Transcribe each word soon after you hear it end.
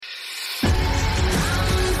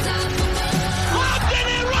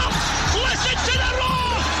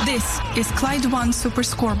is Clyde One Super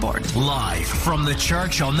Scoreboard. Live from the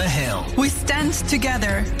church on the hill. We stand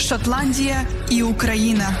together, Шотландия и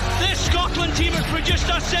Украина. This Scotland team has produced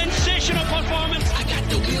a sensational performance. I got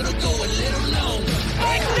the will to go a little longer.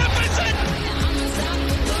 Magnificent!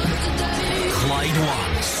 Clyde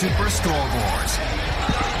One Super Scoreboard.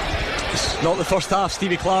 It's not the first half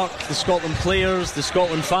Stevie Clarke, the Scotland players, the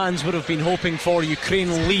Scotland fans would have been hoping for.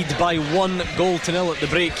 Ukraine lead by 1-0 at the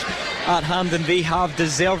break at Hampden. They have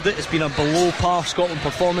deserved it. It's been a below par Scotland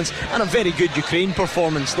performance and a very good Ukraine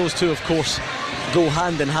performance. Those two of course go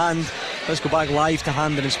hand in hand. Let's go back live to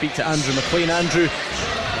Hampden and speak to Andrew McLean. Andrew,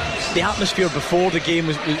 the atmosphere before the game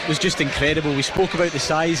was just incredible. We spoke about the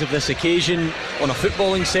size of this occasion on a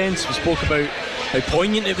footballing sense. We spoke about how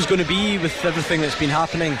poignant it was going to be with everything that's been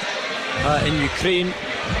happening in Ukraine.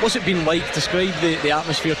 What's it been like? Describe the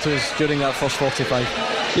atmosphere to us during that first 45.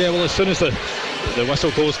 Yeah, well, as soon as the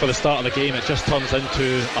whistle goes for the start of the game, it just turns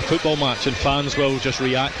into a football match, and fans will just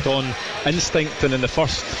react on instinct. And in the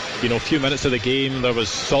first few minutes of the game, there was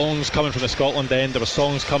songs coming from the Scotland end, there were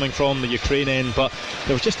songs coming from the Ukraine end, but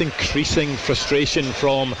there was just increasing frustration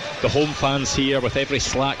from the home fans here with every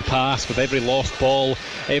slack pass, with every lost ball,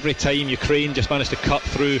 every time Ukraine just managed to cut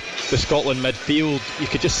through the Scotland midfield. You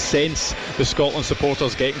could just sense the Scotland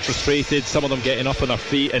supporters getting frustrated, some of them getting up on their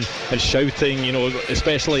feet and shouting,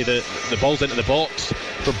 especially the balls into the box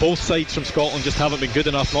for both sides from Scotland just haven't been good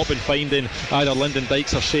enough, not been finding either Lyndon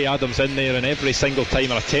Dykes or Shea Adams in there, and every single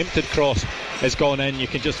time an attempted cross has gone in, you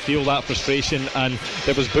can just feel that frustration. And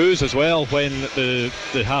there was boos as well when the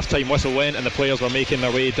half-time whistle went and the players were making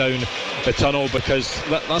their way down the tunnel, because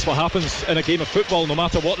that's what happens in a game of football. No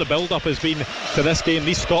matter what the build-up has been to this game,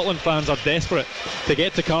 these Scotland fans are desperate to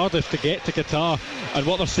get to Cardiff, to get to Qatar, and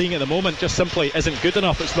what they're seeing at the moment just simply isn't good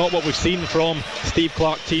enough. It's not what we've seen from Steve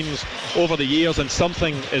Clarke teams over the years, and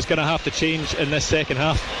something is going to have to change in this second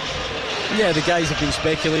half. Yeah, the guys have been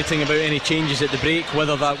speculating about any changes at the break,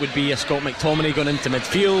 whether that would be a Scott McTominay going into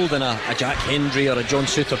midfield and a Jack Hendry or a John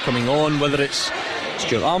Souttar coming on, whether it's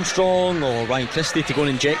Stuart Armstrong or Ryan Christie to go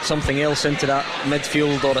and inject something else into that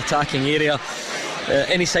midfield or attacking area.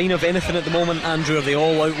 Any sign of anything at the moment, Andrew? Are they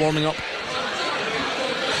all out warming up?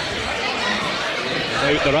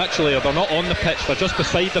 They're not on the pitch, they're just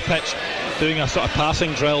beside the pitch doing a sort of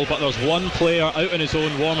passing drill, but there's one player out on his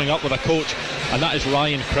own warming up with a coach, and that is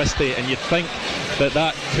Ryan Christie. And you'd think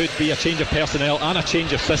that could be a change of personnel and a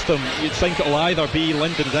change of system. You'd think it'll either be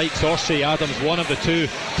Lyndon Dykes or Shea Adams, one of the two,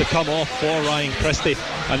 to come off for Ryan Christie,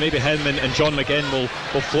 and maybe him and John McGinn will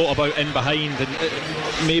float about in behind,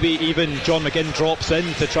 and maybe even John McGinn drops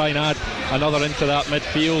in to try and add another into that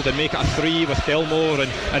midfield and make it a three with Gilmore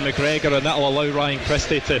and McGregor, and that'll allow Ryan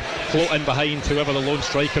Christie to float in behind whoever the lone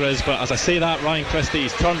striker is. But as I say that, Ryan Christie,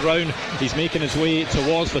 he's turned round, he's making his way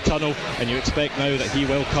towards the tunnel, and you expect now that he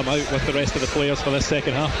will come out with the rest of the players for this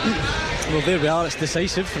second half. Well, there we are. It's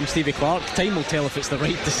decisive from Stevie Clarke. Time will tell if it's the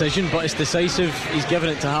right decision, but it's decisive. He's given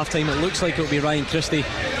it to half-time. It looks like it'll be Ryan Christie.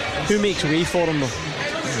 Who makes way for him though?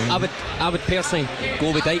 I would personally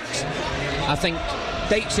go with Dykes. I think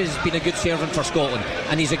Dykes has been a good servant for Scotland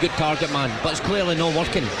and he's a good target man, but it's clearly not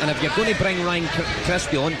working. And if you're going to bring Ryan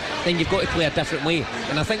Christie on, then you've got to play a different way.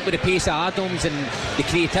 And I think with the pace of Adams and the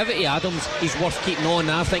creativity of Adams, he's worth keeping on.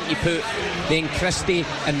 And I think you put then Christie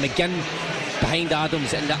and McGinn behind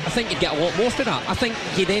Adams, and I think you get a lot more for that. I think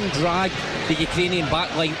you then drag the Ukrainian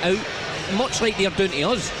backline out, much like they're doing to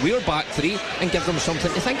us. We're back three, and give them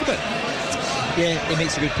something to think about. Yeah, he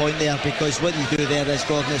makes a good point there, because what you do there is,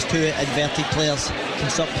 Gordon, is two inverted players,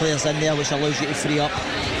 consult players in there, which allows you to free up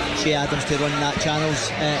Shea Adams to run that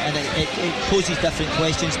channels, and it poses different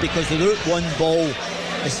questions, because the route one ball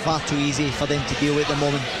is far too easy for them to deal with at the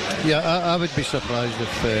moment. Yeah, I would be surprised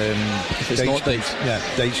if it's not Dykes. Yeah,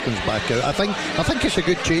 Dykes comes back out. I think it's a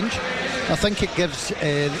good change. I think it gives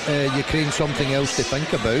Ukraine something else to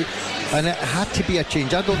think about, and it had to be a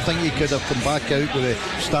change. I don't think he could have come back out with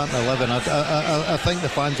a starting 11. I think the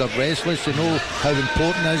fans are restless. They know how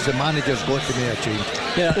important it is. The manager's got to make a change.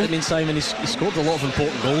 Yeah, I mean, Simon, he scored a lot of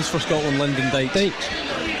important goals for Scotland, Lyndon Dykes.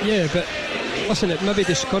 Yeah, but listen, it maybe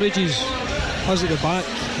discourages us at the back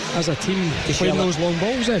as a team to playing those long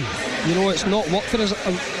balls in. It's not worked for us.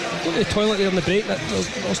 I'm going to the toilet there on the break.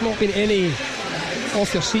 There's not been any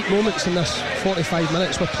off your seat moments in this 45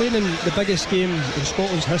 minutes. We're playing in the biggest game in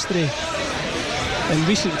Scotland's history in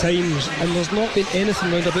recent times, and there's not been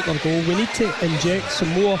anything round about their goal. We need to inject some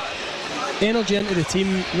more energy into the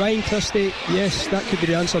team. Ryan Christie, yes, that could be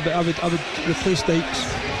the answer, but I would replace Dykes.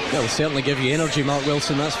 It'll certainly give you energy, Mark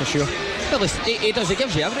Wilson, that's for sure. Well, it does. It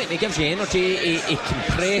gives you everything. It gives you energy. It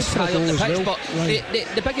compress high up the pitch. Well, but right.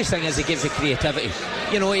 the biggest thing is it gives you creativity.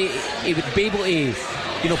 He would be able to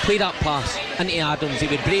play that pass into Adams. He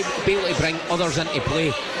would be able to bring others into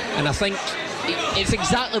play, and I think it's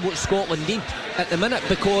exactly what Scotland need at the minute,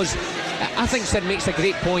 because I think Sid makes a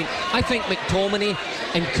great point. I think McTominay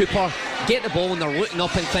and Cooper get the ball and they're looking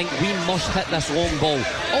up and think, we must hit this long ball.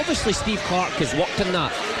 Obviously Steve Clarke has worked on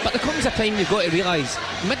that, but there comes a time you've got to realise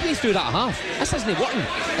midway through that half, this isn't working.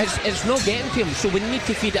 It's not getting to him, so we need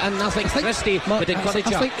to feed it in. I think Christie would encourage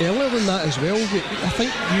that. I think earlier than that as well, I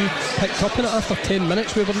think you picked up on it after 10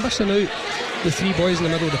 minutes. We were missing out the three boys in the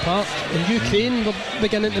middle of the park, and Ukraine were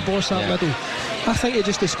beginning to boss that middle. I think it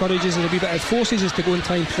just discourages us a wee bit. It forces us to go and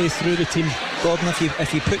try and play through the team. Gordon,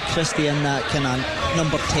 if you put Christie in that kind of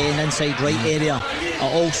number 10 inside right area, it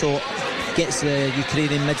also gets the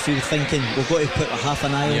Ukrainian midfield thinking we've got to put a half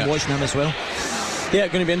an eye on watching him as well. Yeah,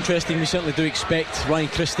 going to be interesting. We certainly do expect Ryan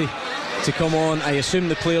Christie to come on. I assume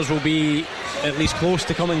the players will be at least close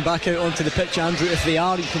to coming back out onto the pitch. Andrew, if they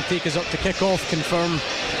are, you can take us up to kick-off, confirm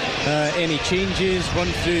any changes, run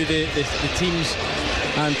through the teams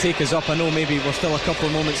and take us up. I know maybe we're still a couple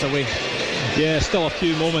of moments away. Yeah, still a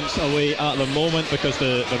few moments away at the moment, because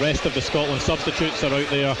the rest of the Scotland substitutes are out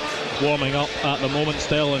there warming up at the moment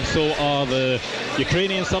still, and so are the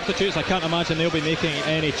Ukrainian substitutes. I can't imagine they'll be making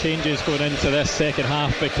any changes going into this second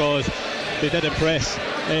half, because they did impress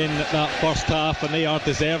in that first half and they are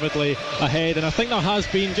deservedly ahead. And I think there has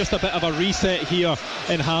been just a bit of a reset here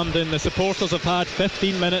in Hampden. The supporters have had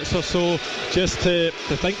 15 minutes or so just to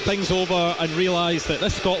think things over and realise that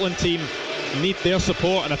this Scotland team need their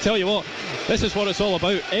support. And I tell you what, this is what it's all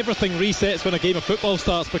about. Everything resets when a game of football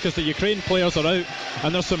starts, because the Ukraine players are out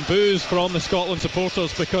and there's some boos from the Scotland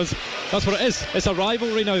supporters, because that's what it is. It's a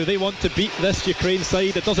rivalry now. They want to beat this Ukraine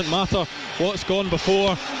side. It doesn't matter what's gone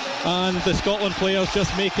before, and the Scotland players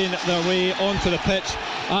just making their way onto the pitch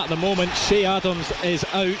at the moment. Shea Adams is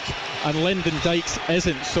out and Lyndon Dykes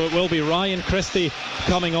isn't, so it will be Ryan Christie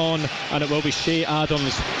coming on and it will be Shea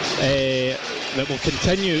Adams that will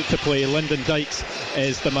continue to play. Lyndon Dykes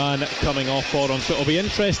is the man coming off for him, so it'll be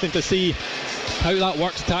interesting to see how that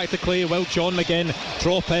works tactically. Will John McGinn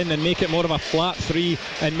drop in and make it more of a flat three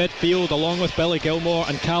in midfield along with Billy Gilmore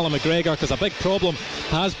and Callum McGregor? Because a big problem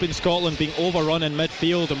has been Scotland being overrun in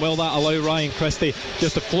midfield, and will that allow Ryan Christie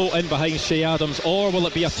just to float in behind Shea Adams, or will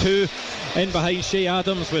it be a two in behind Shea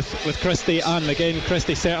Adams with Christie and McGinn?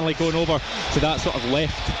 Christie certainly going over to that sort of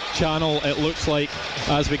left channel, it looks like,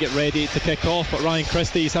 as we get ready to kick off. But Ryan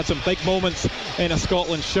Christie, he's had some big moments in a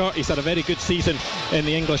Scotland shirt. He's had a very good season in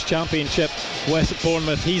the English Championship with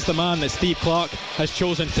Bournemouth. He's the man that Steve Clarke has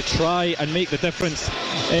chosen to try and make the difference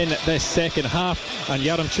in this second half, and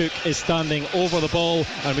Yaremchuk is standing over the ball,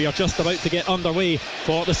 and we are just about to get underway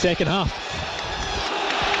for the second half.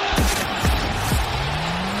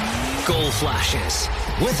 Goal flashes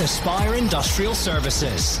with Aspire Industrial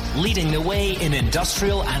Services, leading the way in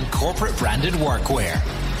industrial and corporate branded workwear.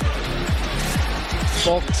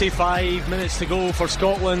 45 minutes to go for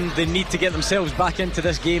Scotland. They need to get themselves back into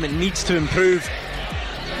this game. It needs to improve,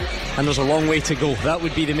 and there's a long way to go. That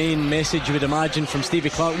would be the main message you would imagine from Stevie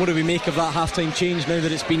Clarke. What do we make of that half-time change now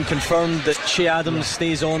that it's been confirmed that Shea Adams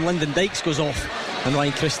stays on, Lyndon Dykes goes off and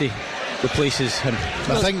Ryan Christie replaces him?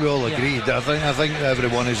 I think we all agreed. I think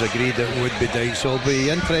everyone has agreed it would be Dykes. So it'll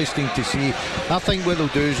be interesting to see. I think what they'll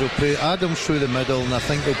do is they'll play Adams through the middle, and I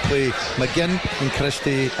think they'll play McGinn and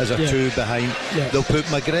Christie as a two behind. They'll put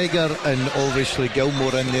McGregor and obviously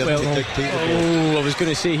Gilmore in there to dictate the ball. I was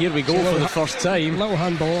going to say, here we go for the first time. Little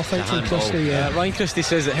handball, I think, from Christie. Ryan Christie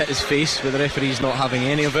says it hit his face, with the referee's not having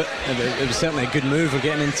any of it. It was certainly a good move. We're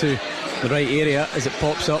getting into the right area as it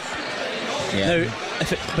pops up. Now,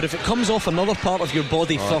 if it comes off another part of your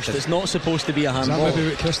body first, it's not supposed to be a handball.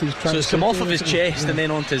 So it's come off of his chest and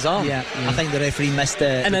then onto his arm. I think the referee missed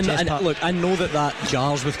the chest part. Look, I know that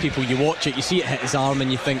jars with people. You watch it, you see it hit his arm,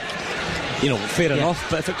 and you think, fair enough.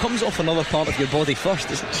 But if it comes off another part of your body first,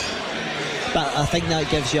 but I think that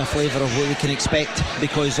gives you a flavour of what we can expect,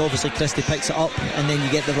 because obviously Christie picks it up and then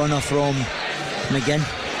you get the runner from McGinn.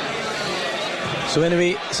 So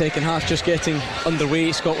anyway, second half just getting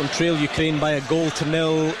underway. Scotland trail Ukraine by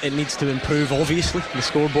 1-0. It needs to improve, obviously. The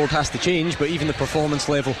scoreboard has to change, but even the performance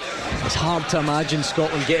level, it's hard to imagine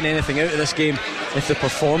Scotland getting anything out of this game if the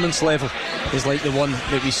performance level is like the one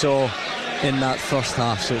that we saw in that first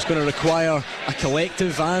half. So it's going to require a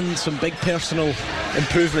collective and some big personal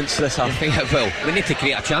improvements this half. I think it will. We need to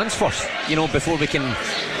create a chance first, before we can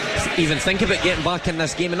even think about getting back in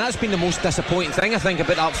this game. And that's been the most disappointing thing, I think,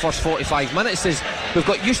 about that first 45 minutes, is we've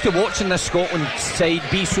got used to watching this Scotland side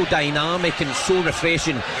be so dynamic and so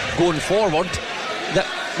refreshing going forward, that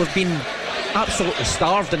we've been absolutely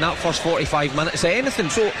starved in that first 45 minutes of anything.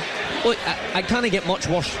 So look, I can't get much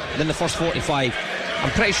worse than the first 45. I'm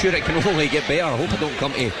pretty sure it can only get better. I hope I don't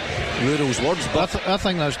come to Murrell's words, but I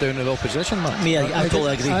think that's down to the opposition, Matt. I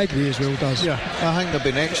totally agree. I agree as well, Daz. Yeah, I think they've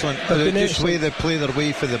been excellent. Just way they play their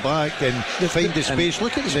way for the back and find the space.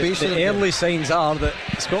 Look at the space. The early signs are that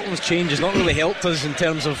Scotland's change has not really helped us in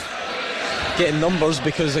terms of getting numbers,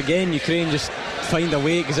 because again Ukraine just find a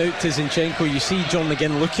way. It goes out to Zinchenko. You see John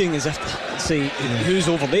McGinn looking as if to say, who's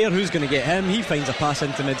over there, who's going to get him. He finds a pass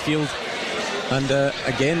into midfield, and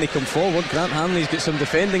again they come forward. Grant Hanley's got some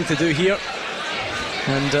defending to do here,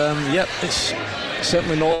 and it's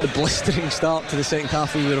certainly not the blistering start to the second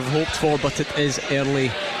half we would have hoped for, but it is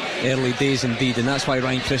early days indeed, and that's why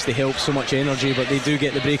Ryan Christie helps so much energy. But they do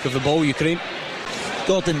get the break of the ball, Ukraine.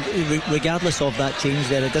 Gordon, regardless of that change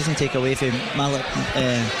there, it doesn't take away from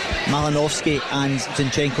Malinovsky and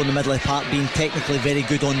Zinchenko in the middle of the park being technically very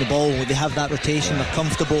good on the ball. They have that rotation, they're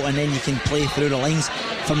comfortable, and then you can play through the lines.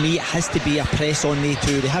 For me, it has to be a press on they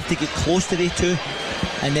two. They have to get close to they two,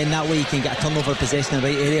 and then that way you can get a turnover possession in the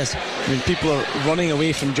right areas. I mean, people are running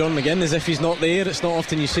away from John McGinn as if he's not there. It's not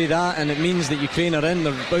often you see that, and it means that Ukraine are in.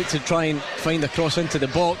 They're about to try and find a cross into the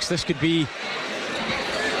box. This could be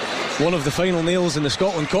one of the final nails in the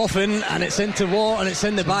Scotland coffin, and it's into what? And it's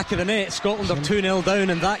in the back of the net. Scotland are 2-0 down,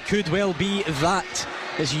 and that could well be that.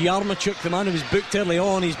 It's Yarmachuk, the man who was booked early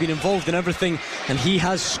on. He's been involved in everything, and he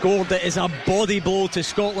has scored. It is a body blow to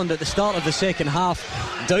Scotland at the start of the second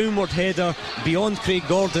half. Downward header beyond Craig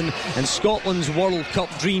Gordon, and Scotland's World Cup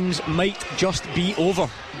dreams might just be over.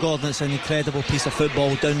 Gordon, it's an incredible piece of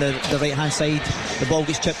football down the right hand side. The ball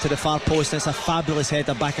gets chipped to the far post, and it's a fabulous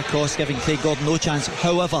header back across, giving Craig Gordon no chance.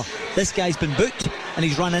 However, this guy's been booked and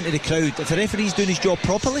he's run into the crowd. If the referee's doing his job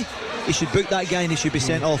properly, he should book that guy and he should be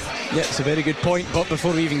sent off. Yeah, it's a very good point, but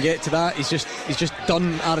before we even get to that, he's just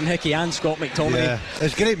done Aaron Hickey and Scott McTominay. Yeah,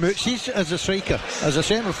 it's great move. He's, as a striker, as a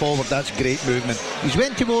centre forward, that's great movement. He's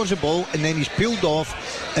went towards the ball and then he's peeled off,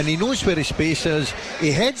 and he knows where his space is.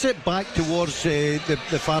 He heads it back towards the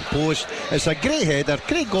far post. It's a great header.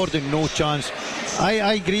 Craig Gordon, no chance.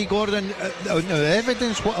 I agree, Gordon. The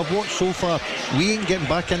evidence what I've watched so far, we ain't getting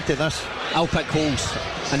back into this. I'll pick holes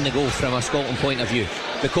in the goal from a Scotland point of view,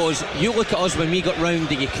 because you look at us when we got round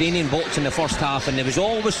the Ukrainian box in the first half, and there was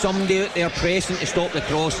always somebody out there pressing to stop the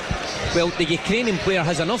cross. Well, the Ukrainian player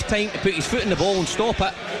has enough time to put his foot in the ball and stop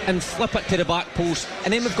it and flip it to the back post,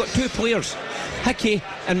 and then we've got two players, Hickey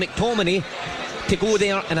and McTominay, to go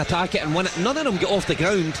there and attack it and win it. None of them get off the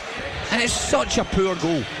ground, and it's such a poor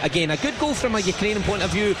goal. Again, a good goal from a Ukrainian point of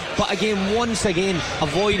view, but again, once again,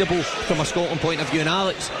 avoidable from a Scotland point of view. And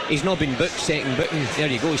Alex, he's not been booked, second booking. There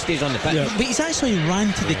you go, he stays on the pitch. Yeah. But he's actually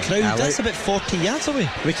ran to the crowd. That's about 40 yards away.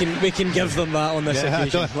 We can give them that on this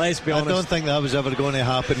occasion. Let's be honest. I don't think that was ever going to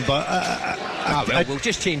happen, but we'll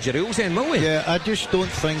just change the rules then, will we? Yeah, I just don't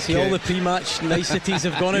think. See, all the pre-match niceties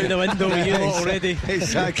have gone out the window with you lot already.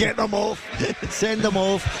 Get them off, send them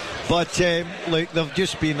off. But look,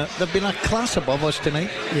 they've been a class above us tonight.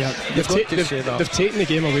 Yeah, they've taken the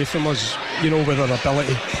game away from us, with their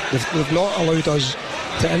ability. They've not allowed us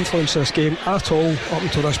to influence this game at all up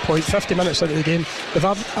until this point. 50 minutes into the game, they've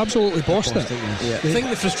absolutely bossed it. Yeah. I think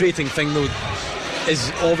the frustrating thing though is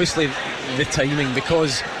obviously the timing,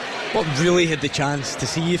 because what really had the chance to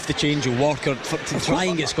see if the change will work, or to try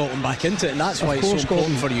and get Scotland back into it, and that's why it's so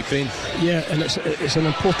important for Ukraine. Yeah, and it's an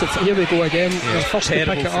important. Here we go again. They're first to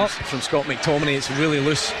pick it up from Scott McTominay. It's really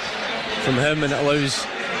loose from him, and it allows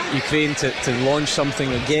Ukraine to launch something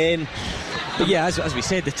again. But yeah, as we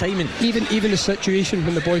said, the timing. Even the situation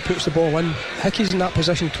when the boy puts the ball in, Hickey's in that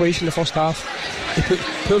position twice in the first half. They put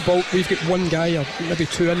poor ball. We've got one guy or maybe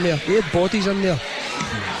two in there. We had bodies in there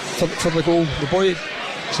for the goal. The boy.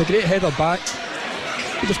 It's a great header back.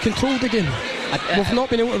 They've controlled the game. We've not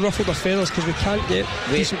been able to ruffle their feathers because we can't get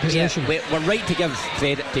decent possession. We're right to give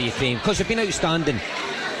credit to Ukraine because they've been outstanding,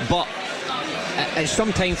 but it's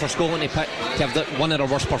some time for Scotland to have one of their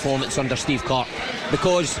worst performances under Steve Clarke,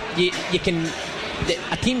 because a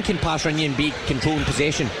team can pass around you and be controlling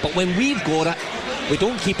possession, but when we've got it, we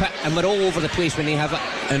don't keep it, and we're all over the place when they have it.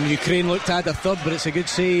 And Ukraine looked at a third, but it's a good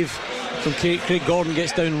save from Craig Gordon.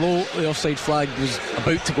 Gets down low. The offside flag was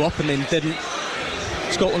about to go up and then didn't.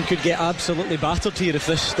 Scotland could get absolutely battered here if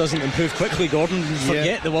this doesn't improve quickly, Gordon.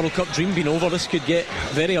 Forget the World Cup dream being over. This could get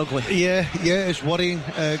very ugly. Yeah, it's worrying,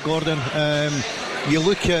 Gordon. You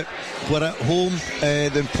look at, we're at home,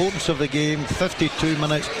 the importance of the game, 52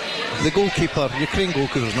 minutes. The goalkeeper, Ukraine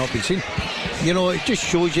goalkeeper, has not been seen. It just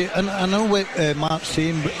shows you, and I know what Mark's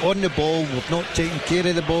saying, on the ball, we've not taken care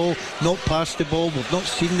of the ball, not passed the ball, we've not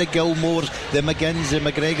seen the Gilmores, the McGinns, the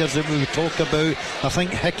McGregors that we would talk about. I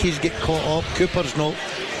think Hickey's get caught up, Cooper's not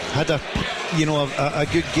had a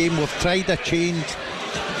good game. We've tried a change.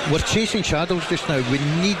 we're chasing shadows just now. We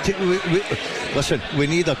need to listen, we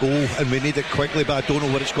need a goal and we need it quickly, but I don't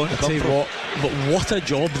know where it's going to come from. But what a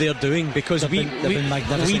job they're doing, because we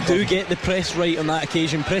do get the press right on that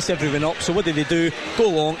occasion, press everyone up. So what do? Go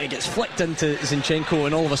long, it gets flicked into Zinchenko,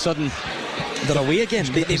 and all of a sudden they're away again.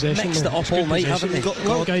 They've mixed it up all night, haven't they?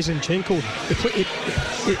 Got guys Zinchenko.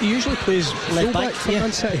 He usually plays left back for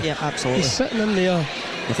Man City. Yeah, absolutely. He's sitting in there.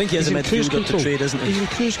 I think he has a midfielder to trade, isn't he? He's in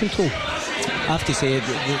cruise control. I have to say,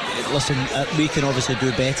 listen, we can obviously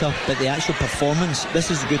do better, but the actual performance,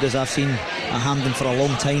 this is as good as I've seen at Hampden for a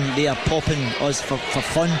long time. They are popping us for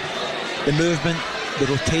fun, the movement, the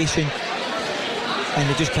rotation, and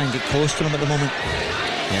they just can't get close to them at the moment.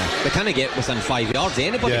 Yeah, they can't get within 5 yards of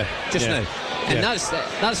anybody now. And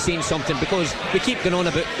that's saying something, because we keep going on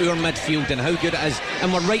about our midfield and how good it is,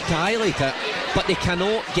 and we're right to highlight it, but they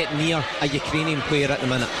cannot get near a Ukrainian player at the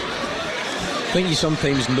minute. I think you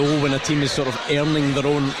sometimes know when a team is sort of earning their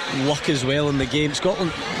own luck as well in the game.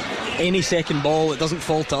 Scotland, any second ball, it doesn't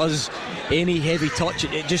fall to us. Any heavy touch,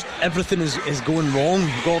 it just, everything is going wrong,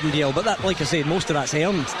 Gordon Dalziel. But that, like I said, most of that's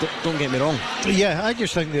earned, don't get me wrong. Yeah, I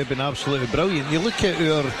just think they've been absolutely brilliant. You look at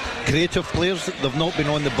our creative players, they've not been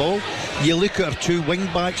on the ball. You look at our two wing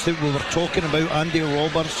backs that we were talking about, Andy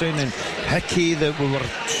Robertson and Hickey, that we were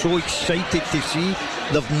so excited to see.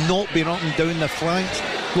 They've not been up and down the flanks.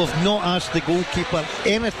 We've not asked the goalkeeper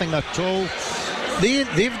anything at all.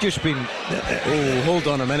 They've just been... hold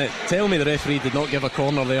on a minute. Tell me the referee did not give a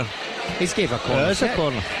corner there. He's gave a corner. It's a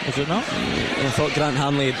corner, is it not? I thought Grant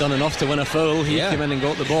Hanley had done enough to win a foul. He came in and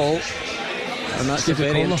got the ball, and that's a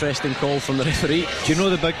very interesting call from the referee. Do you know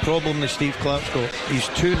the big problem that Steve Clarke's got? He's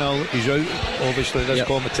 2-0, he's out, obviously, this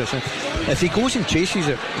competition. If he goes and chases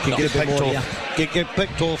it, he can get picked off. Get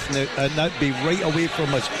picked off, and that'd be right away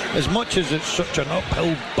from us. As much as it's such an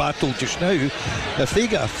uphill battle just now, if they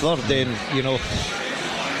get a third, then, you know...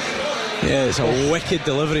 Yeah, it's a wicked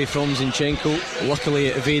delivery from Zinchenko. Luckily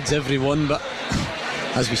it evades everyone, but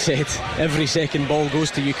as we said, every second ball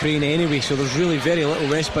goes to Ukraine anyway, so there's really very little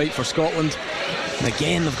respite for Scotland. And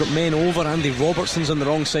again, they've got men over. Andy Robertson's on the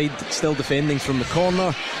wrong side, still defending from the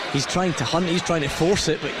corner. He's trying to hunt, he's trying to force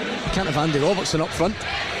it, but you can't have Andy Robertson up front.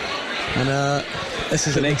 And this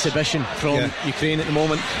is an exhibition from Ukraine at the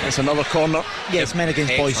moment. It's another corner. Yeah, it's men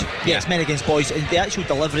against boys. Yeah, it's men against boys. And the actual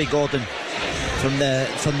delivery, Gordon, from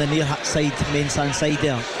the near side, main stand side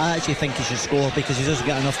there, I actually think he should score, because he's also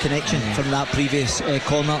got enough connection from that previous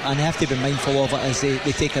corner, and they have to be mindful of it as they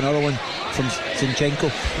take another one from Zinchenko.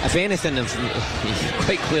 If anything, you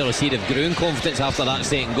quite clearly see they've grown confidence after that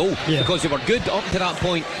second goal, because they were good up to that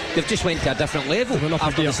point. They've just went to a different level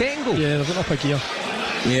after the second goal. Yeah, they've went up a gear.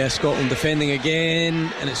 Yeah, Scotland defending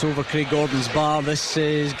again, and it's over Craig Gordon's bar. This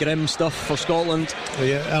is grim stuff for Scotland.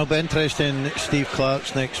 Yeah, I'll be interested in Steve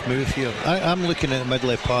Clarke's next move here. I'm looking at the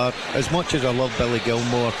middle of the park. As much as I love Billy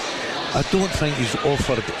Gilmore, I don't think he's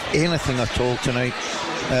offered anything at all tonight.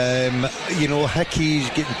 You know, Hickey's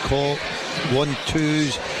getting caught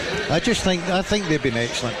 1-2s. I think they've been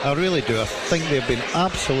excellent. I really do. I think they've been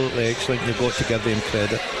absolutely excellent. You've got to give them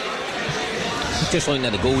credit. Just looking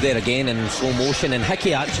at the goal there again in slow motion, and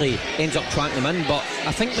Hickey actually ends up tracking them in, but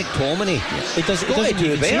I think McTominay, he doesn't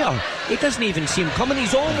do better. He doesn't even see him coming.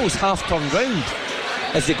 He's almost half turned round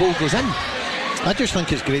as the goal goes in. I just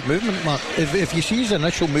think it's great movement, Mark. If you see his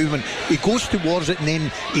initial movement, he goes towards it and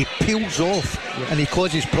then he peels off and he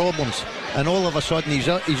causes problems, and all of a sudden he's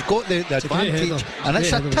got the advantage, and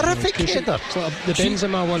it's a terrific header. It's like the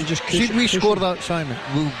Benzema one. Just should we score that, Simon?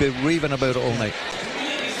 We'll be raving about it all night.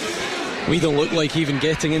 We don't look like even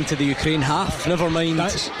getting into the Ukraine half, never mind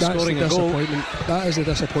scoring a goal. That is the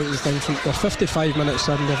disappointing thing. They're 55 minutes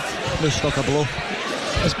in, they've struck a blow.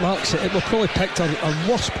 As Mark said, it will probably picked a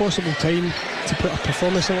worst possible time to put a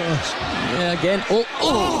performance in like this. Yeah, again.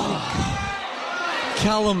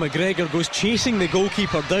 Callum McGregor goes chasing the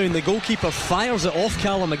goalkeeper down. The goalkeeper fires it off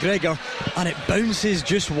Callum McGregor, and it bounces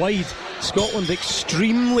just wide. Scotland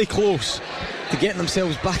extremely close to getting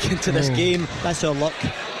themselves back into this game. That's our luck.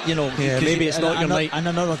 You know, maybe it's not your night. And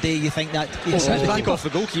another day you think that it's back off the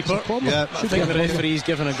goalkeeper. I think the referee's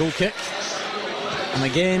given a goal kick. And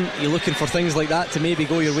again, you're looking for things like that to maybe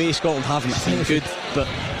go your way. Scotland haven't been good, but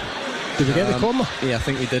did we get the corner? Yeah, I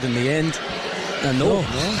think we did in the end. No.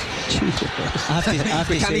 I have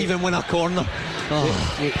to we can't even win a corner.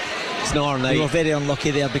 It's not our night. We were very unlucky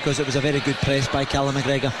there, because it was a very good press by Callum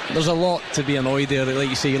McGregor. There's a lot to be annoyed there. Like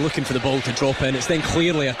you say, you're looking for the ball to drop in. It's then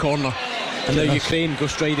clearly a corner, and now Ukraine go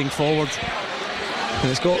striding forward. And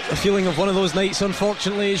it's got a feeling of one of those nights,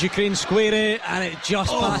 unfortunately, as Ukraine square it, and it just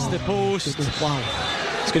passed the post. Wow.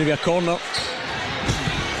 It's going to be a corner.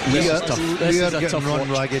 We are a getting tough run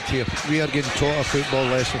watch. ragged here. We are getting taught a football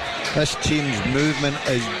lesson. This team's movement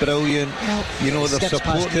is brilliant. You know, they're Skips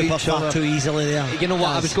past supporting Cooper each far other. too easily there. You know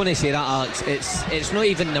what, I was going to say that, Alex. It's not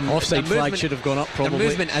even the Offside the flag movement, should have gone up, probably. The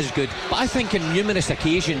movement is good, but I think in numerous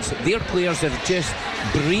occasions their players have just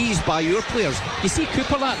breezed by your players. You see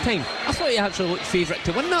Cooper that time, I thought he actually looked favourite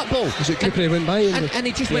to win that ball. Was it Cooper who went by? And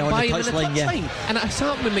he just went on by the him in the touchline, touchline. And it's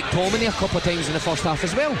happened with McTominay a couple of times in the first half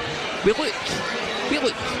as well. We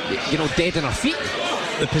look, you know, dead on our feet.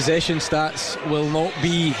 The possession stats will not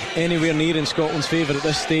be anywhere near in Scotland's favour at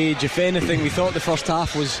this stage. If anything, we thought the first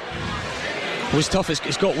half was tough.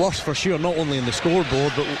 It's got worse for sure, not only in the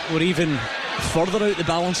scoreboard, but we're even further out the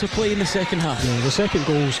balance of play in the second half. Yeah, the second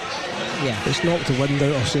goal's it's knocked the wind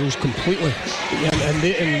out of ourselves completely.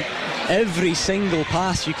 And every single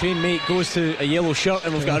pass Ukraine make goes to a yellow shirt,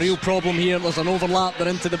 and we've got a real problem here. There's an overlap, they're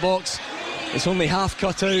into the box. It's only half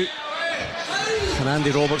cut out, and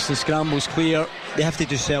Andy Robertson scrambles clear. They have to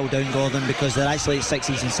just settle down, Gordon, because they're actually at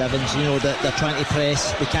 6s and 7s. You know, they're trying to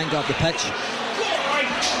press, they can't get up the pitch.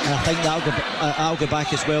 And I think that'll go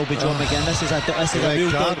back as well with John McGinn.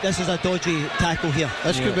 This is a dodgy tackle here.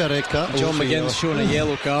 This could be a red card. John McGinn's shown a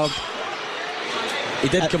yellow card. He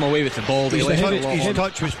did come away with the ball. His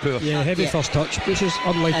touch was poor. Yeah, heavy first touch, which is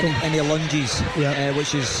unlike him. And he lunges,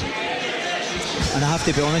 which is... And I have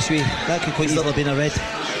to be honest with you, that could quite easily have been a red.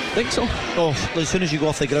 Think so? Oh, as soon as you go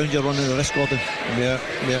off the ground, you're running the risk, Gordon. Yeah.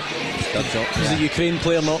 Is the Ukraine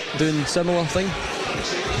player not doing similar thing?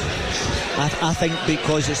 I think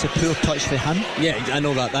because it's a poor touch for him. Yeah, I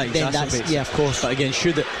know that exacerbates. Yeah, of course. But again,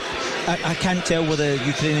 should it? I can't tell where the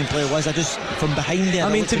Ukrainian player was. I just, from behind there...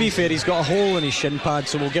 I mean, to be fair, he's got a hole in his shin pad,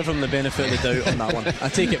 so we'll give him the benefit of the doubt on that one. I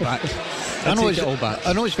take it back. I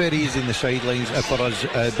know it's very easy in the sidelines for us,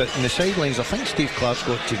 but in the sidelines, I think Steve Clarke's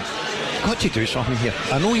got to do something here.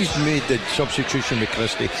 I know he's made the substitution with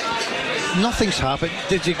Christie. Nothing's happened.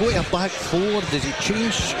 Does he go to a back four? Does he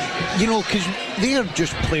change? You know, because they're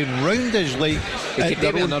just playing round us like he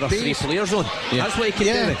could do another base. 3 players on. That's what he could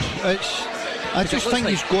do. I just think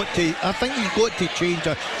he's got to. I think he's got to change.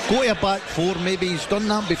 Go to a back four. Maybe he's done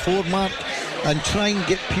that before, Mark, and try and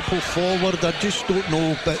get people forward. I just don't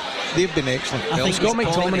know, but they've been excellent. I think Scott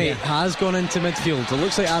McTominay has gone into midfield. It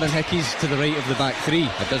looks like Aaron Hickey's to the right of the back three.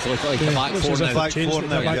 It does look like the back four now. Back four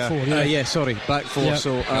now. Back four. Yeah.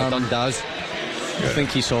 So done, Daz. I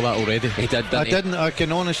think he saw that already. He did. Didn't. I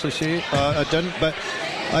can honestly say I didn't, but.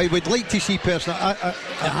 I would like to see personally.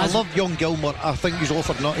 I love young Gilmore. I think he's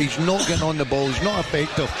he's not getting on the ball. He's not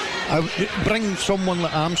effective. Bring someone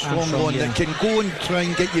like Armstrong on that can go and try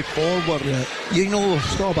and get you forward. Yeah. You know,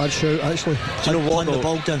 it's not a bad shout actually. Do you know what? The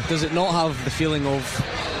ball down. Does it not have the feeling of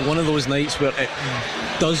one of those nights where it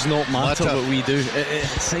does not matter what we do?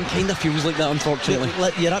 It kind of feels like that, unfortunately.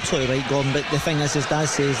 You're absolutely right, Gordon. But the thing is, as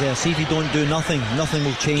Daz says there, see if you don't do nothing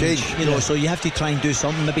will change. You know, so you have to try and do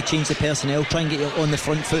something. Maybe change the personnel. Try and get you on the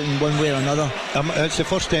front foot in one way or another. It's the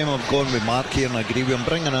first time I've gone with Mark here, and I agree with him.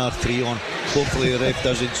 Bringing R3 on. Hopefully the ref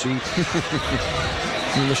doesn't see.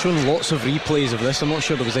 They're showing lots of replays of this. I'm not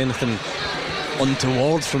sure there was anything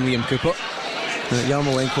untoward from Liam Cooper.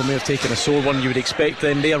 Yarmolenko may have taken a sore one. You would expect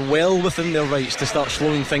them. They are well within their rights to start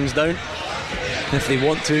slowing things down if they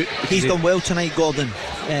want to. He's done well tonight, Gordon.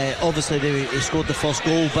 Obviously he scored the first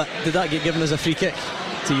goal, but did that get given as a free kick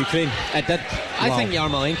to Ukraine? It did. I think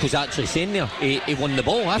Yarmolenko's actually saying there he won the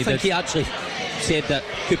ball. I think he actually said that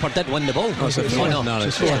Cooper did win the ball. No, it's a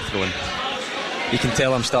throw-in. You can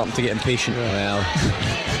tell I'm starting to get impatient. Well,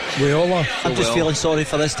 we all are. I'm just feeling sorry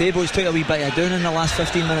for this table. It's took a wee bit of down in the last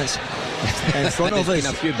 15 minutes in front of us.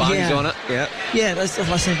 Been a few bangs on it.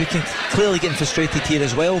 Listen, we can clearly getting frustrated here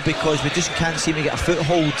as well because we just can't seem to get a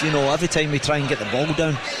foothold. You know, every time we try and get the ball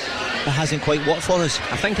down, it hasn't quite worked for us.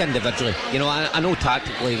 I think individually, you know, I know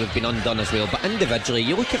tactically we've been undone as well, but individually,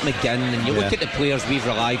 you look at McGinn and you look at the players we've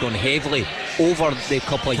relied on heavily over the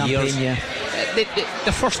couple of years.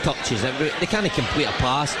 The first touches, they can't complete a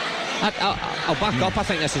pass. I'll back up. I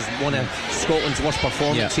think this is one of Scotland's worst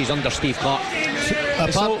performances under Steve Clarke.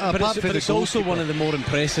 It's also one of the more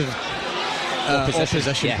impressive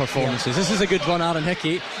opposition performances. This is a good one. Aaron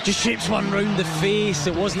Hickey just shapes one round the face.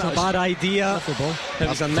 It wasn't a bad idea. It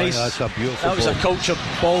was a nice. That's a beautiful. That was a cultured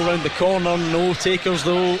ball round the corner. No takers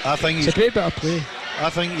though. I think it's a great bit of play. I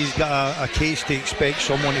think he's got a case to expect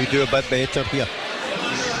someone to do a bit better here.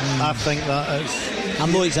 I think that is.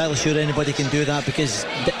 I'm not exactly sure anybody can do that because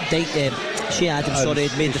Shea Adams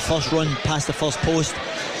had made the first run past the first post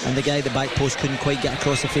and the guy at the back post couldn't quite get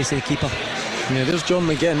across the face of the keeper. Yeah, there's John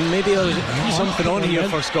McGinn. Maybe there's something on here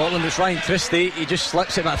for Scotland. It's Ryan Christie. He just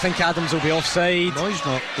slips it, but I think Adams will be offside. No, he's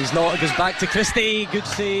not. He's not. It goes back to Christie. Good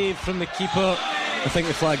save from the keeper. I think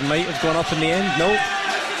the flag might have gone up in the end. No.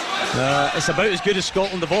 It's about as good as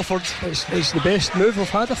Scotland have offered. It's the best move we've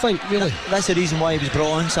had, I think, really. That's the reason why he was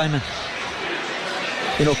brought on, Simon.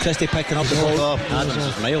 You know, Christie picking up the ball. Adams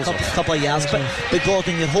is miles off. Couple of yards. But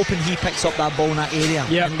Gordon, you're hoping he picks up that ball in that area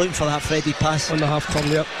and looking for that Freddie pass. On the half turn,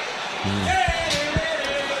 yep.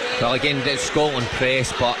 Well, again, it's Scotland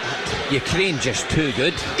press, but Ukraine just too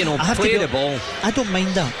good. You know, play the ball. I don't mind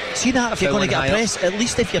that. See that if you're going to get a press, at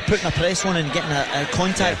least if you're putting a press on and getting a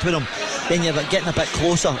contact with him, then you're getting a bit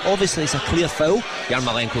closer. Obviously, it's a clear foul.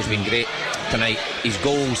 Yarmolenko's been great tonight. His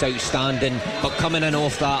goal's outstanding, but coming in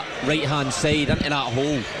off that right-hand side into that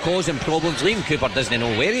hole, causing problems. Liam Cooper doesn't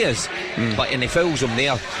know where he is, but he fouls him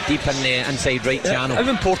there, deep in the inside right channel. How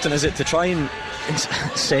important is it to try and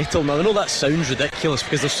settle? Now I know that sounds ridiculous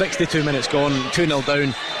because there's 62 minutes gone, 2-0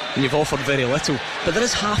 down, and you've offered very little, but there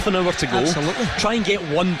is half an hour to go. Absolutely. Try and get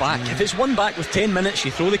one back. If it's one back with 10 minutes,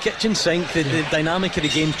 you throw the kitchen sink. The dynamic of the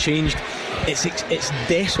game changed. It's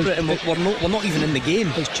desperate, and we're not even in the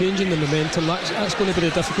game. It's changing the momentum. That's going to be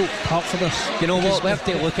the difficult part for this. You know what, we have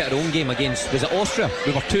to look at our own game against, was it Austria?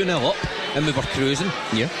 We were 2-0 up and we were cruising,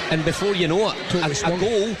 and before you know it, a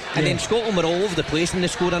goal, and then Scotland were all over the place and they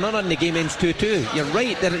scored another and the game ends 2-2. You're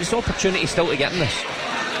right, there is opportunity still to get in this.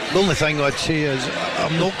 The only thing I'd say is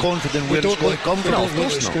I'm not confident where it's going to come from. No, of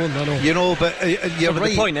course not. You know, but you're right.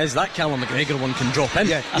 The point is that Callum McGregor one can drop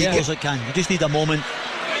in. Of course it can. You just need a moment.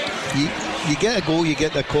 You get a goal, you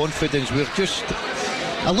get the confidence.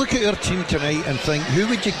 I look at our team tonight and think, who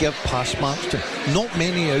would you give pass marks to? Not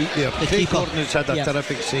many out there. Craig Gordon has had a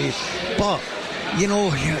terrific save, but you know,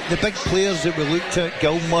 the big players that we looked at,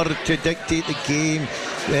 Gilmour to dictate the game,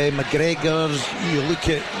 McGregor's, you look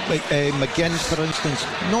at like McGinn for instance,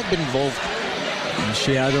 not been involved.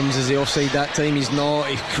 Shea Adams, is he offside that time? He's not.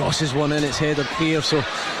 He crosses one in, it's headed clear. So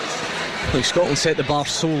look, Scotland set the bar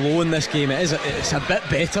so low in this game. It's a bit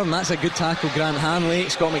better, and that's a good tackle. Grant Hanley,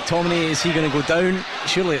 Scott McTominay, is he going to go down?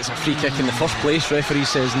 Surely it's a free kick in the first place. Referee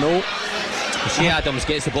says no. Shea Adams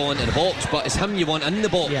gets the ball into the box, but it's him you want in the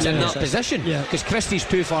box in that position, because Christie's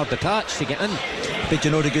too far detached to get in. But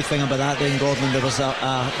you know the good thing about that then, Gordon, there was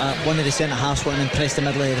one of the centre halves went and pressed the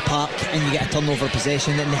middle of the park and you get a turnover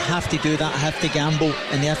possession, and they have to do that, have to gamble,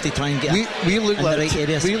 and they have to try and get we look in like the right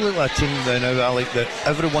areas. We look like a team now, Alec, that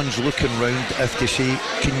everyone's looking round if to say,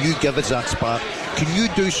 can you give us that spark? Can you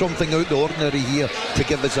do something out the ordinary here to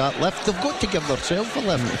give us that lift? They've got to give themselves a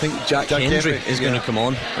lift. I think Jack Hendry is going to come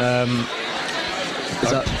on. Is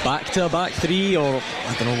that back to a back three, or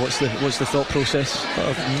I don't know, what's the thought process?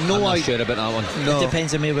 I'm not sure about that one. No. It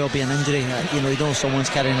depends, it may well be an injury. You know someone's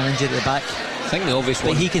carrying an injury at the back. I think the obvious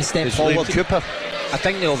one, but he can step forward. Cooper. I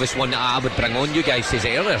think the obvious one that I would bring on, you guys says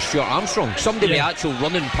it earlier, Stuart Armstrong, somebody with actual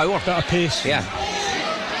running power, that pace.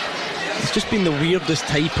 It's just been the weirdest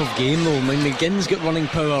type of game though. I mean, McGinn's got running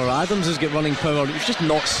power, Adams has got running power. We've just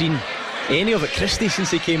not seen any of it. Christie since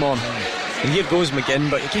he came on. And here goes McGinn,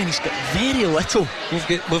 but again he's got very little. We've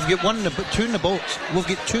got two in the box. We've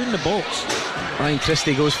got two in the box. Ryan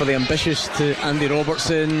Christie goes for the ambitious to Andy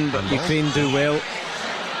Robertson, but Ukraine do well.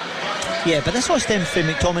 Yeah, but this all stems from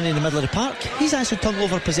McTominay in the middle of the park. He's actually turned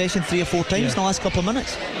over possession 3 or 4 times in the last couple of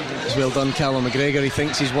minutes. It's well done, Callum McGregor. He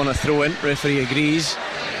thinks he's won a throw-in. Referee agrees.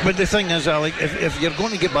 But the thing is, Alec, if you're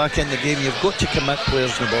going to get back in the game, you've got to commit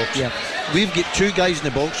players in the box. We've got 2 guys in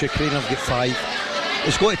the box. Ukraine have got 5.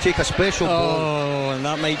 It's got to take a special ball. And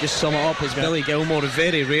that might just sum it up. It's Billy Gilmour.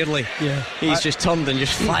 Very rarely he's just turned and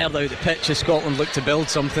just fired out the pitch as Scotland look to build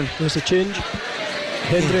something. There's a change.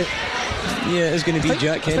 Hendry. Yeah, it's going to be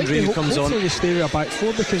Jack Hendry who comes on. Hopefully they stay with a back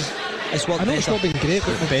 4, because I know it's not been great,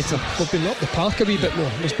 but we've been up the park a wee bit more.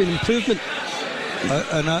 There's been improvement.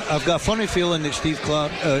 And I've got a funny feeling that Steve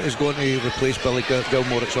Clark is going to replace Billy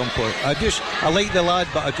Gilmour at some point. I like the lad,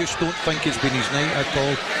 but I just don't think it's been his night at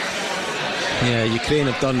all. Yeah, Ukraine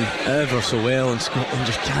have done ever so well, and Scotland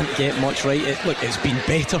just can't get much right. It's been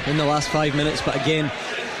better in the last 5 minutes, but again,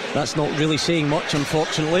 that's not really saying much,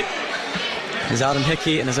 unfortunately. There's Aaron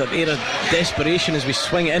Hickey, and there's a bit of desperation as we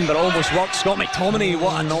swing it in, but it almost worked. Scott McTominay,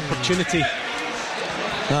 what an opportunity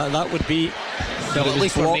that would be. Well, at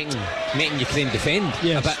least we're making Ukraine defend.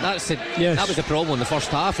 Yes. But that was the problem in the first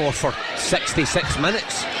half, or for 66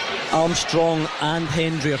 minutes. Armstrong and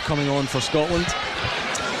Hendry are coming on for Scotland.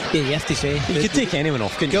 Yeah, you have to say. You could take anyone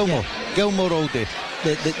off, couldn't you? Gilmour all day.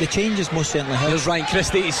 The changes most certainly help. There's Ryan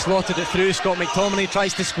Christie, he's slotted it through. Scott McTominay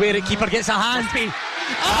tries to square it. Keeper gets a hand.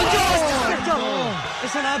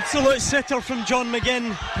 It's an absolute sitter from John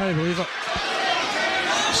McGinn. Can't believe it.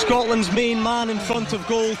 Scotland's main man in front of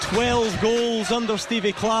goal. 12 goals under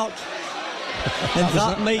Stevie Clark. And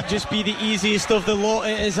that might just be the easiest of the lot.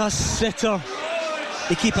 It is a sitter.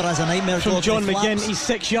 The keeper has a nightmare from John McGinn. Flaps. He's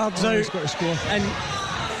 6 yards out. He's got to score. And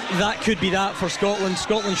that could be that for Scotland.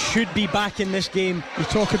 Scotland should be back in this game. We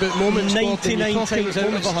talk about moments, 99 times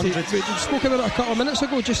out of 100. We spoke about it a couple of minutes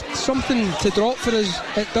ago. Just something to drop for us.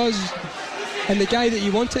 It does. And the guy that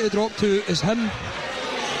you want it to drop to is him.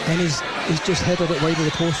 And he's just headed it wide of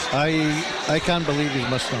the post. I can't believe he's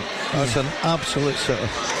missed that. That's an absolute sitter.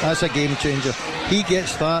 That's a game changer. He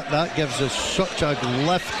gets that gives us such a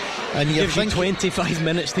lift. And you gives you 25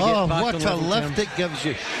 minutes to get back. What a lift it gives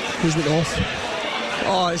you. Who's it off?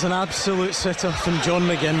 Oh, it's an absolute sitter from John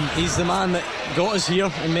McGinn. He's the man that got us here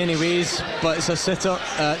in many ways, but it's a sitter.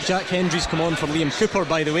 Jack Hendry's come on for Liam Cooper,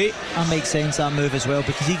 by the way. That makes sense, that move as well,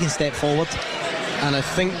 because he can step forward. And I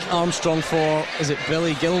think Armstrong for, is it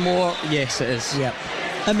Billy Gilmore? Yes, it is. Yeah,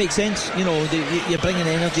 that makes sense. You know, you're bringing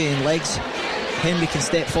energy and legs. Henry can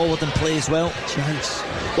step forward and play as well. Chance.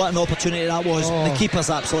 What an opportunity that was. The keeper's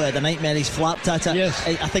absolutely had a nightmare. He's flapped at it. Yes.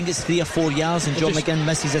 I think it's 3 or 4 yards and John McGinn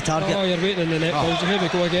misses the target. Oh, you're waiting in the net balls. Here we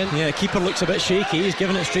go again. Yeah, keeper looks a bit shaky. He's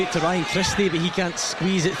giving it straight to Ryan Christie, but he can't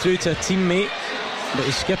squeeze it through to a teammate. But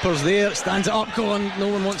his skipper's there, stands it up, going. No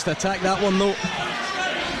one wants to attack that one though.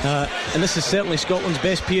 And this is certainly Scotland's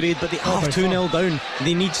best period, but they have 2-0 down.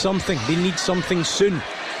 They need something. They need something soon.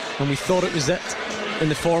 And we thought it was it in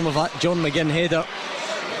the form of that John McGinn header.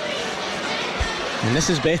 And this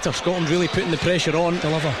is better. Scotland really putting the pressure on.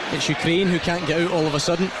 Deliver. It's Ukraine who can't get out all of a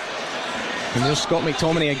sudden. And there's Scott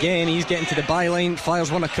McTominay again. He's getting to the byline,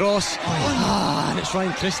 fires one across. And it's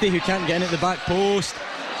Ryan Christie who can't get in at the back post.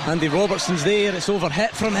 Andy Robertson's there. It's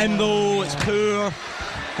overhit from him though. It's poor.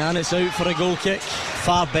 And it's out for a goal kick.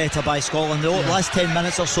 Far better by Scotland. The last 10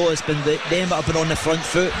 minutes or so, it's been them that have been on the front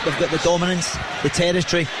foot. They've got the dominance, the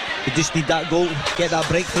territory. They just need that goal, get that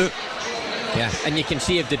breakthrough. Yeah, and you can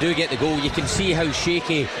see if they do get the goal, you can see how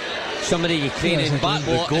shaky some of the Ukrainian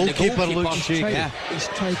backward. The goalkeeper looks shaky. He's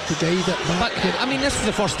tried to guide it back. But I mean, this is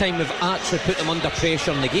the first time we've actually put them under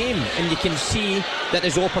pressure in the game, and you can see that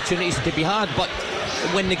there's opportunities to be had. But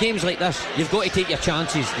when the game's like this, you've got to take your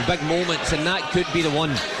chances, the big moments, and that could be the one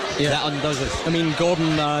that undoes it. I mean,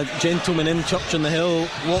 Gordon, gentleman in Church on the Hill,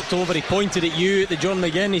 walked over, he pointed at you, at the John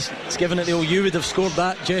McGinn, he's given it the old, you would have scored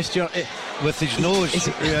that gesture. With his nose.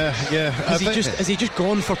 Has he just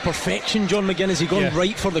gone for perfection, John McGinn? Has he gone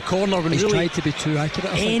right for the corner when he's really tried to be too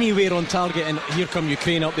accurate? Anywhere on target, and here come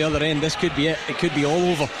Ukraine up the other end. This could be it. It could be all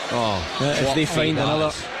over. If they find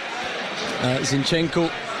another.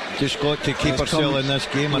 Zinchenko just got to keep herself in this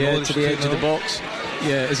game. I know to the edge of the box.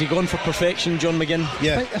 Yeah, is he gone for perfection, John McGinn?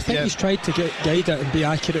 Yeah, I think he's tried to guide it and be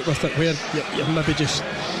accurate with it, where you're maybe just,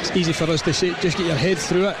 it's easy for us to say, just get your head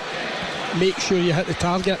through it, make sure you hit the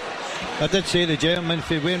target. I did say the gentleman, if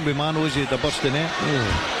he went with Manos, he'd have burst the net.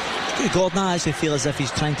 Gordon, I actually feel as if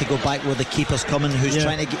he's trying to go back where the keeper's coming, who's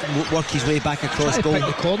trying to work his way back across goal. Pick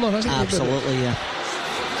the corner, hasn't he? Absolutely, yeah.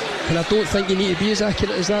 And I don't think you need to be as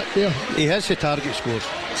accurate as that there. He has the target scores.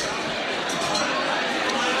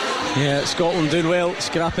 Yeah, Scotland doing well,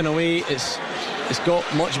 scrapping away. It's got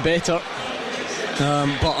much better.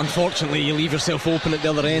 But unfortunately you leave yourself open at the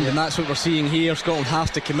other end, and that's what we're seeing here. Scotland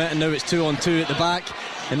have to commit, and now it's 2-on-2 at the back,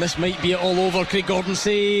 and this might be it all over. Craig Gordon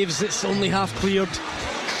saves, it's only half cleared,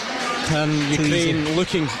 and Ukraine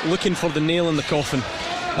looking for the nail in the coffin.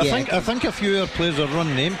 I think a few of our players are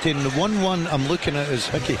running empty, and the one I'm looking at is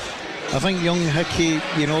Hickey. I think young Hickey,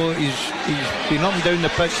 you know, he's been up and down the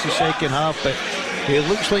pitch the second half, but it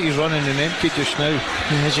looks like he's running an empty just now.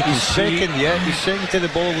 As you can see, he's second to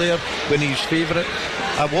the ball there when he's favourite.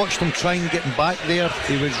 I watched him try and get back there.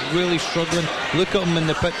 He was really struggling. Look at him in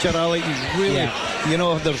the picture, Alec. He's really, you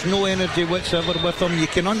know, there's no energy whatsoever with him. You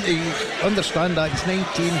can understand that. He's 19.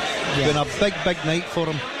 It's been a big night for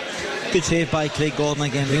him. Good save by Craig Gordon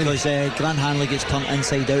again, because Grant Hanley gets turned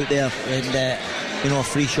inside out there, and a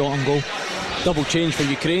free shot on goal. Double change for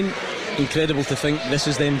Ukraine. Incredible to think this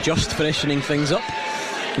is them just freshening things up.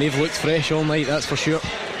 They've looked fresh all night, that's for sure.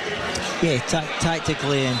 Yeah,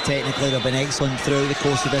 tactically and technically they've been excellent throughout the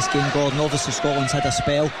course of this game, Gordon. Obviously Scotland's had a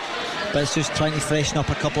spell, but it's just trying to freshen up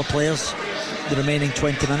a couple of players the remaining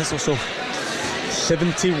 20 minutes or so.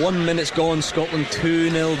 71 minutes gone, Scotland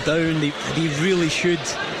 2-0 down. They really should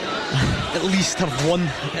at least have won.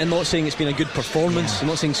 I'm not saying it's been a good performance, I'm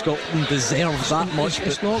not saying Scotland deserves that much,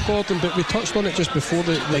 it's not, Gordon, but we touched on it just before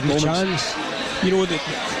the chance. You know,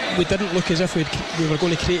 that we didn't look as if we were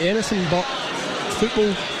going to create anything, but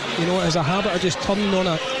football, you know, is a habit of just turning on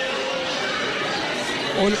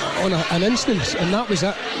an instance, and that was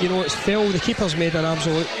it. You know, it's fell, the keeper's made an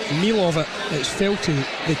absolute meal of it. It's fell to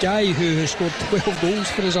the guy who has scored 12 goals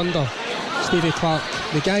for us under Stevie Clarke,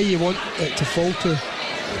 the guy you want it to fall to.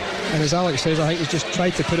 And as Alex says, I think he's just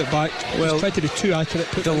tried to put it back. He's tried to be too accurate.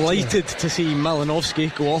 Delighted to see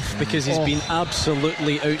Malinovsky go off because he's been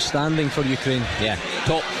absolutely outstanding for Ukraine. Yeah,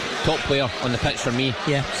 top player on the pitch for me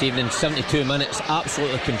this evening. 72 minutes,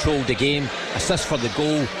 absolutely controlled the game, assist for the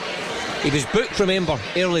goal. He was booked, remember,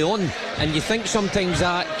 early on, and you think sometimes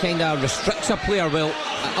that kind of restricts a player. Well,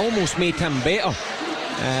 it almost made him better.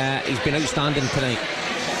 He's been outstanding tonight.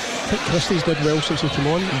 I think Christie's did well since he came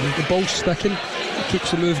on. The ball's sticking, it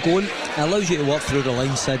keeps the move going. It allows you to work through the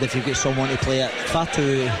line, Sid, if you get someone to play it. Far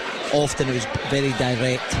too often it was very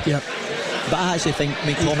direct. Yep. But I actually think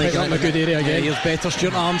McTominay got in a good area again. Here's better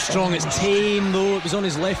Stuart Armstrong. It's tame though. It was on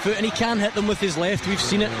his left foot, and he can hit them with his left. We've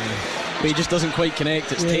seen it, but he just doesn't quite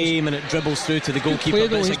connect. It's tame, and it dribbles through to the goalkeeper.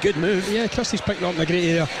 But it's a good move. Yeah, Christie's picking up in a great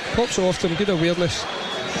area. Pops it off to him, good awareness.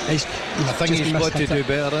 I think he's got to do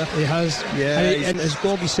better. He has. Yeah. And as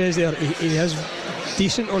Gordon says there, he is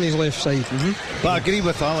decent on his left side. But I agree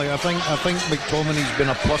with Ali. I think McTominay's been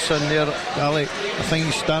a plus in there, Ali. I think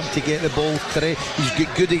he's starting to get the ball correct. He's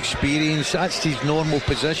got good experience. That's his normal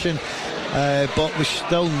position. But we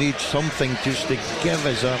still need something just to give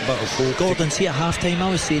us that bit of hope. Gordon, see at half time I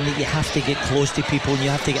was saying that you have to get close to people and you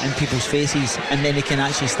have to get in people's faces, and then he can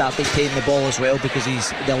actually start dictating the ball as well, because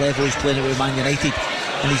he's the level he's playing it with Man United,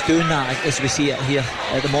 and he's doing that as we see it here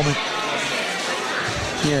at the moment.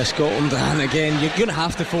 Yeah, Scotland, and again you're going to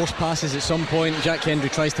have to force passes at some point. Jack Hendry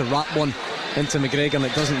tries to wrap one into McGregor and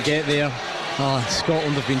it doesn't get there.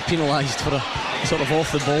 Scotland have been penalised for a sort of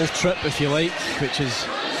off the ball trip, if you like, which is...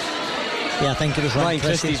 Yeah, I think it was Ryan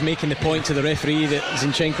Christie's making the point to the referee that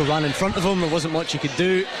Zinchenko ran in front of him. There wasn't much he could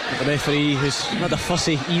do. The referee, who's had a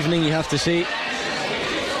fussy evening, you have to say,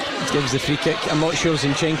 gives the free kick. I'm not sure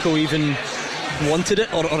Zinchenko even wanted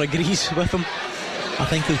it or agrees with him. I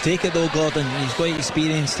think he'll take it though, Gordon. He's quite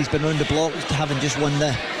experienced. He's been round the block, having just won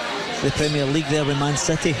the Premier League there with Man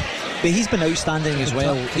City. But he's been outstanding as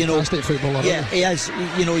well. Fantastic footballer. Yeah, he has.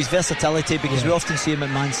 His versatility, because we often see him at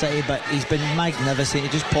Man City, but he's been magnificent. He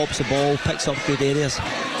just pops the ball, picks up good areas.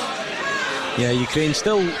 Yeah, Ukraine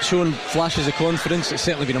still showing flashes of confidence. It's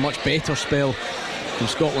certainly been a much better spell from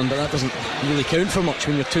Scotland, but that doesn't really count for much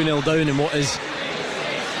when you're 2-0 down in what is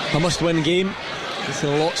a must-win game. So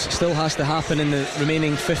lots still has to happen in the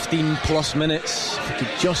remaining 15 plus minutes. If we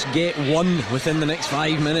could just get one within the next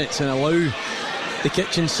 5 minutes and allow the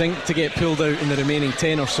kitchen sink to get pulled out in the remaining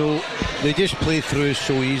 10 or so. They just play through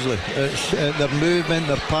so easily. Their movement,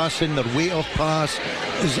 their passing, their weight of pass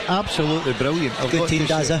is absolutely brilliant. Good team,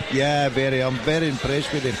 Dazza. Yeah, I'm very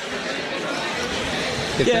impressed with him.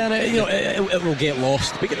 Yeah, and it will get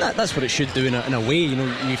lost. But that's what it should do in a way.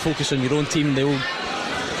 You focus on your own team. The old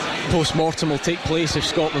post-mortem will take place if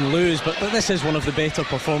Scotland lose, but this is one of the better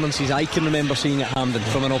performances I can remember seeing at Hampden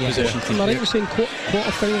from an opposition team. Am I right in saying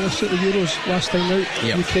quarter-finalists at the Euros last time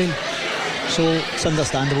out, Ukraine? So it's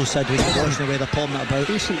understandable, Sid, we can watch the way they're palming it about.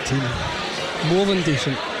 Decent team, more than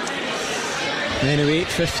decent. Anyway,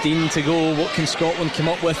 15 to go. What can Scotland come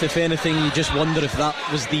up with, if anything? You just wonder if that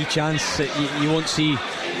was the chance. You won't see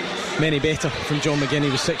many better from John McGinn.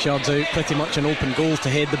 He was 6 yards out, pretty much an open goal to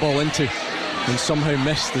head the ball into, and somehow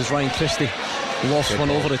missed as Ryan Christie lost one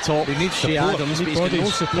over the top. He needs Shea support. Adams, but he's got no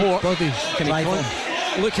support.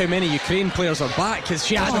 Look how many Ukraine players are back as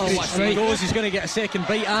Shea Adams goes. He's going to get a second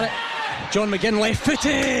bite at it. John McGinn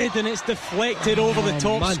left-footed, and it's deflected over the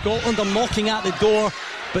top. Scotland are knocking at the door,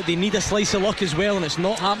 but they need a slice of luck as well, and it's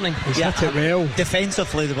not happening. He's hit it well.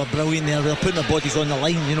 Defensively they were brilliant there. They were putting their bodies on the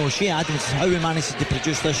line. Shea Adams, how he manages to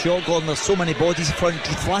produce this shot, Gordon. There's so many bodies in front,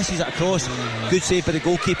 he flashes it across. Good save by the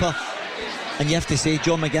goalkeeper. And you have to say,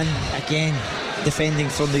 John McGinn again defending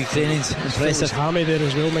from the Ukrainians. Impressive. His hammy there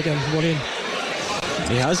as well, McGinn, worrying.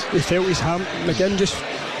 He has. He felt his McGinn just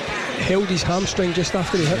held his hamstring just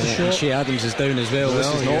after he hit the shot. And Shea Adams is down as well.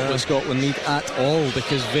 This is not what Scotland need at all,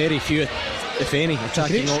 because very few, if any,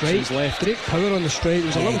 attacking options left. Great power on the strike. There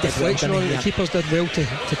was a little deflection on it. The keepers did well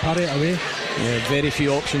to parry it away. Yeah, very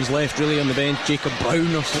few options left really on the bench. Jacob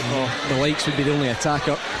Brown or the likes would be the only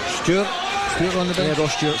attacker. Stewart on the bench. Yeah,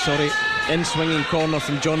 Ross Stewart, sorry. In swinging corner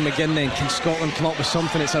from John McGinn. Then can Scotland come up with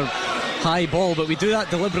something? It's a high ball, but we do that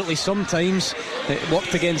deliberately sometimes. It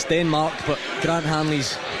worked against Denmark, but Grant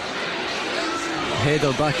Hanley's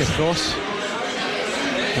header back across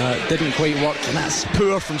didn't quite work, and that's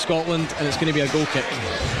poor from Scotland, and it's going to be a goal kick.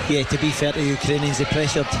 Yeah, to be fair to the Ukrainians, they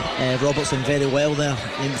pressured Robertson very well there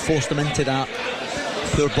and forced him into that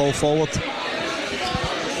poor ball forward.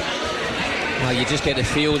 Well, you just get the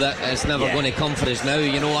feel that it's never going to come for us now.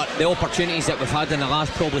 You know what, the opportunities that we've had in the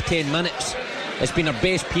last probably 10 minutes, it's been our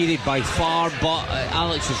best period by far, but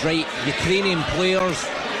Alex is right, Ukrainian players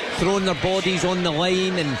throwing their bodies on the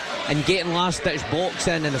line and and getting last ditch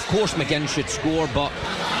boxing, and of course McGinn should score, but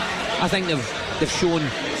I think they've shown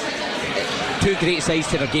two great sides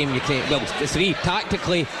to their game, Ukraine. Well, the three,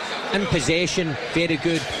 tactically, in possession, very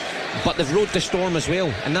good, but they've rode the storm as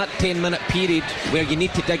well. In that 10-minute period where you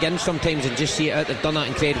need to dig in sometimes and just see it out, they've done that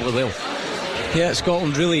incredibly well. Yeah,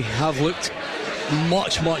 Scotland really have looked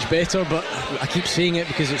much better, but I keep saying it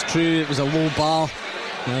because it's true. It was a low bar.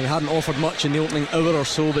 They hadn't offered much in the opening hour or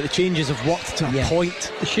so, but the changes have worked to a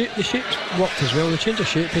point. The shape's worked as well. The change of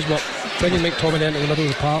shape has worked. Bringing McTominay into the middle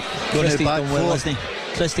of the park. Christie's done well, hasn't he?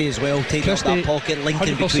 Christie as well, taking up that pocket,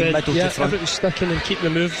 linking between middle to front. Everybody's sticking and keeping the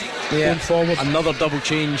move going forward. Another double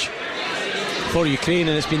change for Ukraine,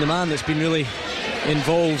 and it's been the man that's been really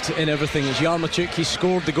involved in everything. It's Yaremchuk. He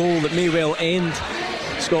scored the goal that may well end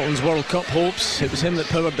Scotland's World Cup hopes. It was him that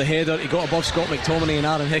powered the header. He got above Scott McTominay and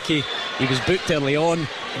Aaron Hickey. He was booked early on.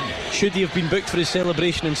 Should he have been booked for his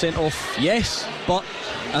celebration and sent off? Yes, but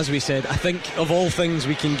as we said, I think of all things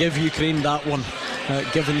we can give Ukraine that one,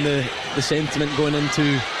 given the sentiment going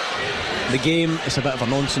into the game. It's a bit of a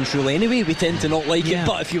nonsense rule anyway. We tend to not like it,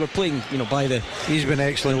 but if you were playing, by the he's been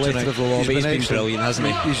excellent letter of the law, he's been brilliant, hasn't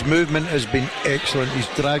he? His movement has been excellent. He's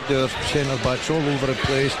dragged our centre backs all over the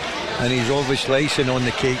place, and he's obviously icing on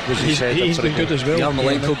the cake, was he said. He's been good as well.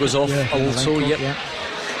 Yarmolenko goes off also.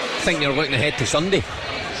 I think they're looking ahead to Sunday,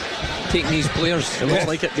 taking these players. It looks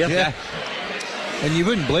like it. Yeah. And you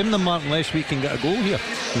wouldn't blame them, Mark, unless we can get a goal here.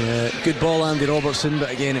 Good ball, Andy Robertson,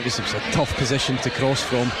 but again it was a tough position to cross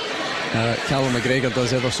from. Callum McGregor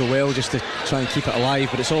does ever so well just to try and keep it alive,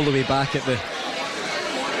 but it's all the way back at the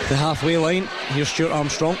halfway line. Here's Stuart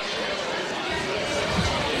Armstrong.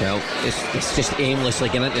 Well, it's just aimlessly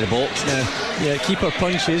getting into the box now. Yeah, keeper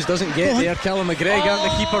punches, doesn't get there. Callum McGregor, the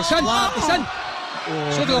keeper's flat. It's in.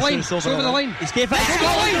 It's over the line. It's over the line. He's gave it.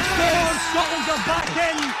 Scotland are back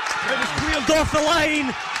in. It was cleared off the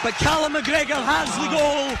line, but Callum McGregor has the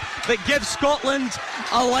goal that gives Scotland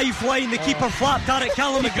a lifeline. The keeper flapped at it.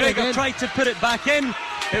 Callum McGregor tried to put it back in.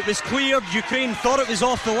 It was cleared. Ukraine thought it was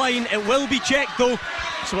off the line. It will be checked though,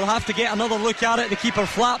 so we'll have to get another look at it. The keeper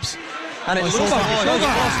flaps, and it looks like it's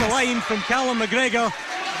across the line from Callum McGregor,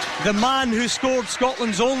 the man who scored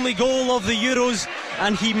Scotland's only goal of the Euros,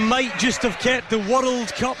 and he might just have kept the World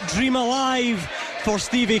Cup dream alive for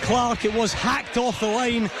Stevie Clarke. It was hacked off the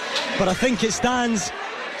line, but I think it stands,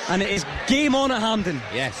 and it is game on at Hampden.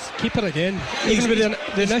 Yes, keeper again, even with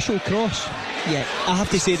the initial cross. Yeah, I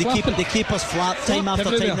have to say the keeper's flapped time after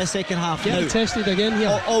time in the second half. Getting tested again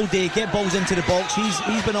here all day, get balls into the box.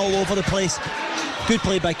 He's been all over the place. Good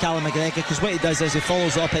play by Callum McGregor, because what he does is he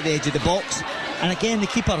follows up at the edge of the box, and again the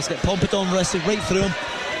keeper's got Pompidou wristed right through him.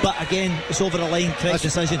 But again, it's over the line, correct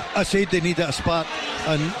decision. I said they needed a spark,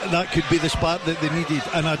 and that could be the spark that they needed.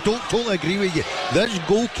 And I don't totally agree with you. This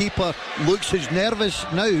goalkeeper looks as nervous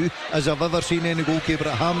now as I've ever seen any goalkeeper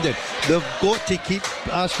at Hampden. They've got to keep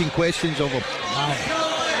asking questions of him.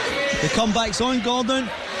 Wow. The comeback's on, Gordon.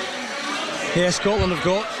 Yeah, Scotland have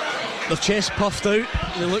got their chest puffed out.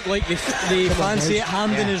 They look like they fancy it.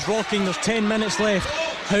 Hampden is rocking. There's 10 minutes left.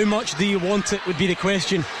 How much do you want it would be the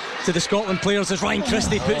question to the Scotland players as Ryan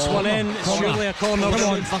Christie puts one in. It's surely a corner.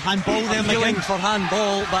 For handball there, feeling for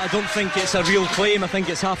handball, but I don't think it's a real claim. I think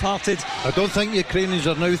it's half-hearted. I don't think Ukrainians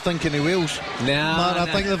are now thinking of Wales. I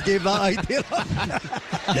think they've gave that idea.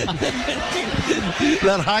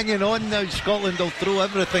 They're hanging on now. Scotland will throw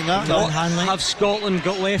everything at them. What have Scotland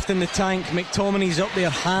got left in the tank? McTominay's up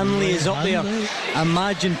there, Hanley is up there.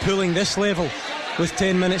 Imagine pulling this level with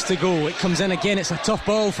 10 minutes to go. It comes in again. It's a tough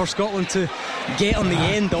ball for Scotland to get on the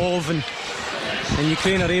end of, and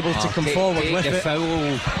Ukraine are able to come forward with it. Foul.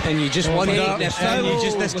 And you just wonder,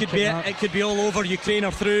 this could be it. It could be all over. Ukraine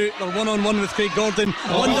are through. They're one-on-one with Craig Gordon.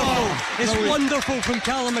 Wonderful. It's wonderful from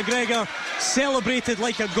Callum McGregor. Celebrated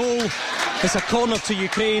like a goal. It's a corner to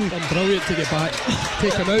Ukraine. And brilliant to get back.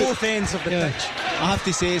 Take him out. Both ends of the pitch. I have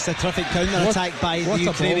to say it's a terrific counter-attack by the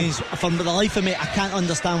Ukrainians. For the life of me, I can't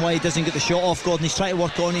understand why he doesn't get the shot off. Gordon, he's trying to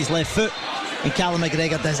work on his left foot, and Callum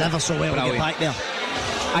McGregor does ever so well to get back there.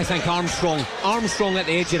 I think Armstrong at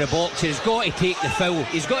the edge of the box has got to take the foul.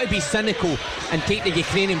 He's got to be cynical and take the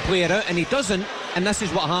Ukrainian player out, and he doesn't, and this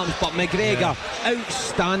is what happens. But McGregor,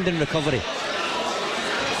 outstanding recovery.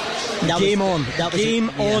 Game on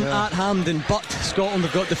at Hampden, but Scotland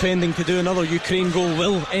have got defending to do. Another Ukraine goal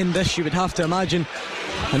will end this, you would have to imagine,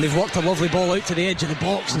 and they've worked a lovely ball out to the edge of the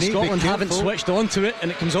box, and Scotland haven't switched onto it, and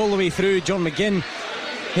it comes all the way through. John McGinn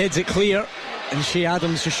heads it clear, and Shea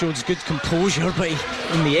Adams just shows good composure, but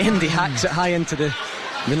in the end he hacks it high into the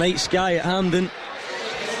night sky at Hampden.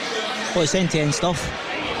 Well, it's end-to-end stuff.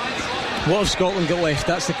 What have Scotland got left?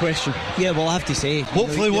 That's the question. Yeah, well, I have to say,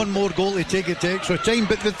 hopefully one more goal to take it to extra time.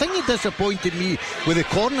 But the thing that disappointed me with the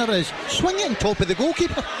corner is swing it on top of the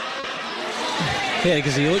goalkeeper. Yeah,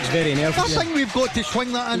 because he looks very nervous. I think we've got to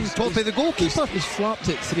swing that on top of the goalkeeper. He's flapped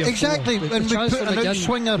it 3 or 4. Exactly, and we put an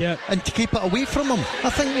outswinger and to keep it away from him.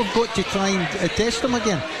 I think we've got to try and test him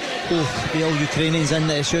again. The all Ukrainians in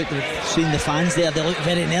the shoot, they've seen the fans there, they look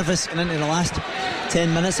very nervous and into the last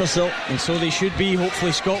 10 minutes or so. And so they should be.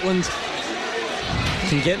 Hopefully Scotland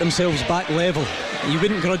can get themselves back level. You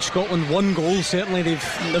wouldn't grudge Scotland one goal. Certainly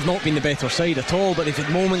they've not been the better side at all, but they've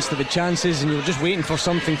had moments, they've had chances, and you were just waiting for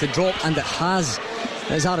something to drop, and it has.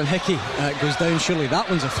 As Aaron Hickey goes down, surely that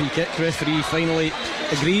one's a free kick. Referee finally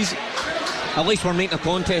agrees. At least we're making a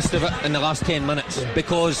contest of it in the last 10 minutes,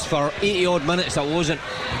 because for 80 odd minutes it wasn't.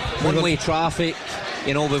 One-way traffic,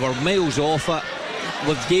 we were miles off it.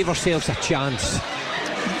 We gave ourselves a chance.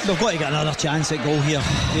 They've got to get another chance at goal here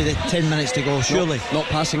with 10 minutes to go, surely. Not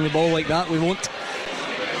passing the ball like that, we won't.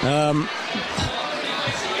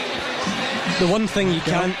 The one thing you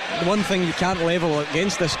can't level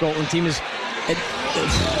against this Scotland team is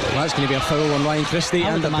that's going to be a foul on Ryan Christie.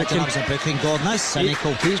 I would imagine that was a booking, Gordon. That's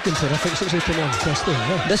cynical. He's been terrific since he came on, Christie.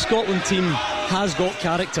 Yeah. This Scotland team has got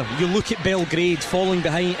character. You look at Belgrade falling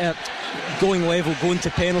behind, going level, going to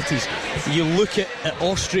penalties. You look at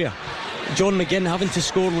Austria, John McGinn having to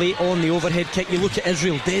score late on the overhead kick. You look at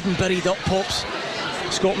Israel, dead and buried up pops.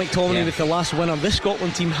 Scott McTominay with the last winner. This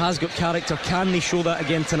Scotland team has got character. Can they show that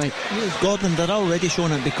again tonight? Gordon, they're already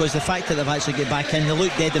showing it, because the fact that they've actually got back in, they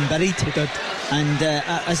look dead and buried. They did. And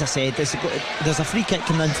as I said, there's a free kick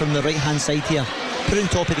coming in from the right hand side here, put on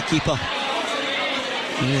top of the keeper.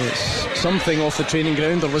 Yes, something off the training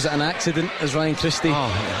ground, or was it an accident, as Ryan Christie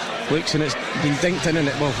looks, and it's been dinked in, and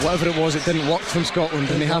whatever it was, it didn't work from Scotland,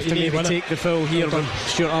 and they have to maybe take the foul here when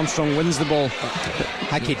Stuart Armstrong wins the ball.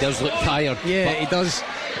 Hickey does look tired. Yeah, he does.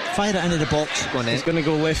 Fire it into the box. He's going to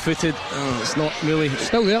go left footed. It's not really.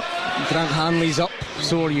 Still there. Grant Hanley's up,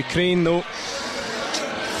 so are Ukraine though.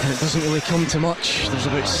 And it doesn't really come to much. There's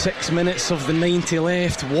about 6 minutes of the 90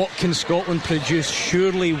 left. What can Scotland produce?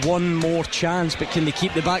 Surely one more chance, but can they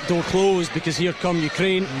keep the back door closed? Because here come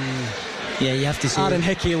Ukraine. Yeah, you have to say Aaron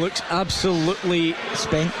Hickey looks absolutely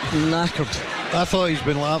spent, knackered. I thought he's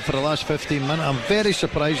been like that for the last 15 minutes. I'm very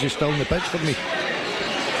surprised he's still on the pitch for me.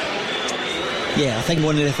 Yeah, I think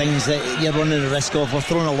one of the things that you're running the risk of, we're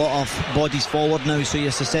throwing a lot of bodies forward now, so you're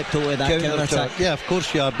susceptible to that counter-attack. Yeah, of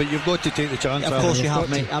course you are, but you've got to take the chance. Of course you have,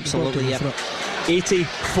 mate, absolutely, yeah.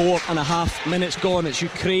 84 and a half minutes gone. It's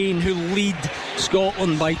Ukraine who lead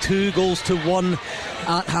Scotland by 2-1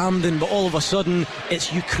 at Hampden, but all of a sudden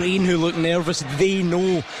it's Ukraine who look nervous. They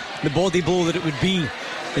know the body blow that it would be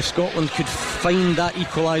if Scotland could find that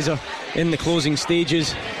equaliser in the closing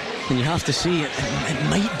stages. And you have to say it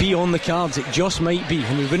might be on the cards. It just might be,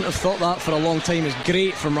 and we wouldn't have thought that for a long time. It's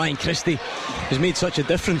great from Ryan Christie, who's made such a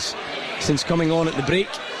difference since coming on at the break.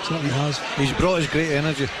 Certainly has. He's brought us great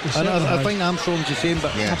energy, and I think Armstrong's the same,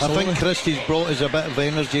 but I think Christie's brought us a bit of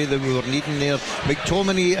energy that we were needing there.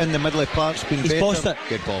 McTominay in the middle of the park's been better. He's bossed it.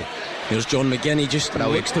 Good ball. Here's John McGinn. He just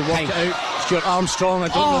looks to work it out. Stuart Armstrong, I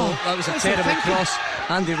don't know. That was a terrible cross.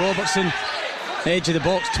 Andy Robertson, edge of the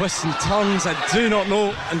box, twists and turns, I do not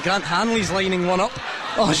know. And Grant Hanley's lining one up.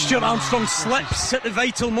 Stuart Armstrong slips at the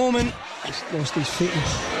vital moment. He's lost his feet.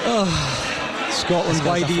 Scotland,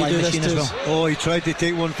 why do you do this to us? He tried to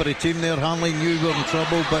take one for the team there. Hanley knew we were in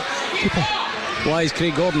trouble, but why is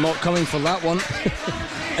Craig Gordon not coming for that one?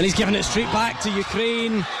 And he's giving it straight back to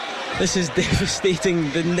Ukraine. This is devastating,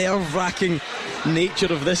 the nerve-wracking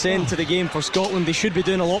nature of this end to the game for Scotland. They should be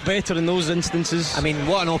doing a lot better in those instances. I mean,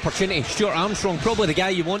 what an opportunity. Stuart Armstrong, probably the guy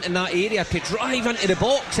you want in that area to drive into the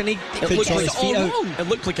box, and it looked like it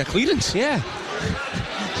looked like a clearance. Yeah,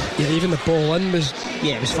 even the ball in was...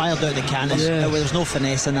 Yeah, it was fired out the cannon. There was no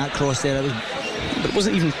finesse in that cross there. But it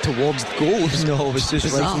wasn't even towards the goal. It was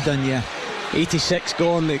just rifle done, yeah. 86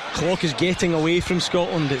 gone, the clock is getting away from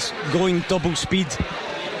Scotland. It's going double speed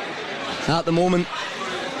at the moment,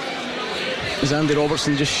 as Andy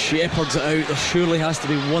Robertson just shepherds it out. There surely has to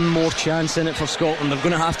be one more chance in it for Scotland. They're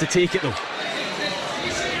going to have to take it though.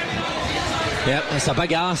 Yeah, it's a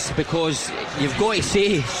big ask, because you've got to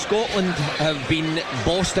say Scotland have been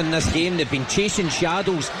bossed in this game. They've been chasing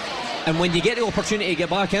shadows, and when you get the opportunity to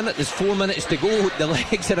get back in it, there's 4 minutes to go. The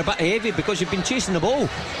legs are a bit heavy because you've been chasing the ball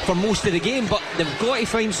for most of the game, but they've got to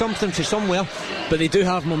find something from somewhere. But they do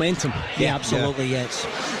have momentum. Yeah, absolutely, yes.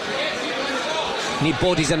 Need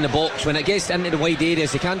bodies in the box. When it gets into the wide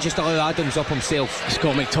areas, they can't just allow Adams up himself.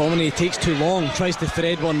 Scott McTominay takes too long, tries to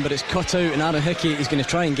thread one, but it's cut out, and Aaron Hickey is going to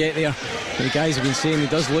try and get there. But the guys have been saying he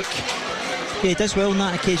does look Yeah, he does well on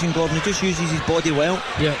that occasion, Gordon. He just uses his body well.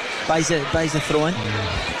 Yeah. Buys the throw in.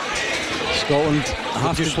 Scotland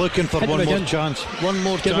have just looking for one more chance. One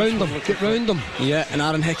more Get chance. Get round them. Yeah, and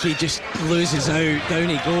Aaron Hickey just loses out. Down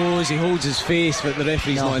he goes. He holds his face, but the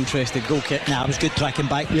referee's not interested. Goal kick. Nah, it was good tracking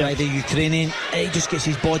back by the Ukrainian. He just gets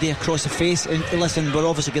his body across the face. And listen, we're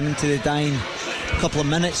obviously getting into the dying couple of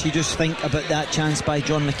minutes. You just think about that chance by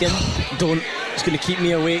John McGinn. Don't. It's going to keep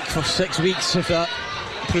me awake for 6 weeks if that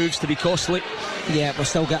proves to be costly. Yeah, we've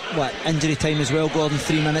still got injury time as well, Gordon.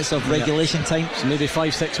 3 minutes of regulation time. So maybe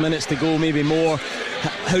 5-6 minutes to go, maybe more.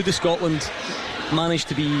 How does Scotland manage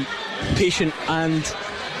to be patient and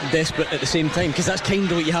desperate at the same time? Because that's kind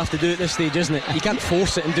of what you have to do at this stage, isn't it? You can't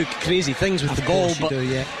force it and do crazy things with the ball, but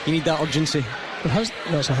you need that urgency.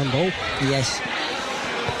 That's a handball. Yes.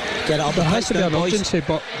 Get it up. There has to be an urgency,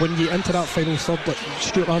 but when you enter that final third, like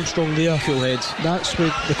Stuart Armstrong there, cool heads. That's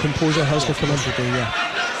where the composure has to come in.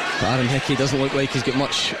 But Aaron Hickey doesn't look like he's got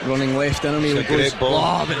much running left in him. It's a great ball.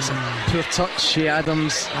 Oh, but it's a poor touch. Shea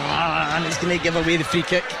Adams, and it's going to give away the free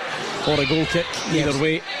kick or a goal kick. Either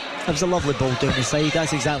way, it was a lovely ball down the side.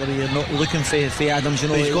 That's exactly what you're not looking for Adams. You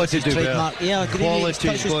know, he's got to do better. Yeah,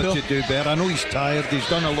 quality's got to do better. I know he's tired. He's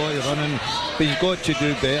done a lot of running, but he's got to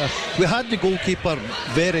do better. We had the goalkeeper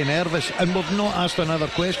very nervous, and we've not asked another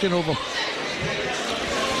question of him.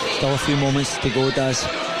 Still a few moments to go, Daz.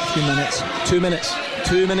 A few minutes. 2 minutes.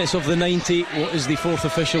 2 minutes of the 90. What is the fourth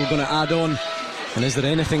official going to add on? And is there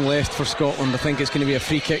anything left for Scotland? I think it's going to be a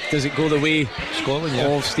free kick. Does it go the way Scotland,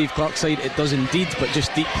 of Steve Clarke's side? It does indeed, but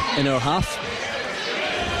just deep in our half.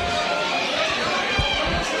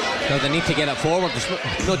 Well, they need to get it forward.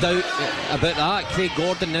 There's no doubt about that. Craig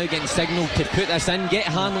Gordon now getting signalled to put this in. Get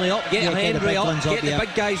Hanley up, get Henry up, get the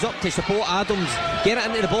big guys up to support Adams. Get it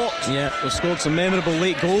into the box. Yeah, we've scored some memorable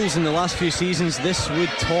late goals in the last few seasons. This would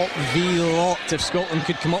top the lot if Scotland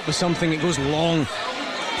could come up with something. It goes long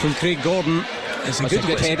from Craig Gordon. It's a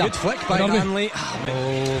good flick by Hanley.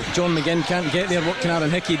 Oh, John McGinn can't get there. What can Aaron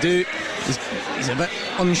Hickey do? He's a bit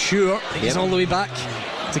unsure. He's all the way back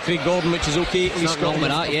to Craig Gordon, which is okay. At least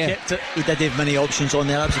Scotland kept it. He did have many options on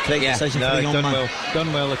there. That was a correct decision for the young man.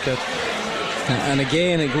 Done well, the kid. And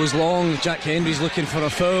again, it goes long. Jack Henry's looking for a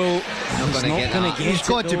foul. He's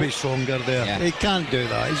got to be stronger there. Yeah. He can't do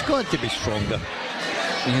that. He's got to be stronger.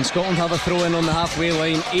 And Scotland have a throw in on the halfway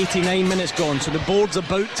line. 89 minutes gone, so the board's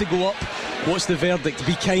about to go up. What's the verdict?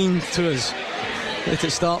 Be kind to us. Let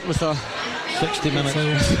it start with a 60 minutes.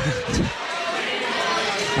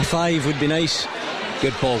 A 5 would be nice.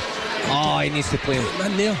 Good ball. Oh, he needs to play him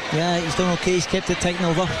in there. Yeah, he's done okay. He's kept it ticking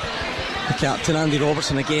over. The captain, Andy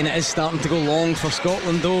Robertson, again. It is starting to go long for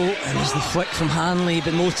Scotland, though. And there's the flick from Hanley,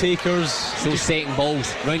 but no takers. Those second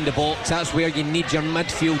balls round the box. That's where you need your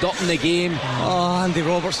midfield up in the game. Oh, Andy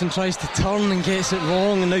Robertson tries to turn and gets it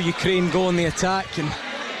wrong, and now Ukraine go on the attack. And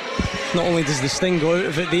not only does the sting go out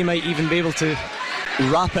of it, they might even be able to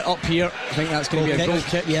wrap it up here. I think that's going to be a goal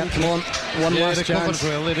kick. Yeah. Come on, one last chance.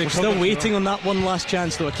 We're still waiting on that one last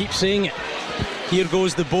chance, though. I keep saying it. Here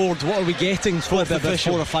goes the board. What are we getting? Fourth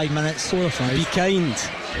official. 4 or 5 minutes. 4 or 5. Be kind.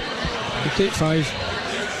 We take 5.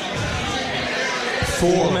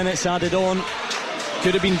 4 minutes added on.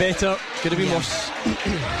 Could have been better. Could have been worse.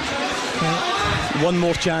 One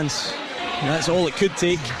more chance. That's all it could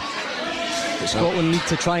take. But Scotland need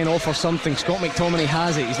to try and offer something. Scott McTominay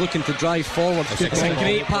has it. He's looking to drive forward. It's a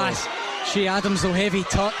great pass. Shea Adams, though, heavy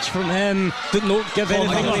touch from him. Don't give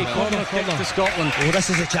anything away. Corner kick to Scotland. Oh, this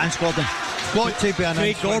is a chance, Gordon. Got to be an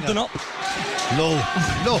Craig Gordon up. No.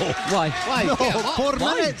 Why? No, 4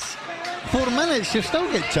 minutes. 4 minutes, you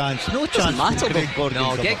still get chance. No chance. Craig Gordon.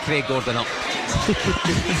 No, get Craig Gordon up.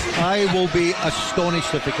 I will be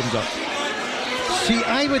astonished if he comes up. See,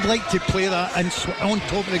 I would like to play that on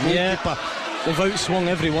top of the goalkeeper. Yeah. They've outswung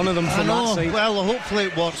every one of them from that side. Well, hopefully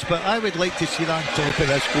it works, but I would like to see that on top of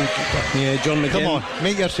this goalkeeper. Yeah, John McGinn. Come on,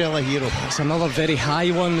 make yourself a hero. It's another very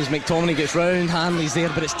high one as McTominay gets round. Hanley's there,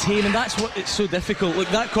 but it's tame, and that's what it's so difficult. Look,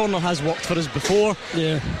 that corner has worked for us before.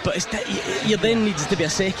 Yeah. But you then needs to be a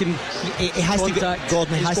second. It has contact. to go.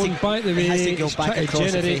 Gordon has to back the way. He has to go back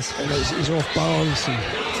across the face. And he's off balance, and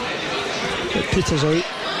it peters out.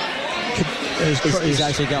 He's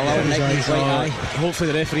actually got a lot of nick in his right eye.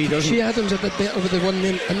 Hopefully the referee doesn't. Shea Adams a bit better with the one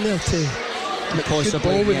in there too.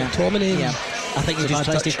 Possibly, with McTominay. Yeah. I think he just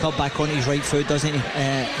tries to cut back onto his right foot, doesn't he?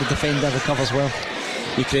 The defender recovers well.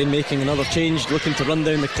 Ukraine making another change, looking to run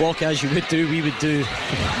down the clock as you would do. We would do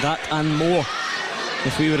that and more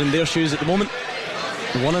if we were in their shoes at the moment.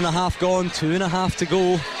 1.5 gone, 2.5 to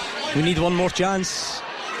go. We need one more chance.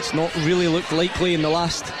 It's not really looked likely in the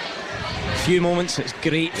last few moments. It's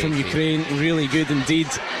great from Ukraine, really good indeed.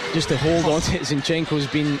 just to hold on to it. Zinchenko's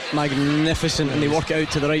been magnificent, and they work it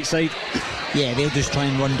out to the right side. Yeah, they'll just try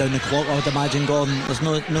and run down the clock, I would imagine, Gordon. There's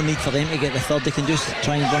no need for them to get the third. They can just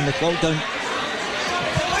try and run the clock down.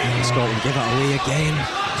 And Scotland give it away again.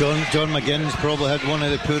 John McGinn's probably had one of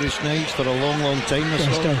the poorest nights for a long time.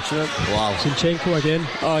 Wow. Zinchenko again.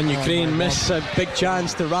 Oh, and Ukraine miss a big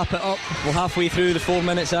chance to wrap it up. Well, halfway through the 4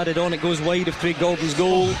 minutes added on, it goes wide of Craig Gordon's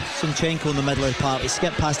goal. Zinchenko in the middle of the park. He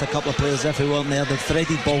skipped past a couple of players if he weren't there. They've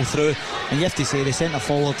threaded ball through, and you have to say the centre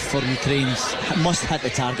forward for Ukraine must hit the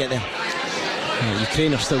target there. Yeah,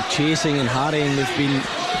 Ukraine are still chasing and harrying. They've been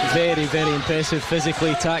very, very impressive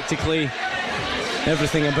physically, tactically.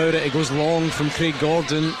 Everything about it. It goes long from Craig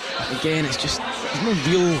Gordon. Again, it's just there's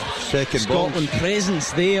no real second Scotland balls.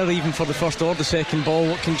 presence there, even for the first or the second ball.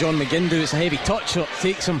 What can John McGinn do? It's a heavy touch, so it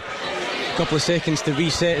takes him a couple of seconds to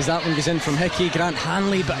reset as that one goes in from Hickey. Grant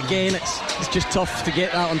Hanley, but again, it's just tough to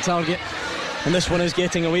get that on target. And this one is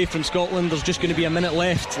getting away from Scotland. There's just going to be a minute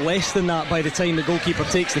left, less than that by the time the goalkeeper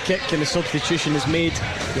takes the kick and the substitution is made.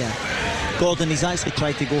 Yeah. Gordon, he's actually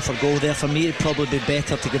tried to go for goal there. For me, it'd probably be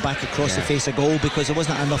better to go back across the face of goal, because there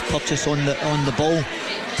wasn't enough purchase on the ball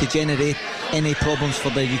to generate any problems for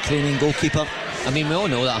the Ukrainian goalkeeper. I mean, we all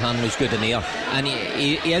know that Hanley's good in the air, and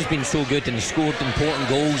he has been so good, and he's scored important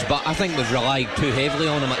goals, but I think we've relied too heavily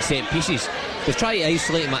on him at set pieces. We've tried to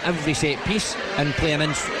isolate him at every set piece and play an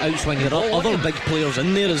outswing. There are other big players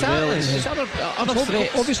in there as well. There's other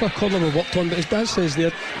threats. Obviously a corner we've worked on, but as Daz says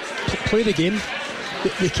there, play the game.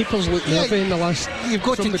 The keepers look nervy in the last. You've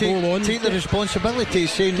got to take the responsibility,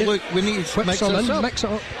 saying, look, we need to mix it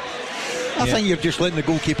up. I think you're just letting the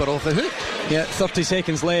goalkeeper off the hook. Yeah, 30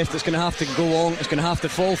 seconds left. It's going to have to go long. It's going to have to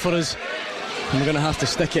fall for us, and we're going to have to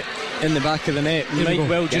stick it in the back of the net. We might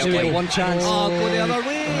well just get one chance. Oh, go the other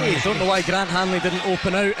way. I don't know why Grant Hanley didn't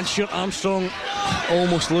open out, and Stuart Armstrong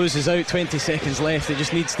almost loses out. 20 seconds left. It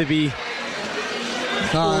just needs to be.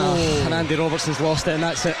 And Andy Robertson's lost it, and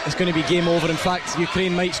that's it. It's going to be game over. In fact,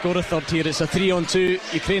 Ukraine might score a third here. It's a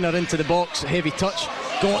 3-on-2. Ukraine are into the box. Heavy touch.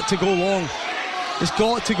 Got to go long. It's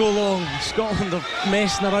got to go long. Scotland are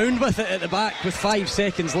messing around with it at the back with 5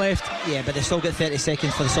 seconds left. Yeah, but they still get 30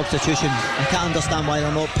 seconds for the substitution. I can't understand why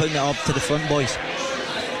they're not putting it up to the front, boys.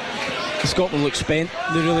 Scotland look spent.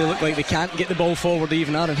 They really look like they can't get the ball forward.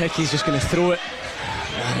 Even Aaron Hickey's just going to throw it,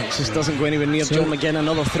 and it just doesn't go anywhere near. John McGinn,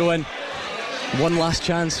 another throw in. One last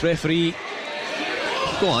chance, referee.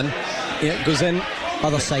 Go on. Yeah, it goes in.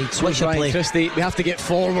 Other side, switch the play. Christie. We have to get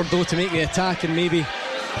forward though to make the attack, and maybe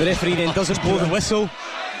the referee then doesn't blow the whistle.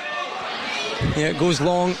 Yeah, it goes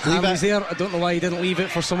long. Hanley's there. I don't know why he didn't leave it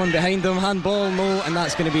for someone behind him. Handball, no, and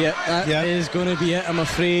that's going to be it. That is going to be it, I'm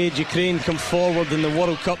afraid. Ukraine come forward in the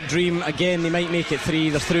World Cup dream. Again, they might make it 3.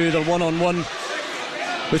 They're through. They're 1-on-1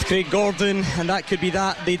 with Craig Gordon, and that could be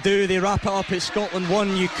that. They do. They wrap it up. It's Scotland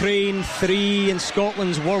 1, Ukraine 3, and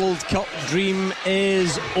Scotland's World Cup dream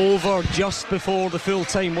is over just before the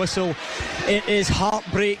full-time whistle. It is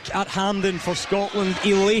heartbreak at Hampden for Scotland,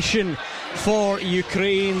 elation for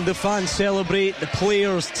Ukraine. The fans celebrate, the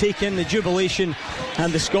players take in the jubilation,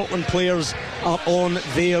 and the Scotland players are on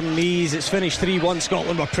their knees. It's finished 3-1.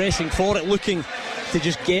 Scotland were pressing for it, looking to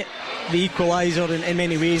just get the equaliser in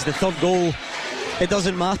many ways. The third goal, it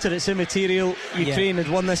doesn't matter, it's immaterial. Ukraine had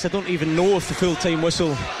won this. I don't even know if the full-time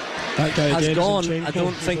whistle has gone. I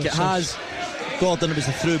don't think it has. Gordon, it was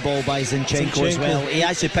a through ball by Zinchenko as well. He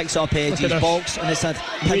actually picks up Edgy's box, and it's a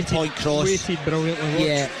pinpoint cross. Weighted brilliantly.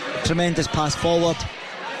 Yeah, tremendous pass forward,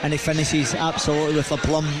 and he finishes absolutely with a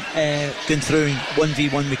plum going through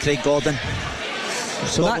 1v1 with Craig Gordon.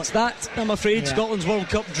 So that's that, I'm afraid. Scotland's World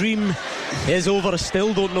Cup dream is over. I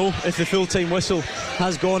still don't know if the full-time whistle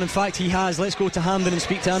has gone. In fact, he has. Let's go to Hampden and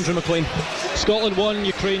speak to Andrew McLean. Scotland 1,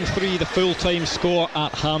 Ukraine 3, the full-time score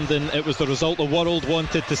at Hampden. It was the result the world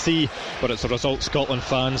wanted to see, but it's a result Scotland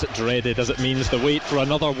fans dreaded, as it means the wait for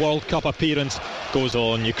another World Cup appearance goes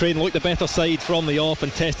on. Ukraine looked the better side from the off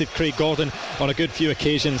and tested Craig Gordon on a good few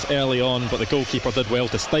occasions early on, but the goalkeeper did well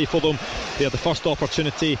to stifle them. They had the first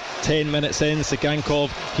opportunity 10 minutes in. Sigankov,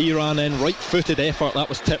 he ran in, right-footed effort, that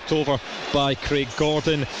was tipped over by Craig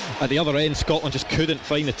Gordon. At the other end, Scotland just couldn't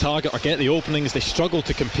find the target or get the openings. They struggled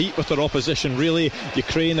to compete with their opposition, really.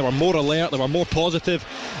 Ukraine, they were more alert, they were more positive,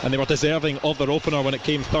 and they were deserving of their opener when it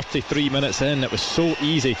came 33 minutes in. It was so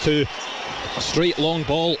easy too. A straight long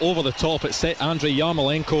ball over the top. It set Andrei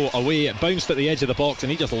Yarmolenko away. It bounced at the edge of the box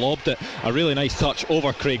and he just lobbed it. A really nice touch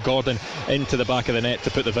over Craig Gordon into the back of the net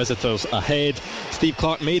to put the visitors ahead. Steve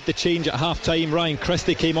Clarke made the change at half time. Ryan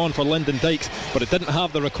Christie came on for Lyndon Dykes, but it didn't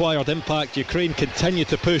have the required impact. Ukraine continued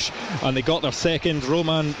to push and they got their second.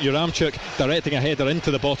 Roman Yaramchuk directing a header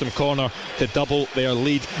into the bottom corner to double their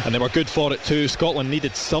lead, and they were good for it too. Scotland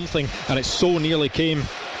needed something, and it so nearly came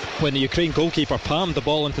when the Ukraine goalkeeper palmed the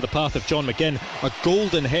ball into the path of John McGinn. A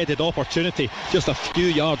golden headed opportunity just a few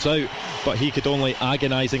yards out, but he could only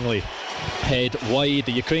agonisingly head wide.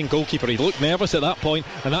 The Ukraine goalkeeper, he looked nervous at that point,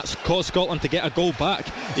 and that's caused Scotland to get a goal back.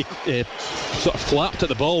 He sort of flapped at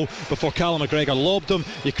the ball before Callum McGregor lobbed him.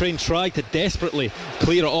 Ukraine tried to desperately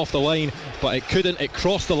clear it off the line, but it couldn't. It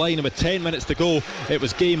crossed the line, and with 10 minutes to go it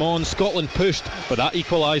was game on. Scotland pushed, but that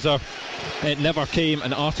equaliser, it never came,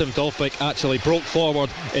 and Artem Dovbyk actually broke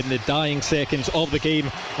forward in the dying seconds of the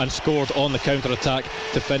game and scored on the counter-attack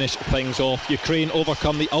to finish things off. Ukraine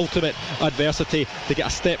overcome the ultimate adversity to get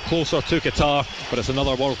a step closer to Qatar, but it's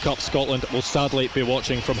another World Cup Scotland will sadly be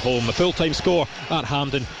watching from home. The full-time score at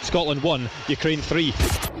Hampden: Scotland 1, Ukraine 3.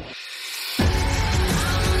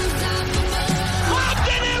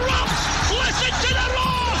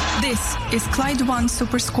 This is Clyde One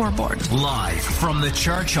Super Scoreboard. Live from the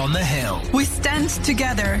church on the hill. We stand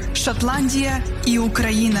together, Шотландия и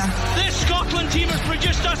Украина. This Scotland team has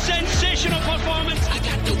produced a sensational performance. I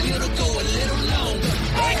got the will to go a little longer.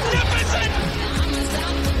 Magnificent!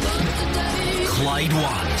 Clyde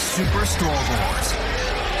One Super Scoreboard.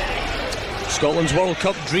 Scotland's World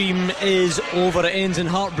Cup dream is over. It ends in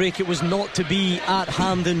heartbreak. It was not to be at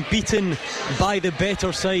Hampden. Beaten by the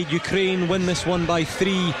better side, Ukraine win this one by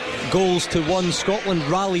 3-1. Scotland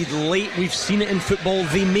rallied late. We've seen it in football.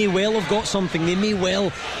 They may well have got something. They may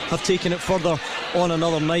well have taken it further on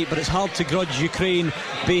another night, but it's hard to grudge Ukraine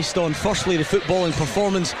based on, firstly, the footballing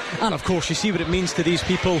performance, and of course you see what it means to these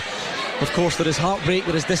people. Of course there is heartbreak,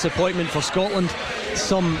 there is disappointment for Scotland,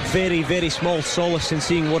 some very, very small solace in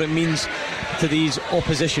seeing what it means to these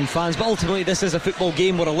opposition fans, but ultimately this is a football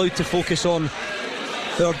game. We're allowed to focus on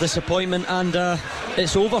our disappointment, and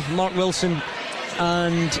it's over. Mark Wilson,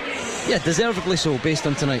 and yeah, deservedly so based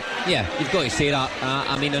on tonight. Yeah, you've got to say that.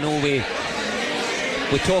 I mean, I know we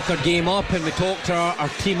talk our game up and we talked our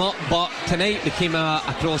team up, but tonight we came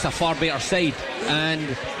across a far better side, and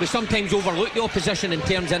we sometimes overlook the opposition in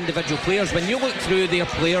terms of individual players. When you look through their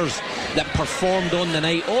players that performed on the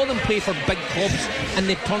night, all of them play for big clubs and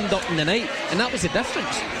they turned up in the night, and that was the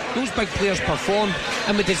difference. Those big players performed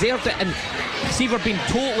and we deserved it, and see, if we're being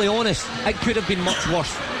totally honest, it could have been much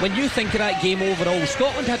worse. When you think of that game overall,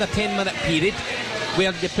 Scotland had a 10-minute period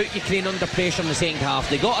where they put Ukraine under pressure in the second half.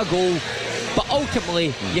 They got a goal, but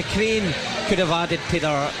ultimately Ukraine could have added to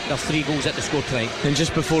their 3 goals at the score tonight. And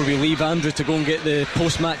just before we leave, Andrew, to go and get the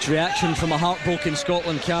post-match reaction from a heartbroken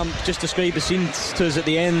Scotland camp, just describe the scenes to us at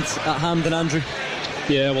the end at Hampden, Andrew.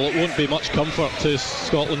 Yeah, well, it won't be much comfort to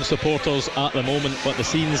Scotland supporters at the moment, but the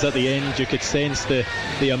scenes at the end, you could sense the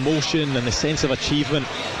emotion and the sense of achievement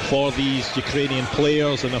for these Ukrainian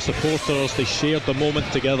players and their supporters. They shared the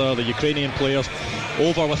moment together. The Ukrainian players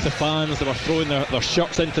over with the fans, they were throwing their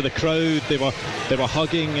shirts into the crowd, they were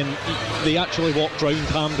hugging, and they actually walked round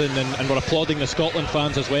Hampden and were applauding the Scotland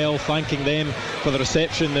fans as well, thanking them for the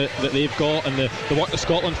reception that they've got, and the work the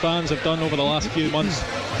Scotland fans have done over the last few months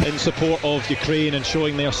in support of Ukraine and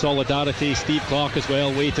showing their solidarity. Steve Clarke as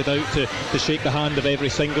well waited out to shake the hand of every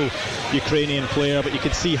single Ukrainian player, but you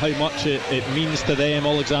can see how much it means to them.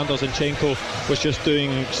 Alexander Zinchenko was just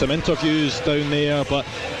doing some interviews down there, but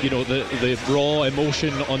you know, the raw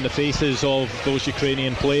emotion on the faces of those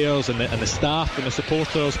Ukrainian players and the staff and the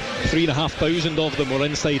supporters. 3,500 of them were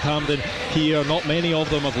inside Hampden here. Not many of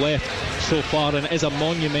them have left so far, and it is a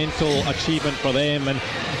monumental achievement for them. And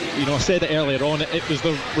you know, I said it earlier on, it was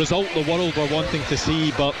the result the world were wanting to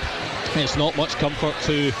see, but it's not much comfort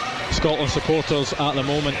to Scotland supporters at the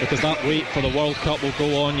moment, because that wait for the World Cup will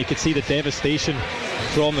go on. You could see the devastation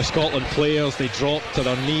from the Scotland players. They dropped to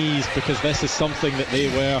their knees because this is something that they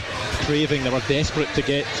were craving. They were desperate to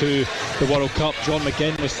get to the World Cup. John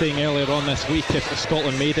McGinn was saying earlier on this week, if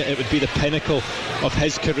Scotland made it, it would be the pinnacle of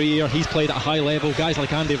his career. He's played at a high level. Guys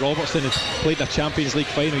like Andy Robertson has played in a Champions League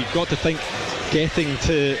final. You've got to think getting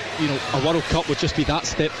to, you know, a World Cup would just be that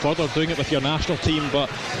step further, doing it with your national team, but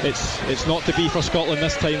it's not to be for Scotland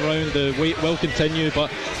this time round. The wait will continue, but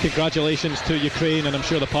congratulations to Ukraine, and I'm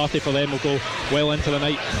sure the party for them will go well into the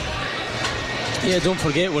night. Yeah, don't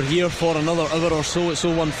forget, we're here for another hour or so. It's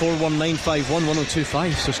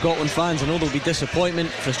 01419511025. So Scotland fans, I know there'll be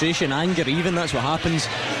disappointment, frustration, anger even. That's what happens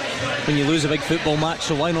when you lose a big football match,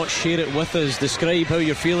 so why not share it with us? Describe how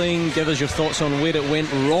you're feeling, give us your thoughts on where it went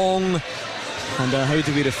wrong, and how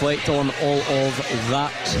do we reflect on all of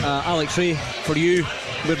that. Alex Ray, for you,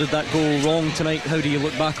 where did that go wrong tonight? How do you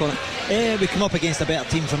look back on it? We come up against a better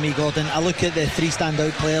team for me, Gordon. I look at the 3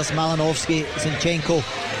 standout players, Malinovsky, Zinchenko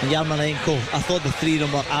and Yarmolenko. I thought the 3 of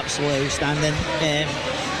them were absolutely outstanding.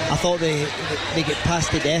 I thought they get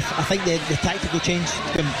past the death. I think the tactical change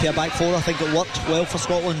to a back four, I think it worked well for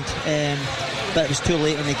Scotland, but it was too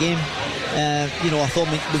late in the game. I thought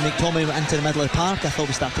when McTominay went into the middle of the park, I thought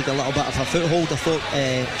we started to get a little bit of a foothold. I thought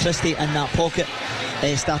Christie in that pocket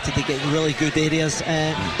started to get really good areas,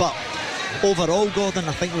 but overall, Gordon,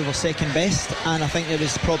 I think we were second best, and I think it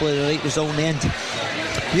was probably the right result in the end.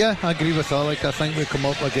 Yeah, I agree with Alec. I think we come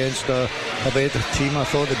up against a better team. I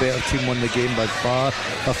thought the better team won the game by far.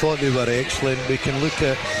 I thought they were excellent. We can look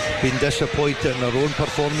at being disappointed in our own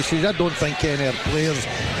performances. I don't think any of our players,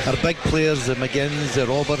 our big players, the McGinns, the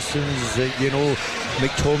Robertsons,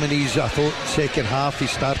 McTominay's, I thought second half he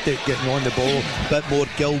started getting on the ball a bit more.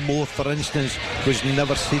 Gilmore, for instance, was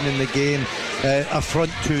never seen in the game. Our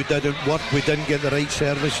front two didn't work. We didn't get the right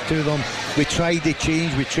service to them. We tried to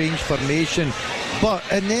change, we changed formation, but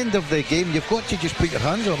at the end of the game you've got to just put your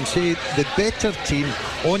hands up and say the better team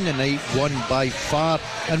on the night won by far,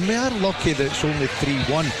 and we are lucky that it's only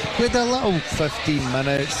 3-1. We had a little 15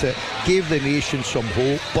 minutes that gave the nation some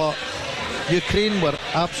hope, but Ukraine were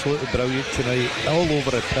absolutely brilliant tonight, all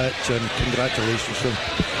over the pitch, and congratulations to them.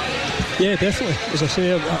 Yeah, definitely. As I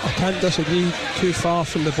say, I can't disagree too far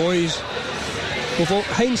from the boys. With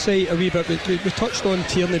hindsight a wee bit, we touched on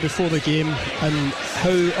Tierney before the game and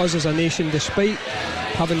how us as a nation, despite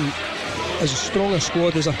having as strong a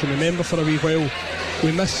squad as I can remember for a wee while,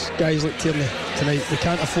 we miss guys like Tierney tonight. We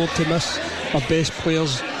can't afford to miss our best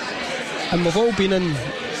players, and we've all been in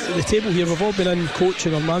the table here, we've all been in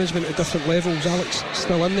coaching or management at different levels. Alex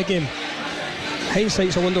still in the game.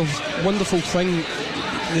 Hindsight's a wonderful thing.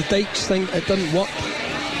 The Dykes thing, it didn't work.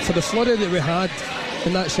 For the flurry that we had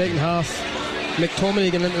in that second half,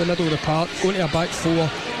 McTominay getting into the middle of the park, going to a back four,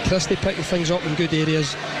 Christie picking things up in good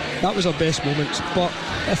areas, that was our best moments. But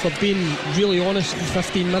if we're being really honest, in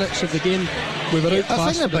 15 minutes of the game we were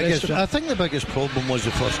outclassed. I think the biggest problem was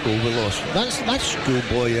the first goal we lost. That's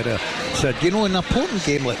schoolboy era. Said, in an important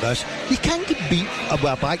game like this, you can't get beat with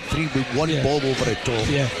a back three with one ball over the top.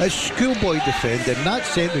 It's schoolboy defending.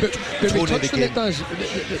 That's it. But we touched on it, does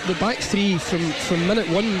the back three from minute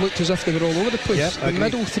one looked as if they were all over the place. The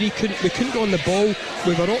middle three we couldn't go on the ball.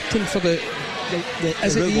 We were opting for the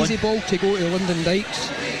easy ball to go to Lyndon Dykes,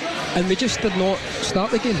 and we just did not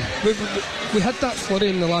start the game. We had that flurry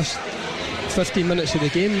in the last 15 minutes of the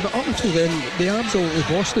game, but up until then they absolutely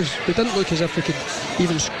bossed us. We didn't look as if we could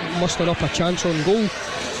even muster up a chance on goal.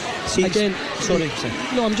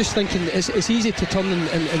 I'm just thinking it's easy to turn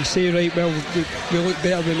and say, right, well, we look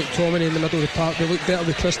better with McTominay in the middle of the park, we look better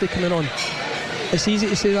with Christie coming on. It's easy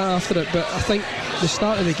to say that after it, but I think the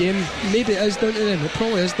start of the game, maybe it is down to them, it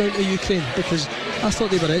probably is down to Ukraine, because I thought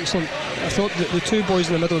they were excellent. I thought that the two boys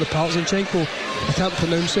in the middle of the park, Zinchenko, I can't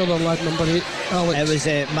pronounce the other lad, number 8, Alex.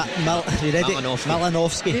 It was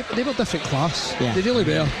Malinovsky. They were different class. They really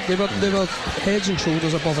were. They were heads and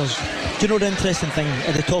shoulders above us. Do you know the interesting thing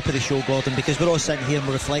at the top of the show, Gordon, because we're all sitting here and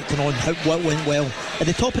we're reflecting on what went well. At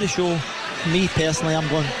the top of the show, me personally, I'm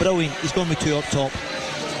going, brilliant, he's going with two up top.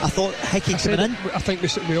 I thought Hickey coming in. I think we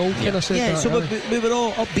all kind of said that. So we were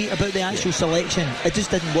all upbeat about the actual selection. It just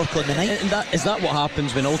didn't work on the night. And is that what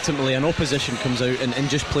happens when ultimately an opposition comes out and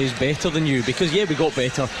just plays better than you? Because we got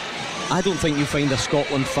better. I don't think you'll find a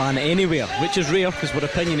Scotland fan anywhere, which is rare because we're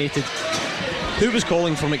opinionated. Who was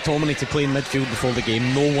calling for McTominay to play in midfield before the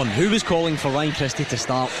game? No one. Who was calling for Ryan Christie to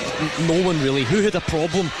start? No one really. Who had a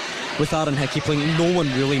problem with Aaron Hickey playing? No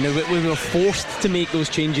one really. Now we were forced to make those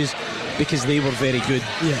changes because they were very good.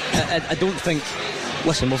 I don't think.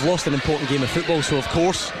 Listen, we've lost an important game of football, so of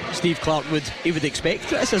course Steve Clarke would expect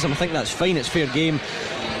criticism. I think that's fine, it's fair game.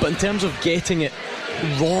 But in terms of getting it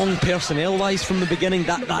wrong personnel wise from the beginning,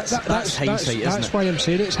 that's hindsight, isn't it? That's why I'm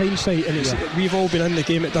saying it's hindsight, and we've all been in the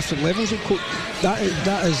game at different levels. That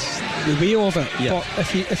is the way of it. But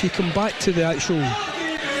if you come back to the actual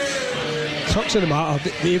crux of the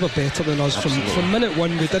matter, they were better than us. From minute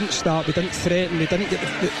one. We didn't start, we didn't threaten, we didn't get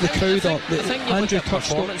the crowd up. I think you look at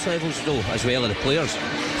performance levels though as well of the players,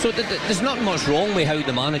 so there's not much wrong with how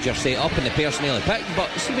the manager set up and the personnel he picked,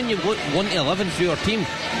 but see, when you look 1 to 11 through our team,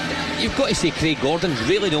 you've got to say Craig Gordon's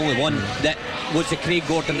really the only one that was the Craig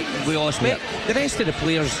Gordon we all expect. The rest of the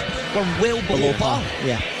players were well below par.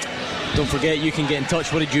 Don't forget, you can get in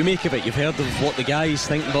touch. What did you make of it? You've heard of what the guys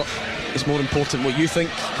think, but it's more important what you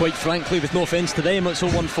think, quite frankly, with no offence to them. It's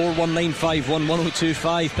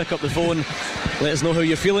 01419511025. Pick up the phone, let us know how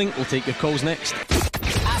you're feeling. We'll take your calls next.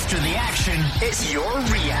 After the action, it's your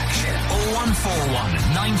reaction. 0141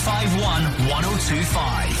 951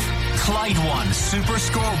 1025. Clyde One Super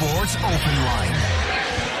Scoreboards Open Line.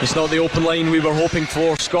 It's not the open line we were hoping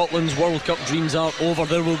for. Scotland's World Cup dreams are over.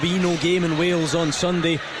 There will be no game in Wales on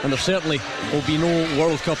Sunday, and there certainly will be no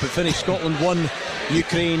World Cup. It finished Scotland 1,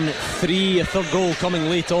 Ukraine 3. A third goal coming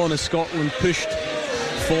late on as Scotland pushed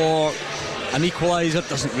for an equaliser.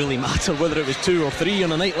 Doesn't really matter whether it was 2 or 3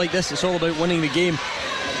 on a night like this. It's all about winning the game,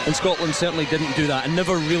 and Scotland certainly didn't do that and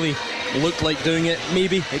never really looked like doing it.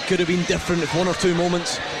 Maybe it could have been different if 1 or 2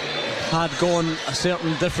 moments had gone a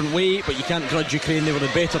certain different way, but you can't grudge Ukraine. They were the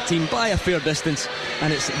better team by a fair distance,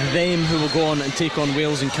 and it's them who will go on and take on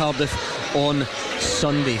Wales in Cardiff on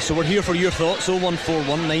Sunday. So we're here for your thoughts.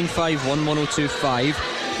 0141 951 1025.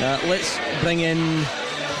 Let's bring in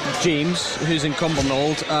James, who's in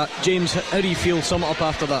Cumbernauld. James, how do you feel? Sum it up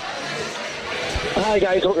after that. Hi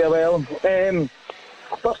guys, hope you're well.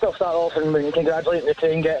 First I'll start off and congratulate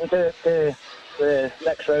Ukraine getting to the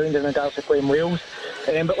next round in regards to playing Wales.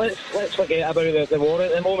 But let's forget about the war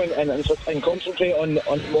at the moment and concentrate on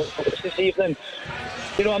what this evening.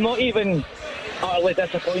 You know, I'm not even utterly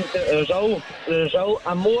disappointed at the result.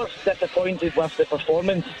 I'm more disappointed with the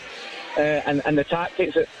performance and the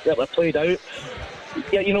tactics that were played out.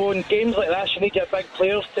 Yeah, you know, in games like this, you need your big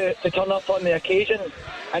players to turn up on the occasion,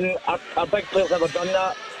 and our big players never done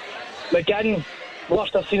that. McGinn,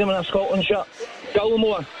 worst I've seen him in a Scotland shirt.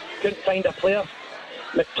 Gilmore, couldn't find a player.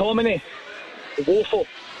 McTominay, woeful,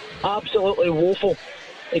 absolutely woeful.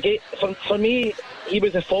 For me, he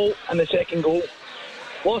was the fault in the second goal.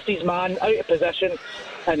 Lost his man, out of position,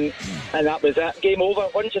 and that was it. Game over.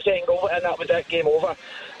 Once the second goal went in, that was it. Game over.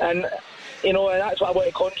 And you know, that's what I want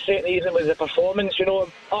to concentrate on even with the performance. You know,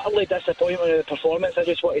 I'm utterly disappointed with the performance. I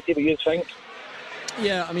just want to see what you think.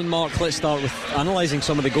 Yeah, I mean, Mark, let's start with analysing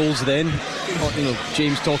some of the goals then. You know,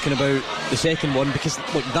 James talking about the second one, because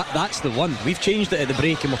look, that's the one. We've changed it at the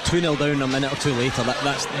break and we're 2-0 down a minute or two later.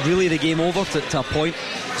 That's really the game over to a point.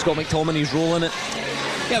 Scott McTominay's role in it.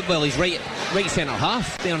 Yeah, well, he's right centre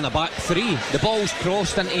half there in the back three. The ball's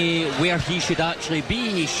crossed into where he should actually be.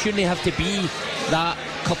 He shouldn't have to be that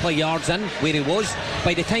couple of yards in where he was.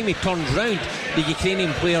 By the time he turns round, the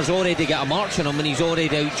Ukrainian player's already got a march on him and he's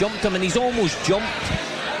already out-jumped him, and he's almost jumped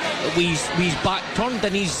with his back turned,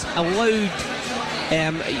 and he's allowed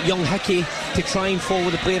young Hickey to try and follow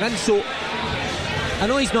the player in. So I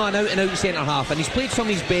know he's not an out-and-out centre-half, and he's played some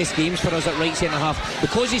of his best games for us at right centre-half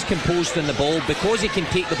because he's composed in the ball, because he can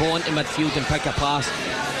take the ball into midfield and pick a pass.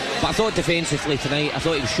 But I thought defensively tonight, I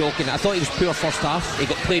thought he was shocking. I thought he was poor first half. He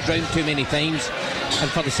got played round too many times. And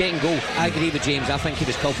for the second goal, I agree with James. I think he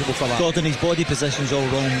was culpable for that. Gordon, his body position's all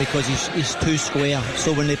wrong because he's too square.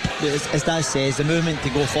 So when as Daz says, the movement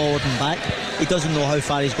to go forward and back, he doesn't know how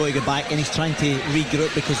far he's got to go back, and he's trying to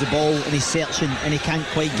regroup because the ball, and he's searching, and he can't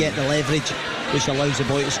quite get the leverage which allows the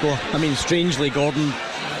boy to score. I mean, strangely, Gordon,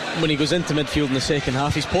 when he goes into midfield in the second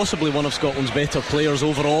half, he's possibly one of Scotland's better players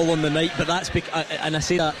overall on the night, but that's and I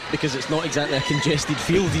say that because it's not exactly a congested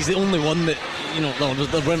field. He's the only one that, you know,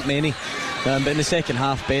 there weren't many, but in the second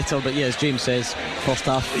half better. But yeah, as James says, first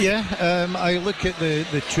half. Yeah, I look at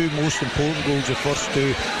the two most important goals, the first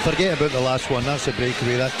two. Forget about the last one, that's a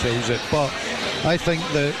breakaway, that tells it. But I think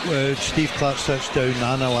that Steve Clarke sits down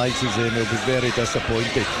and analyses them. He'll be very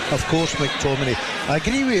disappointed. Of course, McTominay, I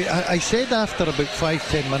agree with you. I said after about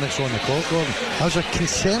 5-10 minutes on the clock, Gordon, I was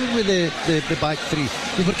concerned with the back three.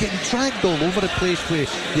 They were getting dragged all over the place with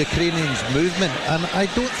Ukrainians' movement, and I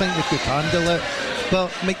don't think they could handle it. But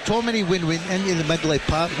McTominay, when went into the middle of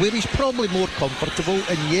the park, where he's probably more comfortable,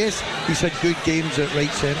 and yes, he's had good games at right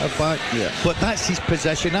centre back, but that's his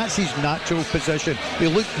position, that's his natural position. He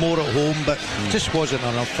looked more at home, but just wasn't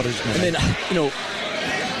enough for his man. I mean, you know,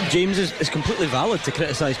 James is completely valid to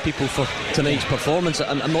criticise people for tonight's performance.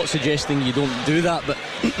 I'm not suggesting you don't do that, but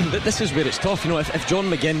this is where it's tough. You know, if John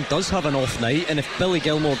McGinn does have an off night, and if Billy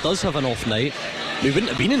Gilmour does have an off night, we wouldn't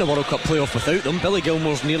have been in a World Cup playoff without them. Billy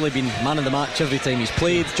Gilmour's nearly been man of the match every time he's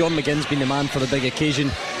played. John McGinn's been the man for the big occasion.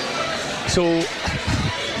 So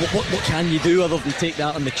what can you do other than take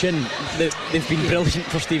that on the chin? They've been brilliant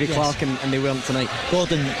for Stevie Clarke, and they weren't tonight.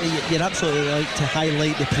 Gordon, you're absolutely right to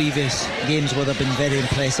highlight the previous games where they've been very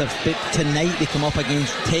impressive, but tonight they come up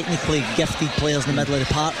against technically gifted players in the middle of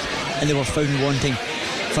the park, and they were found wanting.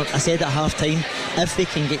 I said at half time, if they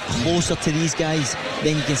can get closer to these guys,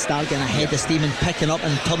 then you can start getting ahead of steam and picking up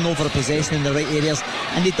and turning over a possession in the right areas,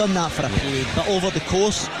 and they've done that for a period, but over the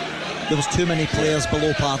course there was too many players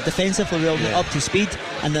below par. Defensively we were up to speed,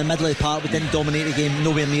 and in the middle of the park we didn't dominate the game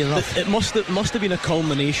nowhere near enough. It must have been a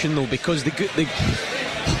culmination though, because the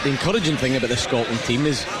encouraging thing about the Scotland team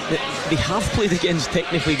is that they have played against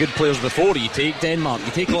technically good players before. You take Denmark,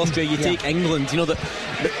 you take Austria, you take England, you know, that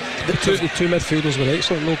The two midfielders were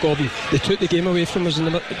excellent. No, Gordon. They took the game away from us in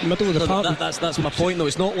the middle of the park. That's my point, though.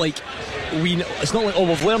 It's not like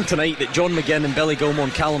we've learned tonight that John McGinn and Billy Gilmour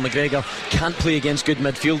and Callum McGregor can't play against good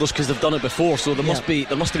midfielders because they've done it before. So there must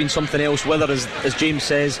have been something else, whether as James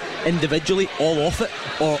says, individually all off it,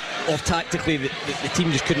 or tactically the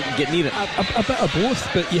team just couldn't get near it. A bit of both,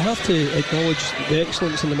 but you have to acknowledge the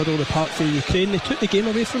excellence in the middle of the park for Ukraine. They took the game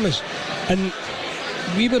away from us, and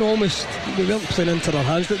we weren't playing into our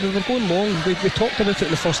hands, but we were going long. We talked about it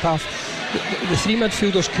in the first half. The three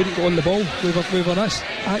midfielders couldn't go on the ball. We were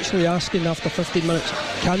actually asking after 15 minutes,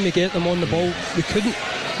 can we get them on the ball? We couldn't,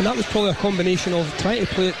 and that was probably a combination of trying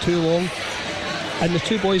to play it too long, and the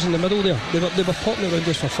two boys in the middle there, they were popping around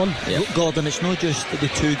just for fun. Gordon, it's not just the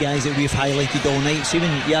two guys that we've highlighted all night. See,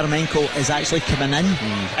 when Yarmolenko is actually coming in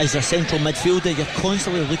as a central midfielder, you're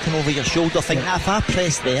constantly looking over your shoulder thinking, if I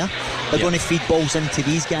press there, they're going to feed balls into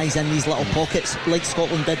these guys in these little pockets like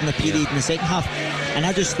Scotland did in the period in the second half. And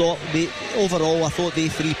I just thought they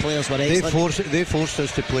three players were excellent. They forced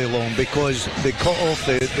us to play long because they cut off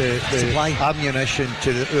the ammunition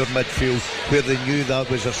to our midfield, where they knew that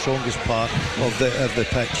was the strongest part of the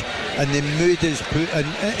pitch, and they moved us. And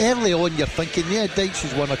early on you're thinking, Dykes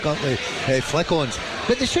has won a couple of flick-ons,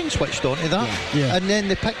 but they soon switched on to that, and then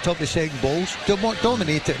they picked up the second balls,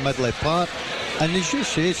 dominated Midley Park. And as you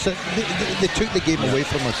say, they took the game away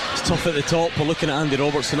from us. It's tough at the top. We're looking at Andy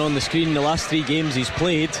Robertson on the screen. The last 3 games he's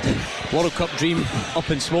played, World Cup dream up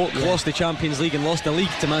in smoke, lost the Champions League and lost the league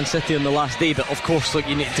to Man City on the last day. But of course,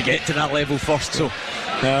 you need to get to that level first. So,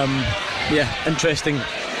 interesting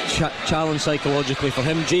challenge psychologically for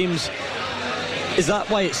him. James, is that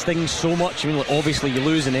why it stings so much? I mean, obviously you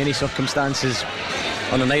lose in any circumstances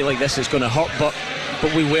on a night like this, it's going to hurt. But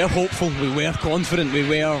we were hopeful, we were confident, we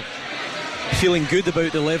were feeling good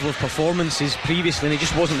about the level of performances previously, and he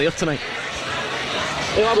just wasn't there tonight.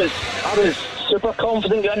 I was super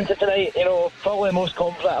confident going into tonight. Probably the most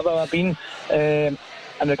confident I've ever been in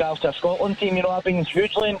regards to a Scotland team. I've been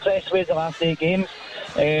hugely impressed with the last 8 games,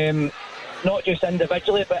 not just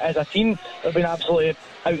individually but as a team. They've been absolutely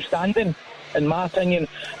outstanding in my opinion,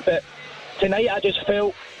 but tonight I just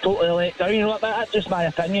felt totally let down. That's just my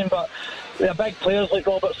opinion, but the big players like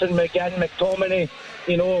Robertson, McGinn, McTominay,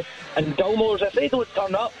 and Gilmour, if they don't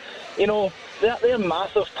turn up, they're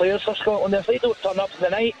massive players for Scotland. If they don't turn up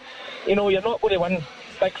tonight, you're not going to win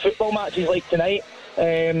big football matches like tonight.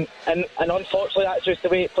 And unfortunately that's just the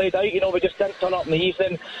way it played out. We just didn't turn up in the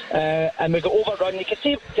evening, and we got overrun. You could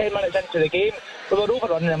see 10 minutes into the game we were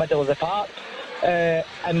overrun in the middle of the park,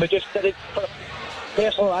 and we just did it.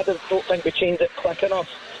 Personally, I don't think we changed it quick enough,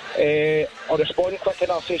 or respond quick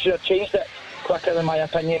enough. We should have changed it quicker in my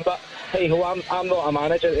opinion, but hey ho, I'm not a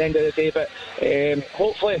manager at the end of the day, but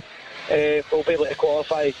hopefully we'll be able to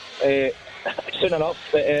qualify soon enough,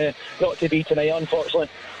 but not to be tonight, unfortunately.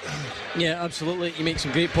 Yeah, absolutely. You make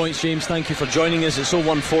some great points, James. Thank you for joining us. It's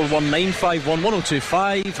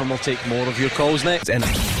 01419511025, and we'll take more of your calls next.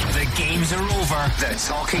 The games are over. The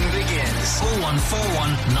talking begins.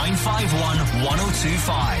 0141 951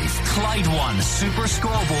 1025. Clyde One Super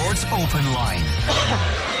Scoreboards Open Line.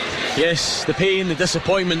 Yes, the pain, the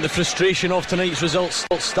disappointment, the frustration of tonight's results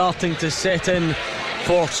starting to set in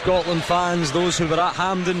for Scotland fans, those who were at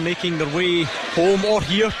Hampden making their way home or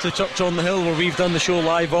here to Church on the Hill, where we've done the show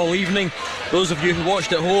live all evening. Those of you who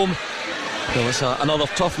watched at home, well, it's another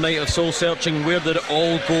tough night of soul searching. Where did it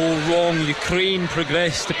all go wrong? Ukraine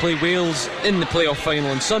progressed to play Wales in the playoff final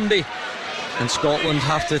on Sunday, and Scotland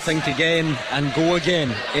have to think again and go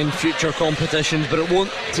again in future competitions, but it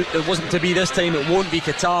wasn't to be this time. It won't be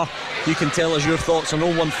Qatar. You can tell us your thoughts on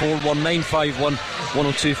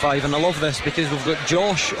 01419511025, and I love this because we've got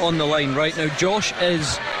Josh on the line right now. Josh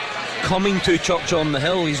is coming to Church on the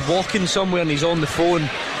Hill. He's walking somewhere and he's on the phone,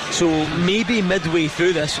 so maybe midway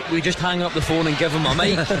through this we just hang up the phone and give him a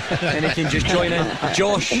mic and he can just join in.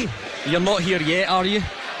 Josh, you're not here yet, are you?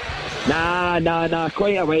 Nah,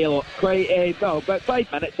 quite a while, about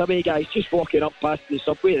 5 minutes away, guys, just walking up past the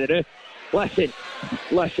subway there. Listen,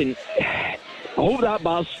 I hope that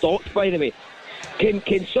bar's stocked, by the way. Can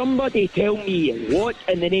somebody tell me what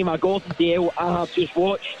in the name of Gordon Dale I have just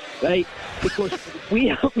watched, right? Because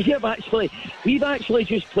we've actually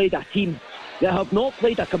just played a team that have not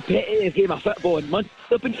played a competitive game of football in months.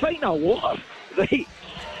 They've been fighting a war, right?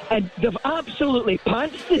 And they've absolutely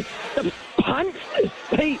pantsed us.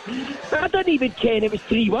 Right? I didn't even ken it was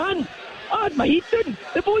 3-1. I had my heat down.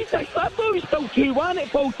 The boys, I thought it was still 2-1 at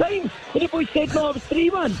full time. And the boys said, no, it was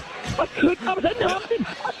 3-1. I was in Hampden.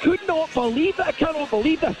 I could not believe it. I cannot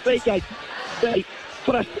believe this. Right, guys. Right.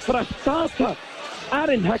 For a starter,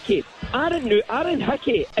 Aaron Hickey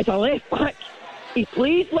is a left back. He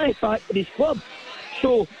plays left back for his club.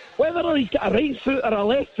 So whether he's got a right foot or a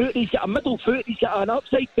left foot, he's got a middle foot, he's got an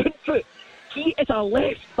upside down foot, he is a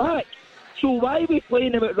left back. So why are we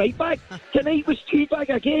playing him at right back? Tonight was too big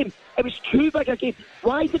a game. It was too big a game.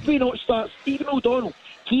 Why did we not start Stephen O'Donnell?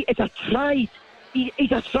 He is a tried.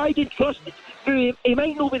 He's a tried and trusted. He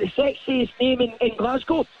might not be the sexiest name in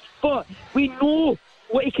Glasgow, but we know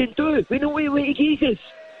what he can do. We know what he uses.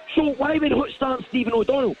 So why are we not starting Stephen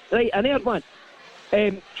O'Donnell? Right, an third one.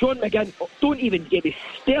 John McGinn. Don't even get me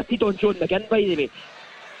started on John McGinn, by the way.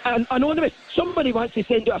 And Anonymous, somebody wants to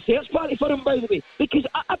send out a search party for him, by the way, because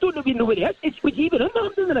I don't even know where he is. Was he even in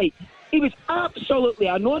Hampden tonight? He was absolutely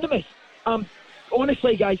anonymous.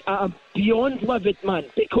 Honestly, guys, I'm beyond livid, man,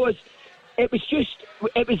 because it was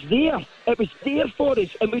there. It was there for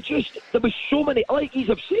us, and there was so many, like he's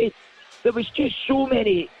said, there was just so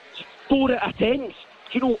many 4 out of 10s,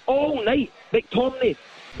 all night.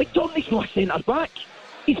 McTominay's not a centre back.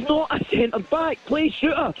 He's not a centre back. Play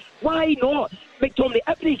shooter. Why not? McTominay,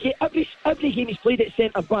 every game he's played at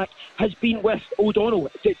centre back has been with O'Donnell,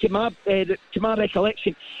 to my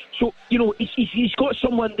recollection. So he's got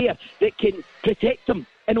someone there that can protect him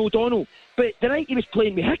in O'Donnell. But tonight he was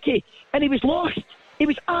playing with Hickey and he was lost. He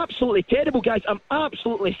was absolutely terrible, guys. I'm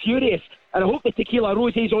absolutely furious, and I hope the Tequila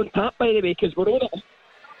Rosie's on tap, by the way, because we're on it.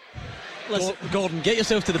 Listen, Gordon, get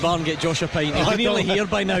yourself to the bar and get Josh a pint. He's nearly here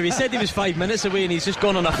by now. He said he was 5 minutes away and he's just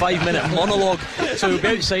gone on a 5-minute monologue. So he'll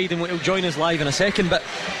be outside and he'll join us live in a second. But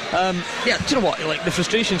do you know what? Like, the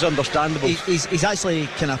frustration's understandable. He's actually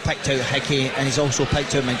kind of picked out Hickey and he's also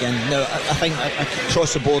picked out McGinn. Now, I think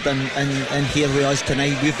across the board and here with us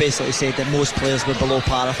tonight, we've basically said that most players were below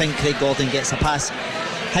par. I think Craig Gordon gets a pass.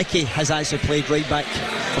 Hickey has actually played right back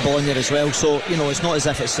for Bologna as well, so it's not as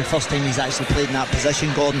if it's the first time he's actually played in that position.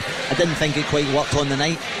 Gordon, I didn't think it quite worked on the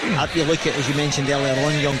night. You look at, as you mentioned earlier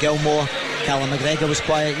on, young Gilmore, Callum McGregor was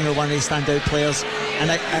quiet, one of the standout players, and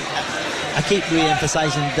I keep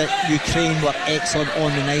re-emphasising that Ukraine were excellent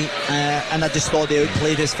on the night, and I just thought they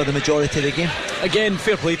outplayed us for the majority of the game. Again,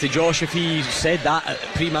 fair play to Josh. If he said that at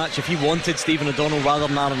pre-match, if he wanted Stephen O'Donnell rather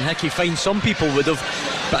than Aaron Hickey, fine, some people would have,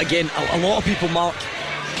 but again, a lot of people, Mark,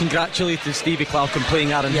 congratulated Stevie Clark on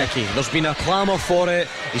playing Aaron Hickey. There's been a clamour for it.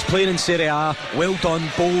 He's playing in Serie A. Well done,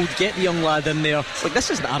 bold, get the young lad in there. Like, this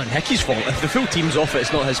isn't Aaron Hickey's fault. If the full team's off it,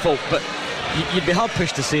 it's not his fault. But you'd be hard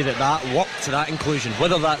pushed to say that worked to that inclusion.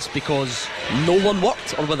 Whether that's because no one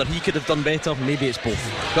worked or whether he could have done better, maybe it's both.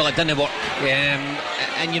 Well, it didn't work. And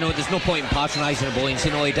there's no point in patronising the boy and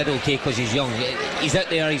saying, he did okay because he's young. He's out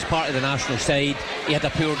there, he's part of the national side. He had a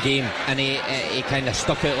poor game and he kind of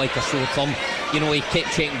stuck out like a sore thumb. He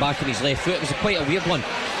kept checking back on his left foot. It was quite a weird one.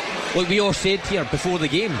 Like we all said here before the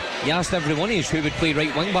game, you asked every one of us who would play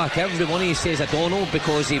right wing back. Every one of us says O'Donnell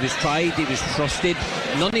because he was tried, he was trusted.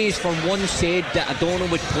 None of us from one said that O'Donnell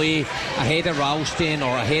would play ahead of Ralston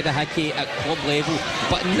or ahead of Hickey at club level.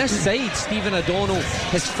 But in this side, Stephen O'Donnell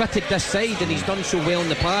has fitted this side and he's done so well in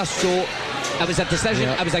the past. So it was a decision,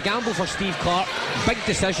 it was a gamble for Steve Clark, big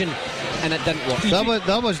decision, and it didn't work.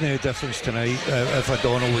 That wasn't any difference tonight if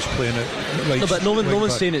O'Donnell was playing it right. No, but no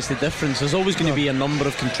one's saying it's the difference. There's always going to be a number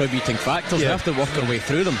of contributing factors. We have to work our way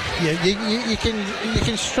through them. Yeah, you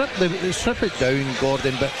can strip it down,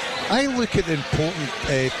 Gordon, but I look at the important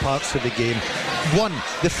parts of the game. One,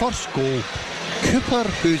 the first goal. Cooper,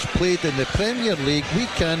 who's played in the Premier League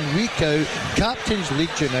week in, week out, captains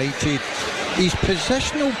Leeds United, his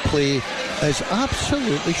positional play is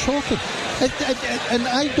absolutely shocking. And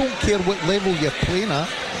I don't care what level you're playing at,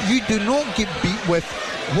 you do not get beat with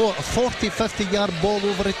a 40-50 yard ball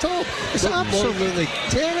over the top. It's absolutely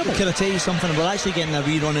terrible. Can I tell you something? We're actually getting a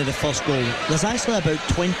rerun of the first goal. There's actually about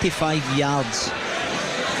 25 yards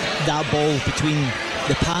that ball between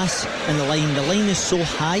the pass and the line. The line is so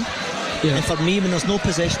high. Yeah. And for me, when there's no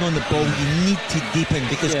possession on the ball, you need to deepen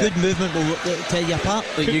because good movement will tear you apart.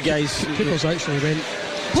 But you guys, Cooper's actually went.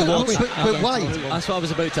 But why? That's what I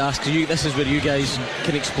was about to ask you. This is where you guys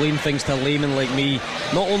can explain things to a layman like me.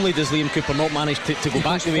 Not only does Liam Cooper not manage to go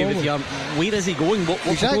back the way with you, where is he going? What's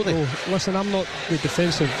exactly. the Listen, I'm not the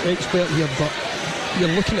defensive expert here, but you're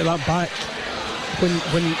looking at that back when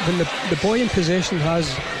the boy in possession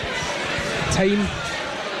has time.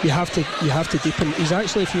 You have to deepen. He's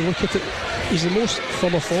actually, if you look at it, he's the most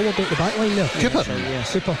further forward out the back line there. Cooper.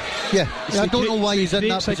 Cooper. Yeah. I don't know why he's in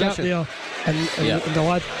that position. There, and the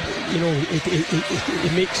lad, he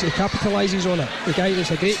capitalises on it. The guy that's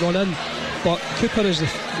a great run in, but Cooper is the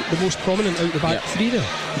most prominent out the back three there.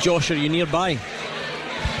 Josh, are you nearby?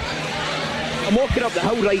 I'm walking up the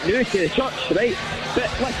hill right now to the church, right? But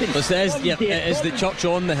listen, it is the church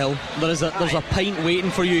on the hill. There's a pint waiting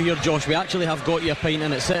for you here, Josh. We actually have got you a pint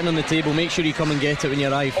and it's sitting on the table. Make sure you come and get it when you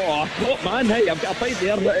arrive. Oh, top man, hey, I've got a pint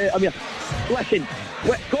there. I mean, listen,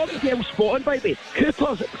 Gordon Gale spotting, by the way.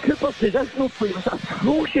 Cooper's positional play was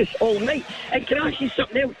atrocious all night. And can I ask you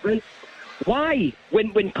something else, right? Why,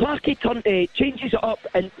 when Clarkey changes it up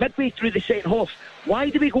and midway through the second half, why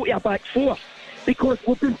do we go to a back four? Because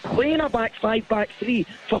we've been playing a back five, back three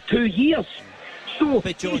for 2 years.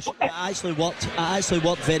 But George, it actually worked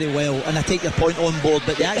very well, and I take your point on board,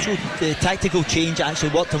 but the tactical change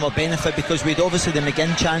actually worked to our benefit, because we'd obviously the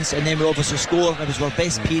McGinn chance and then we obviously score. It was our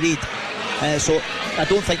best period, so I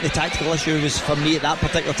don't think the tactical issue was for me at that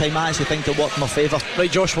particular time. I actually think it worked in my favour.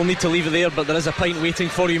 Right, Josh, we'll need to leave it there, but there is a pint waiting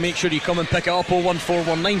for you. Make sure you come and pick it up.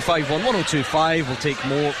 01419511025. We'll take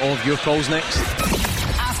more of your calls next.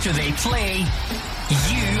 After they play,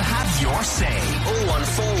 you have your say.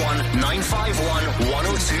 0141 951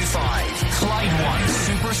 1025. Clyde One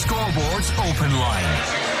Super Scoreboards Open Line.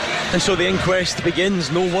 And so the inquest begins.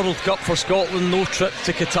 No World Cup for Scotland, no trip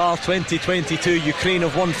to Qatar 2022. Ukraine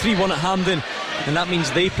have won 3-1 at Hampden, and that means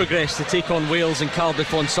they progress to take on Wales in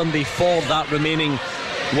Cardiff on Sunday for that remaining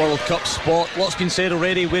World Cup spot. Lots been said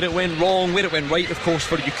already, where it went wrong, where it went right, of course,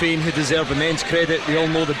 for Ukraine, who deserve immense credit. We all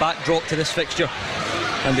know the backdrop to this fixture,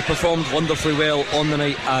 and they performed wonderfully well on the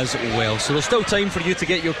night as well. So there's still time for you to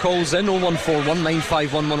get your calls in, 0141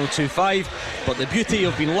 951 1025. But the beauty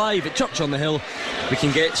of being live at Church on the Hill, we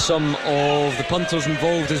can get some of the punters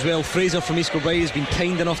involved as well. Fraser from East Kilbride has been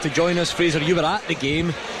kind enough to join us. Fraser, you were at the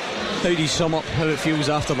game. How do you sum up how it feels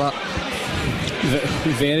after that?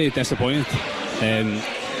 Very disappointed.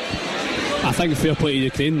 I think fair play to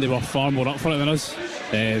Ukraine, they were far more up for it than us.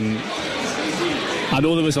 I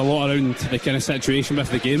know there was a lot around the kind of situation with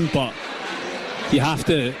the game, but you have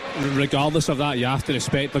to, regardless of that, you have to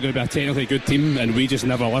respect they're going to be a technically good team, and we just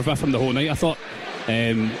never lived with them the whole night, I thought.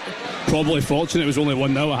 Probably fortunate it was only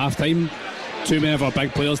 1-0 at half time. Too many of our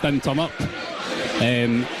big players didn't turn up.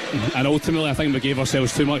 And ultimately I think we gave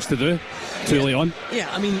ourselves too much to do too early on. Yeah,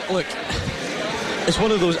 I mean, look, it's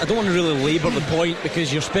one of those, I don't want to really labour the point,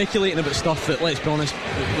 because you're speculating about stuff that, let's be honest,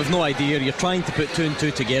 we've no idea. You're trying to put two and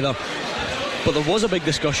two together. But there was a big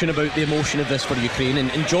discussion about the emotion of this for Ukraine,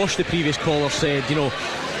 and Josh, the previous caller, said,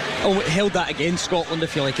 held that against Scotland,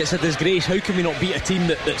 if you like. It's a disgrace. How can we not beat a team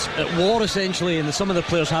that's at war, essentially, and some of the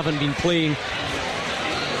players haven't been playing?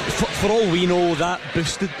 For all we know, that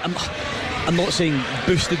boosted, I'm not saying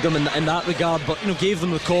boosted them in that regard, but gave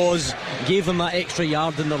them the cause, gave them that extra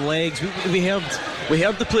yard in their legs. We heard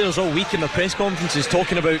the players all week in their press conferences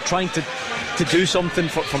talking about trying to do something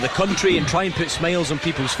for the country and try and put smiles on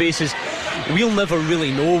people's faces. We'll never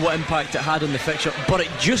really know what impact it had on the fixture, but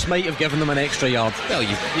it just might have given them an extra yard. Well,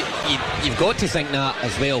 you've got to think that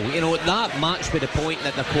as well. That matched with the point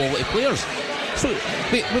that they're quality players. So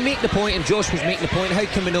we make the point, and Josh was making the point, how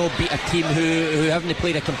can we not beat a team who haven't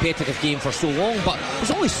played a competitive game for so long? But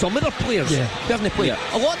there's only some of their players who haven't played.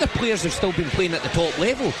 Yeah. A lot of the players have still been playing at the top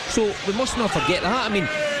level, so we must not forget that. I mean,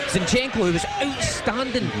 Zinchenko, who was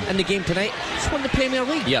outstanding in the game tonight, just won the Premier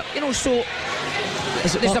League. Yeah. So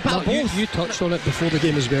there's a bit of both. You touched on it before the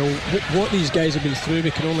game as well. What these guys have been through,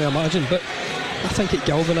 we can only imagine. But I think it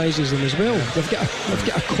galvanises them as well. They've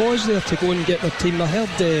got a cause there to go and get their team. I heard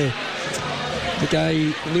the guy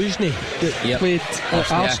Luzhny that played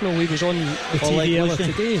at Arsenal, he was on the TV earlier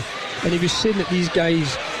today, and he was saying that these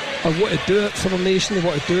guys want to do it for the nation, they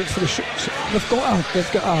want to do it for the they've got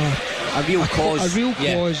a real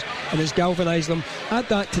cause, and it's galvanised them. Add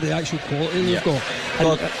that to the actual quality they've got, and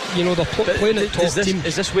they're playing at top team.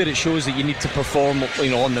 Is this where it shows that you need to perform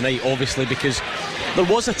on the night, obviously, because there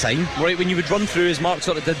was a time, right, when you would run through, as Mark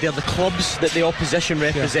sort of did there, the clubs that the opposition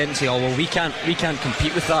represent and say, oh well, we can't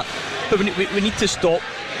compete with that. But we need to stop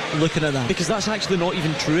looking at that, because that's actually not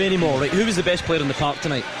even true anymore, right? Who was the best player in the park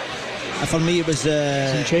tonight? For me it was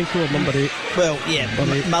Zinchenko at number 8. Well, yeah,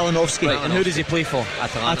 Malinowski. Right, and who does he play for?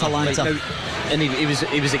 Atalanta. Right, now, and he was at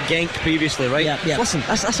Genk previously, right? Yeah. Listen,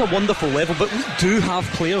 that's a wonderful level, but we do have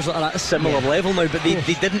players that are at a similar level now, but they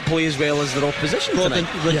didn't play as well as their opposition tonight.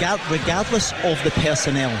 Regardless of the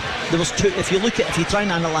personnel, there was two. If you try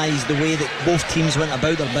and analyse the way that both teams went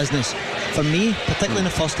about their business, for me, particularly in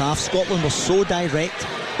the first half, Scotland was so direct,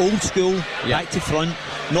 old school, back to front,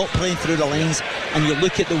 not playing through the lines, and you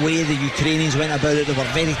look at the way the Ukrainians went about it, they were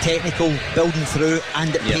very technical, building through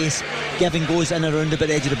and at pace, giving goes in and around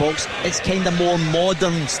the edge of the box. It's kind of more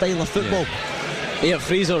modern style of football. Yeah,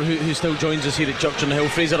 Fraser, who still joins us here at Church on the Hill.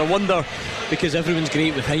 Fraser, I wonder, because everyone's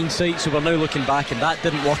great with hindsight, so we're now looking back and that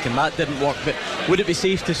didn't work, but would it be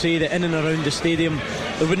safe to say that in and around the stadium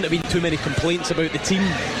there wouldn't have been too many complaints about the team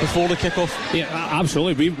before the kick-off. Yeah,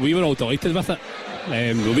 absolutely. We were all delighted with it.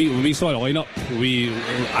 When we saw the lineup,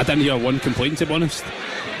 I didn't hear one complaint, to be honest.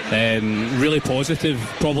 Really positive.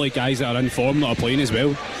 Probably guys that are in form that are playing as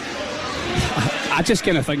well. I just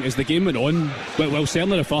kind of think as the game went on, well,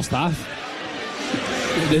 certainly the first half,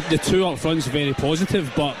 the two up front's very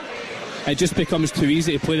positive, but it just becomes too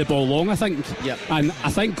easy to play the ball long, I think. Yep. And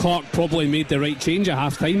I think Clark probably made the right change at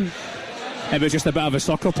half time. It was just a bit of a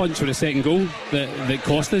sucker punch for the second goal that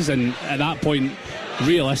cost us, and at that point,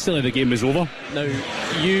 realistically, the game was over. Now,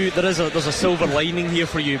 there's a silver lining here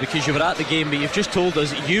for you, because you were at the game, but you've just told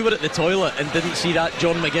us you were at the toilet and didn't see that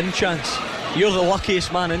John McGinn chance. You're the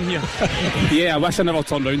luckiest man in here. Yeah, I wish I never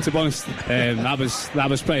turned round, to be honest. That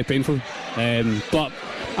was pretty painful. But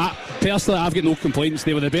personally, I've got no complaints.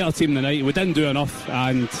 They were the better team tonight. We didn't do enough,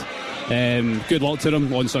 and good luck to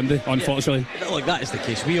them on Sunday, unfortunately. Yeah, look, that is the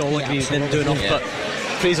case. We all agree they didn't do enough, but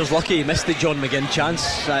Fraser's lucky he missed the John McGinn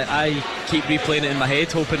chance. I keep replaying it in my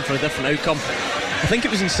head, hoping for a different outcome. I think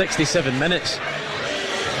it was in 67 minutes.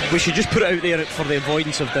 We should just put it out there for the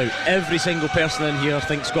avoidance of doubt. Every single person in here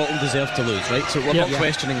thinks Scotland deserved to lose, right? So we're not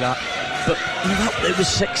questioning that. But it was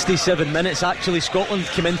 67 minutes. Actually, Scotland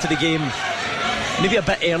came into the game maybe a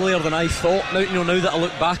bit earlier than I thought. Now that I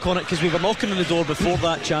look back on it, because we were knocking on the door before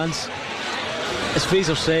that chance. As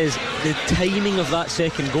Fraser says, the timing of that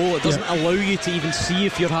second goal, it doesn't allow you to even see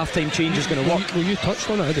if your half-time change is going to work. Well, you touched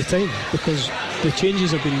on it at the time, because the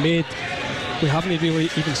changes have been made. We haven't really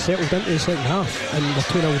even settled into the second half, and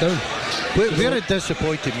we're 2-0 down. Where it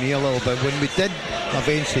disappointed me a little bit, when we did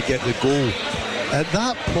eventually get the goal, at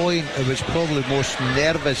that point it was probably most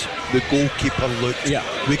nervous the goalkeeper looked.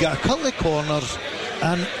 We got a couple of corners,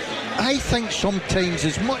 and I think sometimes,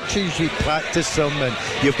 as much as you practice them and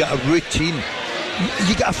you've got a routine,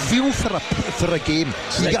 you get a feel for a game.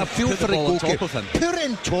 You get a feel for a goalkeeper. Put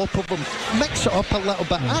it on top of him, mix it up a little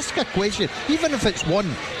bit, ask a question, even if it's one,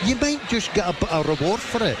 you might just get a reward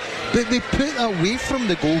for it. But they put that away from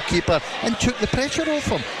the goalkeeper and took the pressure off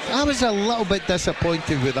him. I was a little bit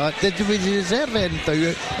disappointed with that. Did we deserve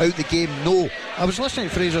anything out the game? No. I was listening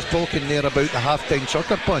to Fraser's talking there about the half-time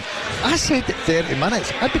sucker punch. I said at 30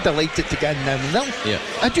 minutes I'd be delighted to get 0-0.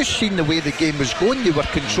 I just seen the way the game was going. They were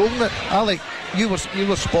controlling it. Alec, you were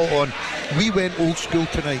spot on. We went old school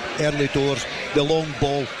tonight, early doors. The long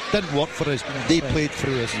ball didn't work for us. They played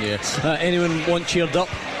through us. Anyone want cheered up?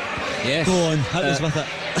 Yes. Go on, hit us with it.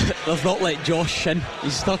 They've not let Josh in.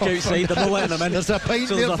 He's stuck outside. They're not letting him in. There's a pint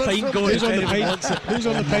so there. There's a pint going. Who's on the pint? Who's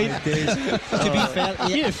on the pint? To be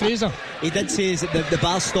fair, Fraser. He did say that the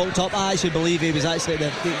bar's stocked up. I actually believe he was actually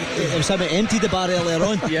it was somebody emptied the bar earlier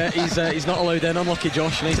on. Yeah, he's not allowed in. Unlucky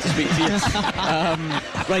Josh. Nice to speak to you.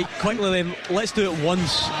 Right, quickly then, let's do it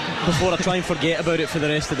once before I try and forget about it for the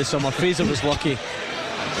rest of the summer. Fraser was lucky.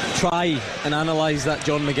 Try and analyse that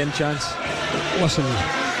John McGinn chance. Listen,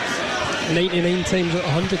 99 times out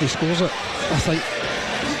of 100 he scores it. I think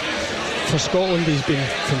for Scotland he's been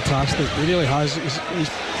fantastic. He really has.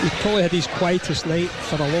 He's probably had his quietest night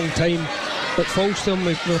for a long time. But falls to him,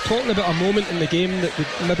 we were talking about a moment in the game that would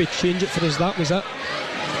maybe change it for us. That was it.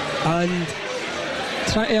 And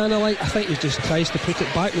try to analyse, I think he just tries to put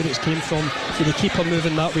it back where it came from. With the keeper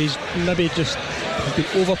moving that way, he's maybe just been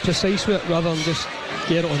over precise with it rather than just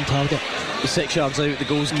get it on target. The 6 yards out, the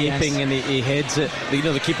goal's gaping, and he heads it.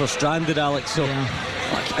 The keeper's stranded, Alex. So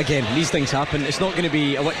again, these things happen. It's not going to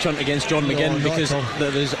be a witch hunt against John McGinn,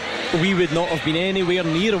 because we would not have been anywhere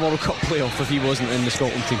near a World Cup playoff if he wasn't in the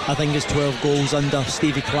Scotland team. I think it's 12 goals under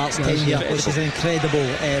Stevie Clark's tenure, which is an incredible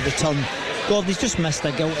return. God, he's just missed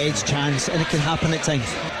a gilt-edged chance, and it can happen at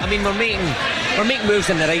times. I mean, we're making moves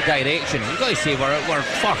in the right direction. You've got to say we're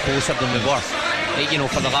far closer than we were,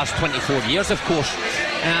 for the last 24 years, of course.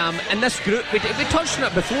 And this group, we touched on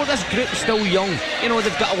it before, this group's still young.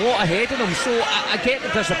 They've got a lot ahead of them. So I get the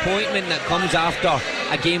disappointment that comes after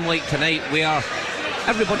a game like tonight, where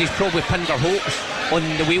everybody's probably pinned their hopes on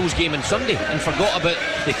the Wales game on Sunday and forgot about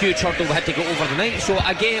the huge hurdle we had to go over tonight. So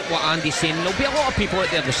I get what Andy's saying. There'll be a lot of people out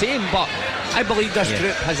there the same, but I believe this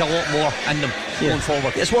group has a lot more in them going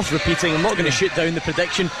forward. It's worth repeating. I'm not going to shoot down the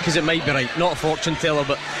prediction, because it might be right, not a fortune teller,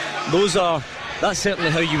 but that's certainly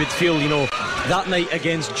how you would feel, that night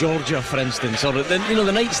against Georgia, for instance, or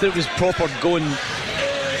the nights that it was proper going,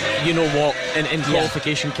 in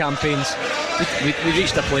qualification campaigns. We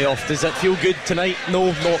reached a playoff. Does that feel good tonight?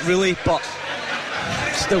 No, not really, but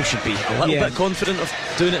still should be a little bit confident of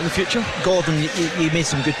doing it in the future. Gordon, you made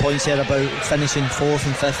some good points there about finishing 4th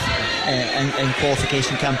and 5th in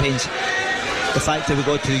qualification campaigns. The fact that we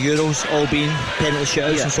got to the Euros, all being penalty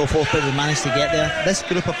shootouts and so forth, but we managed to get there. This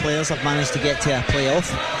group of players have managed to get to a playoff.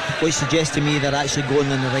 which suggests to me they're actually going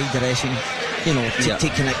in the right direction, you know, to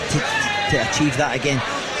achieve that again.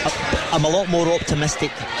 I'm a lot more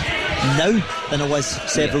optimistic now than I was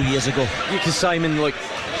several years ago. Because Simon, like,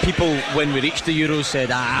 people when we reached the Euros said,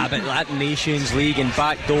 but that Nations League and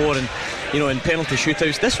backdoor and, you know, in penalty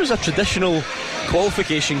shootouts. This was a traditional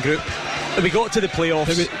qualification group. We got to the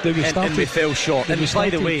playoffs and we fell short. And by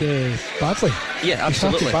the way, badly. Yeah,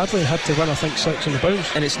 absolutely. We started badly and had to win, I think, 6 on the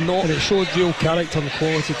bounce. And it showed real character and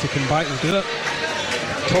quality to come back and do it.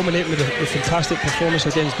 Culminating with a fantastic performance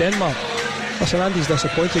against Denmark. Listen, Andy's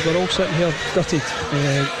disappointed. We're all sitting here gutted.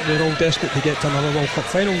 We're all desperate to get to another World Cup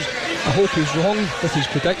finals. I hope he's wrong with his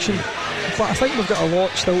prediction, but I think we've got a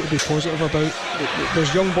lot still to be positive about.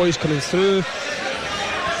 There's young boys coming through.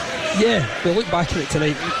 Yeah, we look back at it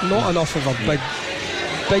tonight, not enough of our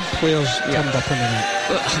big players turned up in the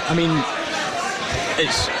night. I mean,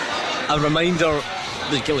 it's a reminder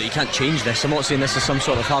that you can't change this. I'm not saying this is some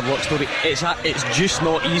sort of hard work story. It's just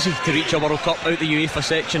not easy to reach a World Cup out the UEFA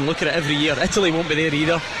section. Look at it every year. Italy won't be there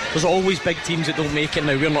either. There's always big teams that don't make it.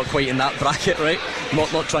 Now, we're not quite in that bracket, right?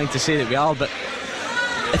 Not trying to say that we are, but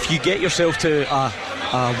if you get yourself to a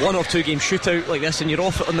 1 or 2 game shootout like this and you're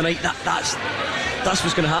off it on the night, that's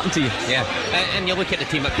what's going to happen to you. Yeah, and you look at the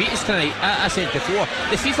team that beat us tonight. I said before,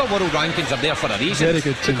 the FIFA World Rankings are there for a reason. Very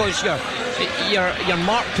good team. Because you're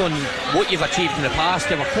marked on what you've achieved in the past.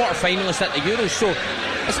 They were quarter finalists at the Euros, so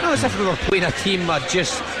it's not as if we were playing a team that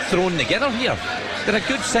just thrown together here. They're a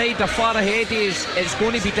good side, they're far ahead of us. It's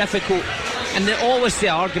going to be difficult. And always the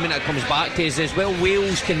argument that comes back to is well,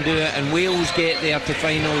 Wales can do it and Wales get there to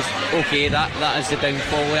finals. Okay, that is the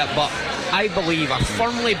downfall of it. But I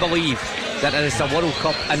firmly believe that there is a World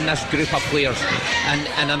Cup in this group of players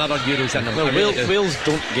and another Euros in them. Well, Wales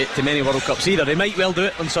don't get to many World Cups either. They might well do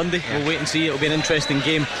it on Sunday. Yeah. We'll wait and see. It'll be an interesting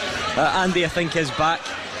game. Andy, I think, is back.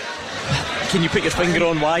 Can you put your finger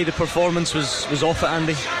on why the performance was off it,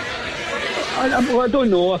 Andy? I don't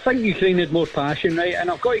know. I think Ukraine had more passion, right?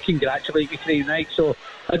 And I've got to congratulate Ukraine, right? So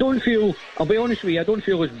I don't feel, I'll be honest with you, I don't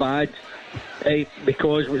feel as bad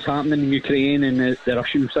because what's happening in Ukraine and the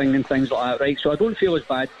Russian thing and things like that, right? So I don't feel as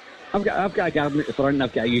bad. I've got a garden at the front, and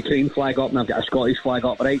I've got a Ukraine flag up, and I've got a Scottish flag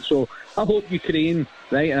up, right? So I hope Ukraine,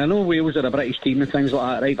 right? And I know Wales are a British team and things like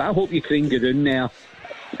that, right? But I hope Ukraine get in there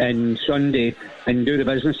on Sunday and do the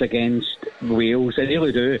business against Wales. I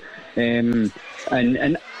really do. And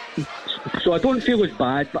so I don't feel as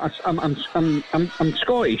bad, but I'm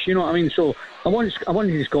Scottish, you know what I mean? So I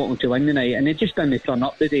wanted Scotland to win tonight, and they just didn't turn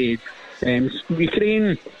up today.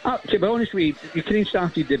 Ukraine, to be honest with you, Ukraine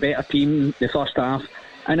started the better team the first half.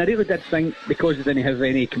 And I really did think, because they didn't have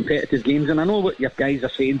any competitive games, and I know what your guys are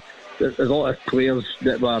saying, there's a lot of players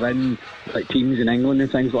that were in like teams in England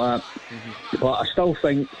and things like that, but I still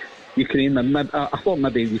think Ukraine, I thought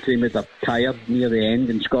maybe Ukraine would have tired near the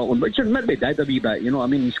end in Scotland, which maybe did a wee bit, you know what I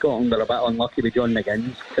mean? Scotland were a bit unlucky with John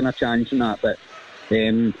McGinn's kind of chance and that, but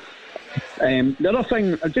the other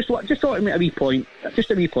thing, I just thought to make a wee point right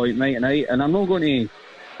tonight, and I'm not going to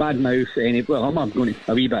badmouth any, well, I'm going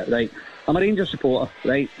to a wee bit, right? I'm a Rangers supporter,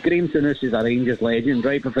 right? Graham Souness is a Rangers legend,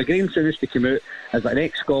 right? But for Graham Souness to come out as an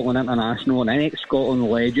ex-Scotland international and an ex-Scotland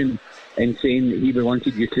legend and saying that he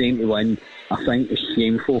wanted Ukraine to win, I think is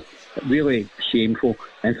shameful, really shameful.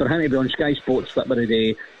 And for him to be on Sky Sports Slipper a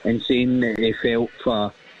day and saying that he felt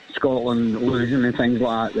for Scotland losing and things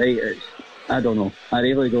like that, right? I don't know. I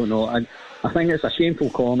really don't know. I think it's a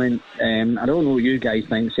shameful comment. I don't know what you guys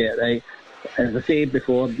think, say it right. As I said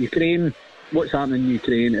before, Ukraine, what's happening in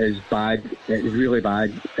Ukraine is bad. It's really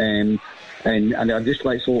bad. And I'd just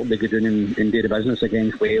like Scotland to go down and do the business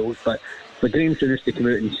against Wales. But for Graham Souness to come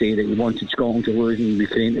out and say that he wanted Scotland to lose and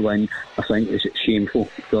Ukraine to win, I think is shameful.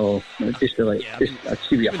 So I'd see what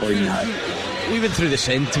your point in that. We went through the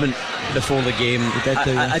sentiment before the game.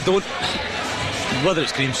 I don't, whether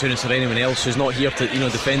it's Graham Souness or anyone else who's not here to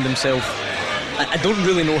defend himself, I don't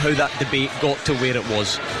really know how that debate got to where it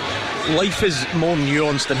was. Life is more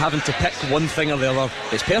nuanced than having to pick one thing or the other.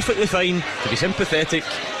 It's perfectly fine to be sympathetic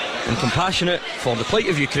and compassionate for the plight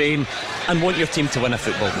of Ukraine and want your team to win a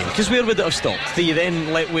football game, because where would it have stopped? Do you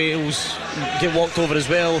then let Wales get walked over as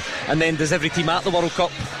well, and then does every team at the World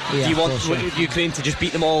Cup, do you want Ukraine to just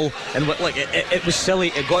beat them all? And it was silly,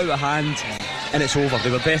 it got out of hand, and it's over.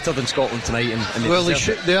 They were better than Scotland tonight, and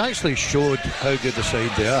they actually showed how good a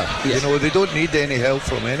side they are. Yeah. They don't need any help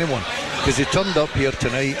from anyone, because they turned up here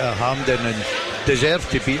tonight at Hampden and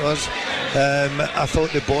deserved to beat us. I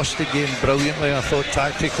thought they bossed the game brilliantly. I thought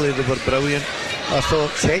tactically they were brilliant. I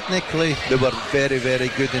thought technically they were very, very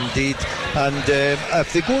good indeed. And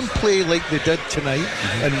if they go and play like they did tonight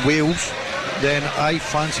in Wales, then I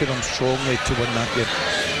fancy them strongly to win that game.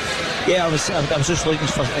 Yeah, I was just looking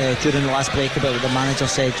for during the last break about what the manager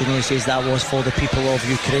said. You know, he says that was for the people of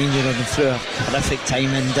Ukraine. You know, through a horrific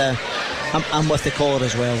time, and I'm with the caller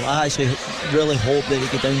as well. I actually really hope that we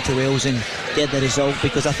get down to Wales and get the result,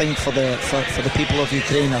 because I think for the people of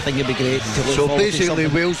Ukraine, I think it'd be great to look so forward basically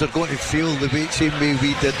to Wales are going to feel the same way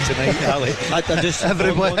we did tonight, Ali.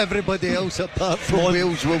 Everybody else apart from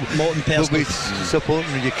Wales will be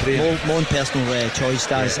supporting Ukraine. My own personal choice,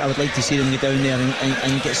 Daz. I would like to see them get down there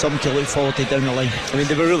and get something to look forward to down the line. I mean,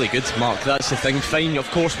 they were really good, Mark, that's the thing. Fine, of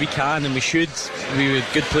course we can and we should. We were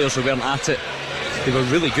good players who weren't at it. They were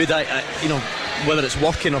really good. I you know, whether it's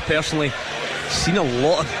working or personally, seen a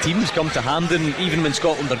lot of teams come to Hampden, even when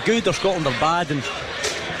Scotland are good or Scotland are bad, and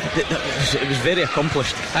it was very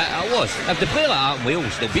accomplished. It was. If they play like that in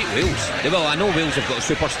Wales, they'll beat Wales. They will. I know Wales have got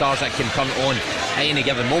superstars that can turn on at any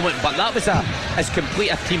given moment, but that was as complete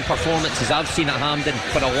a team performance as I've seen at Hampden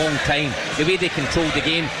for a long time. The way they controlled the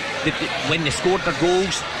game, when they scored their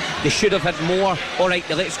goals, they should have had more. Alright,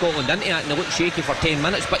 they let Scotland into it and they looked shaky for 10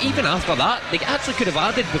 minutes, but even after that they actually could have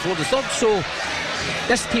added before the third. So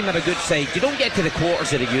this team are a good side. You don't get to the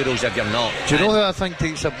quarters of the Euros if you're not. Do you know who I think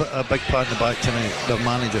takes a big part in the back tonight? Their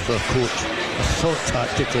manager, their coach. I thought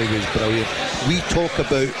tactically was brilliant. We talk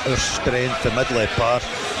about our strength, the Midley Park.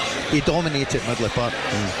 He dominated Midley Park.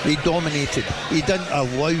 He dominated. He didn't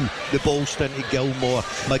allow the balls into Gilmore,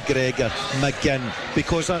 McGregor, McGinn,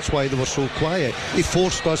 because that's why they were so quiet. He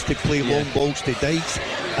forced us to play long balls to Dykes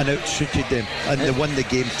and out-suited them, and they won the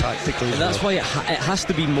game tactically. And that's why it has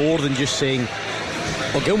to be more than just saying,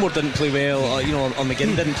 well, Gilmore didn't play well, or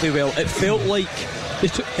McGinn didn't play well. It felt like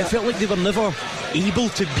they were never able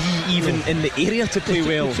to be even in the area to play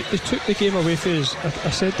well. They took the game away from us.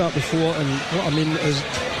 I said that before, and what I mean is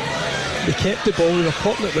they kept the ball, they were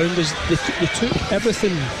popping it round us. They took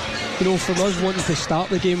everything, you know, from us wanting to start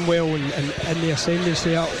the game well and in the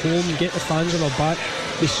ascendancy at home, get the fans on our back.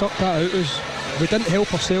 They sucked that out of us. We didn't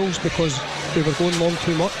help ourselves because we were going long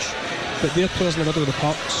too much, but their players in the middle of the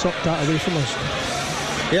park sucked that away from us.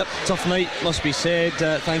 Yep, tough night, must be said.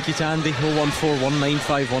 Thank you to Andy,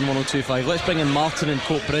 01419511025. Let's bring in Martin in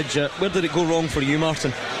Coatbridge. Where did it go wrong for you,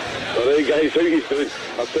 Martin? Alright guys, how you doing?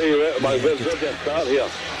 I'll tell you what, man, where did I start here?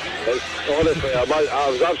 Honestly, I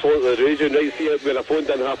was absolutely raging, right? See it when I phoned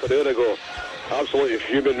in half an hour ago. Absolutely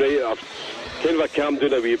fuming, right? I've kind of calmed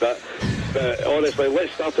down a wee bit. But honestly,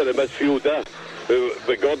 let's start at the midfield there.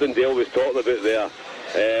 What Gordon Dale was talking about there.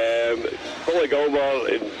 Billy Gilmore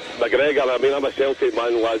and McGregor, I mean, I'm a Celtic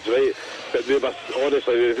man, lads, right? But they were,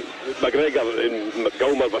 honestly, McGregor and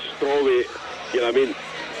Gilmore were strawweight, you know what I mean?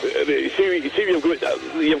 See,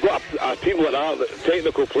 you've got a team like that,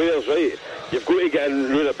 technical players, right? You've got to get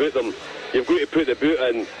in round about them. You've got to put the boot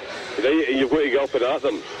in, right? And you've got to get up and at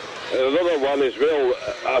them. And another one as well,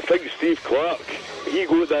 I think Steve Clark, he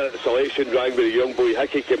got that selection rang with a young boy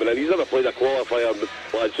Hickey coming in. He's never played a qualifier,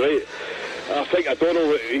 lads, right? I think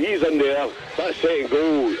O'Donnell, he's in there. That second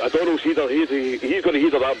goal, O'Donnell's he's going to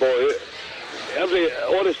header that ball out.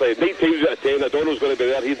 Honestly, 9 times out of 10, O'Donnell's going to be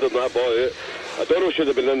there heading that ball out. O'Donnell should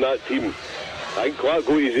have been in that team. I think Clark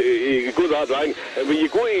he got that rang. And when you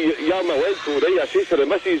go to Yarmolenko, right, I says to the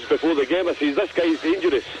missus before the game, I says, this guy's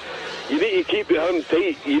dangerous. You need to keep him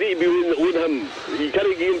tight. You need to be on him. You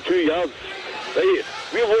can't give him 2 yards. Right?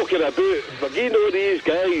 We're walking about, but giving all these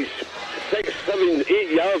guys 6, 7,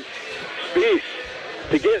 8 yards space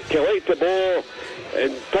to collect the ball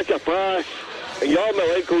and pick a pass. And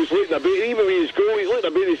Yarmolenko's looking about, even with his goal, he's looking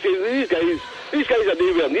about, he says, these guys are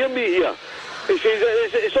nowhere near me here. He says,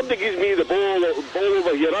 if somebody gives me the ball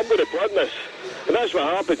over here, I'm going to plant this. And that's what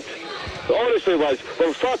happened. But honestly, lads, we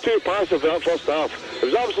were far too passive in that first half. It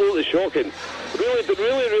was absolutely shocking. Really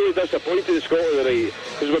disappointed in Scotland tonight,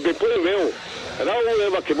 because we've been playing well. And I won't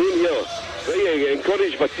ever come in here, right, and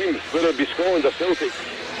encourage my team, whether it be Scotland or Celtic.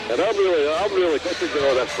 And I'm really gutted with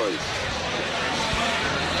all this, man.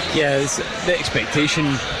 Yeah, the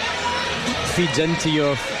expectation feeds into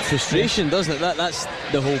your frustration, doesn't it? That's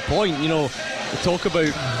the whole point. You know, we talk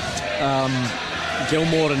about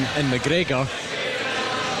Gilmore and McGregor.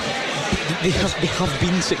 They have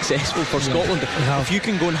been successful for Scotland. If you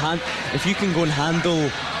can go and handle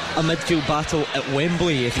a midfield battle at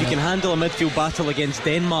Wembley, if you can handle a midfield battle against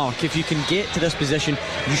Denmark, if you can get to this position,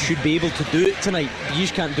 you should be able to do it tonight. You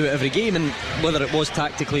just can't do it every game, and whether it was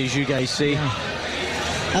tactically, as you guys say.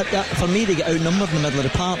 For me, they get outnumbered in the middle of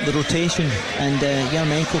the park, the rotation, and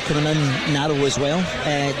Yarmolenko coming in narrow as well,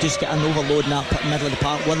 just get an overload in that middle of the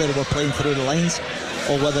park, whether they were playing through the lines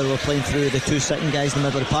or whether they were playing through the 2 sitting guys in the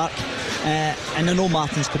middle of the park. And I know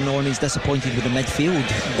Martin's coming on, he's disappointed with the midfield,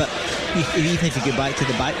 but even if you go back to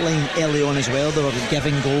the back line early on as well, they were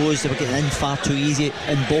giving goals, they were getting in far too easy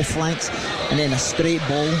in both flanks, and then a straight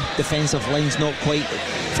ball, defensive line's not quite,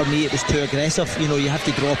 for me it was too aggressive. You know, you have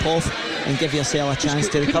to drop off and give yourself a chance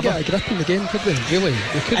to recover. Couldn't get a grip in the game, could we? Really?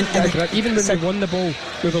 We couldn't get a grip. Even when we won the ball,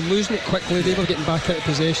 we were losing it quickly, they were getting back out of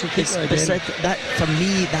possession. That, for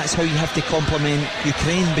me, that's how you have to compliment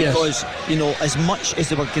Ukraine, because, you know, as much as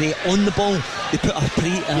they were great on the ball, they put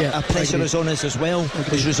a pressure on us as well,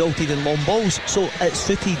 which resulted in long balls. So it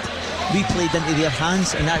suited, we played into their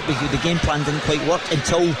hands, and that the game plan didn't quite work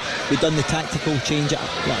until we'd done the tactical change at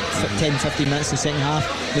 10-15 minutes in the second half.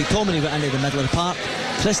 McTominay went into the middle of the park,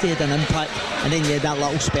 Christie had an impact, and then you had that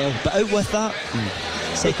little spell. But out with that,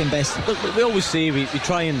 second best. Look, we always say we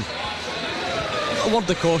try and, a word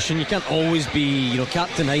of caution, you can't always be, you know,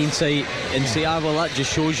 captain hindsight and say, well, that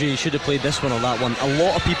just shows you should have played this one or that one. A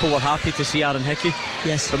lot of people were happy to see Aaron Hickey.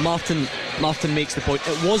 Yes. But Martin makes the point.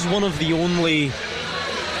 It was one of the only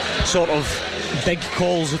sort of big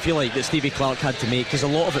calls, if you like, that Stevie Clarke had to make, because a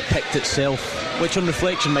lot of it picked itself, which on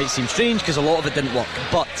reflection might seem strange because a lot of it didn't work.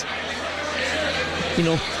 But, you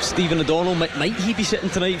know, Stephen O'Donnell, might he be sitting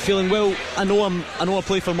tonight feeling, well, I know I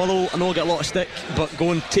play for Motherwell, I know I get a lot of stick, but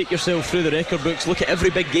go and take yourself through the record books, look at every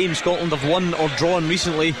big game Scotland have won or drawn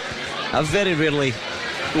recently, have very rarely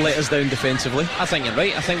let us down defensively. I think you're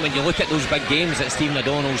right. I think when you look at those big games that Stephen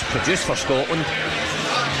O'Donnell's produced for Scotland,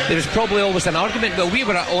 there was probably always an argument. Well, we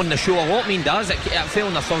were on the show a lot, me and Daz, it fell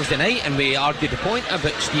on a Thursday night, and we argued the point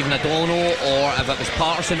about Stephen O'Donnell, or if it was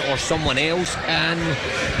Patterson or someone else, and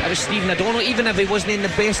it was Stephen O'Donnell. Even if he wasn't in the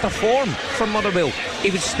best of form for Motherwell, he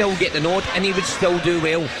would still get the nod, and he would still do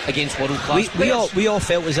well against world-class players. We all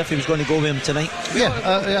felt as if he was going to go with him tonight.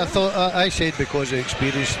 I thought I said because of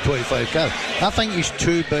experience, 25 cards. I think his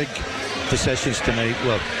two big decisions tonight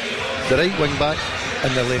were the right wing back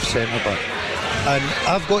and the left centre back. And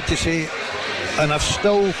I've got to say, and I've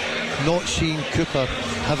still not seen Cooper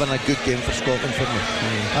having a good game for Scotland for me.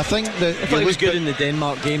 I think that I thought he was good in the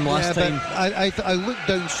Denmark game last time. I look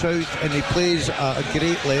down south and he plays at a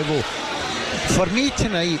great level. For me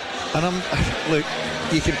tonight, and look,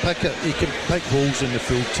 you can pick holes in the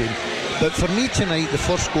full team, but for me tonight, the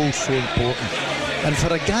first goal is so important. And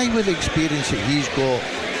for a guy with the experience that he's got,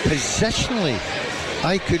 positionally,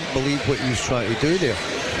 I couldn't believe what he was trying to do there.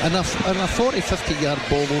 And a 40-50 yard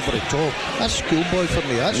ball over the top, that's schoolboy for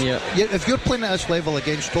me. If you're playing at this level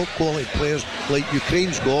against top quality players like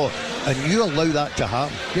Ukraine's got, and you allow that to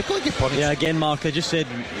happen, you're going to get punished. Yeah, again, Mark, I just said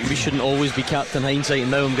we shouldn't always be captain hindsight, and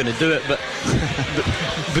now I'm going to do it. But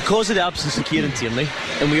because of the absence of Kieran Tierney,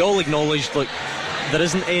 and we all acknowledged, look, there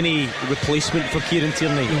isn't any replacement for Kieran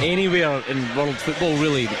Tierney anywhere in world football,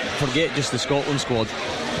 really. Forget just the Scotland squad.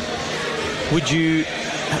 Would you,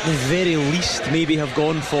 at the very least, maybe have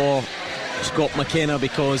gone for Scott McKenna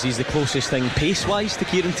because he's the closest thing pace-wise to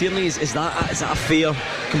Kieran Tierney? Is that a fair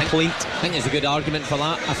complaint? I think there's a good argument for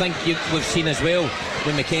that. I think we've seen as well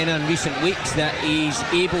with McKenna in recent weeks that he's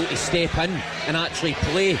able to step in and actually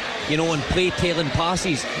play, and play tailing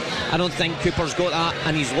passes. I don't think Cooper's got that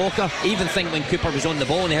in his locker. I even think when Cooper was on the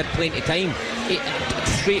ball and he had plenty of time,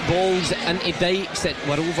 straight balls into Dykes that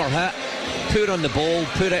were overhit, poor on the ball,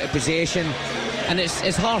 poor out of possession. And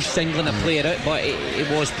it's harsh singling a player out, but it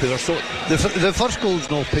was poor. So the first goal's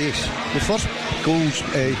no pace. The first goal's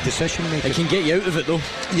decision making. It can get you out of it though.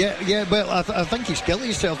 Yeah. Well, I think he's killed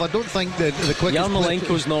himself. I don't think the quickest.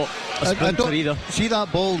 Yarmolenko's not a sprinter either. See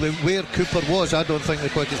that ball where Cooper was? I don't think the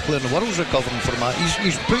quickest player in the world's recovering from that.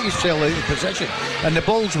 He's put himself out of position, and the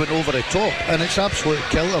balls went over the top, and it's absolute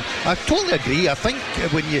killer. I totally agree. I think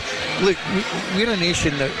when you look, we're a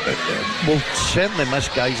nation that will certainly miss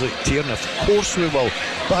guys like Tierney. Of course we will,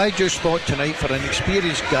 but I just thought tonight, for an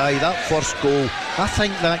experienced guy, that first goal, I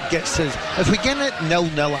think that gets us. If we get it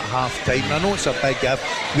 0-0 at half time, I know it's a big if,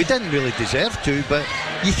 we didn't really deserve to, but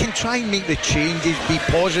you can try and make the changes, be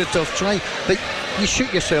positive, but you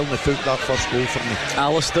shoot yourself in the foot, that first goal for me.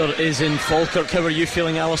 Alistair is in Falkirk. How are you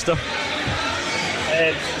feeling, Alistair?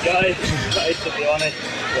 Guys, to be honest,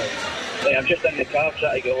 I'm just in the car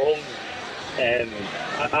trying to get home.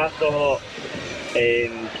 I thought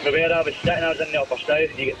from where I was sitting, I was in the upper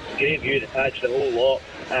south, you get a great view of the pitch, the whole lot,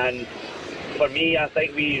 and for me, I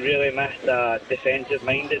think we really missed a defensive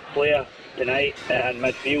minded player tonight in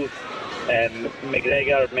midfield.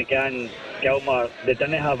 McGregor, McGann, Gilmour, they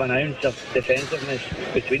didn't have an ounce of defensiveness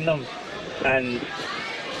between them, and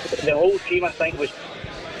the whole team, I think, was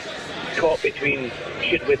caught between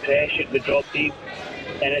should we press, should we drop deep,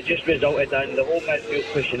 and it just resulted in the whole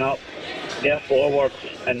midfield pushing up, their forwards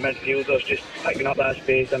and midfielders just picking up that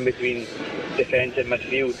space in between defence and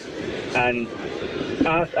midfield, and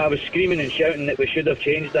I was screaming and shouting that we should have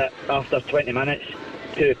changed it after 20 minutes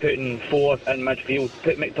to putting 4 in midfield,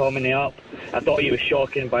 put McTominay up. I thought he was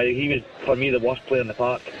shocking, he was, for me, the worst player in the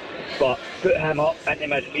park. But put him up into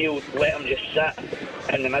midfield, let him just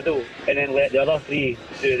sit in the middle, and then let the other 3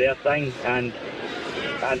 do their thing. And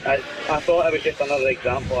I thought it was just another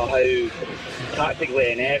example of how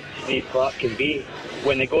tactically inept Steve Clarke can be.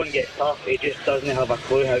 When the going gets tough, he just doesn't have a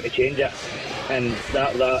clue how to change it. And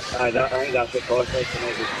I think that's what cost us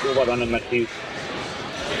tonight, was overrunning midfield.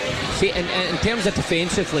 See, in terms of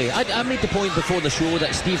defensively, I made the point before the show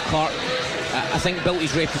that Steve Clarke, I think, built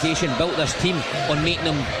his reputation, built this team on making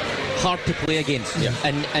them hard to play against. Yeah.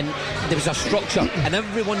 And there was a structure, and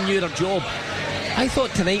everyone knew their job. I thought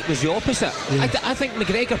tonight was the opposite. Yeah. I think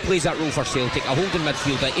McGregor plays that role for Celtic, a holding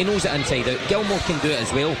midfielder. He knows it inside out. Gilmour can do it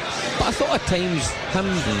as well. But I thought at times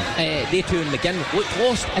they two and McGinn looked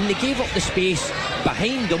lost, and they gave up the space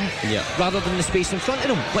behind them rather than the space in front of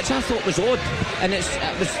them, which I thought was odd. And it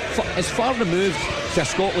was as far removed to a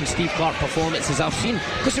Scotland Steve Clarke performance as I've seen,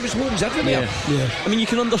 because there was holes everywhere. Yeah. I mean, you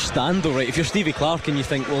can understand though, right, if you're Stevie Clarke and you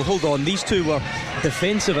think, well, hold on, these two were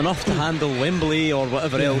defensive enough to handle Wembley or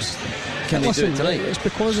whatever else. Can they do it tonight? It's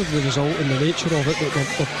because of the result and the nature of it that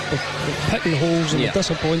they're picking holes and they're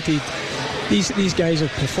disappointed. These guys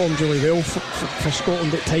have performed really well for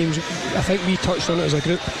Scotland at times. I think we touched on it as a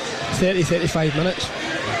group. 30-35 minutes.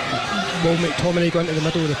 Will McTominay go into the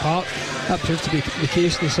middle of the park? That proved to be the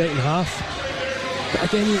case in the second half.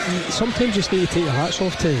 But again, sometimes you just need to take your hats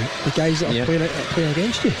off to the guys that are playing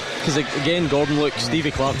against you. Because again, Gordon, look,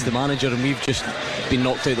 Stevie Clarke's the manager and we've just been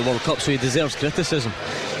knocked out of the World Cup, so he deserves criticism.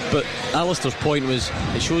 But Alistair's point was,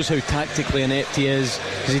 it shows how tactically inept he is,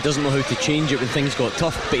 because he doesn't know how to change it when things got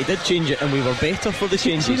tough. But he did change it, and we were better for the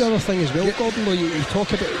changes. See the other thing as well, Gordon, though, you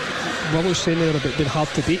talk about Willow's saying there about being hard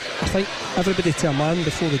to beat. I think everybody to a man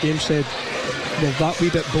before the game said, well, that wee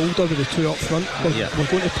bit bolder with the 2 up front. We're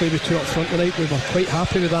going to play with 2 up front tonight. We were quite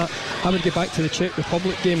happy with that. I would get back to the Czech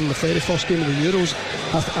Republic game, the very first game of the Euros.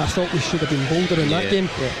 I thought we should have been bolder in that game.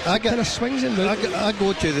 I kind of swings in. I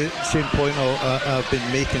go to the same point I've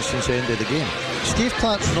been making since the end of the game. Steve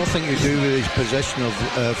Clarke's nothing to do with his position of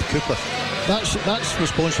Cooper. That's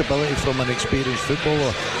responsibility from an experienced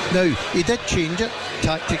footballer. Now, he did change it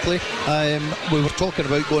tactically. We were talking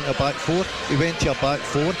about going to back 4. He went to a back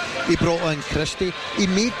 4. He brought in Christie. He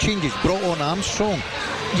made changes, brought on Armstrong.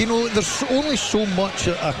 You know, there's only so much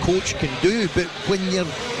a coach can do, but when you're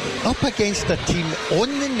up against a team on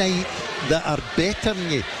the night that are better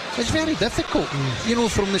than you, it's very difficult. You know,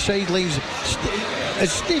 from the sidelines.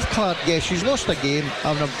 As Steve Clarke, yes, he's lost a game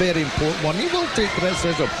and a very important one. He will take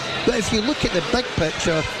criticism. But if you look at the big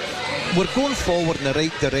picture, we're going forward in the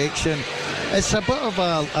right direction. It's a bit of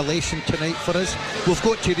a lesson tonight for us. We've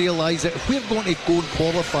got to realise that if we're going to go and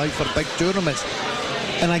qualify for big tournaments,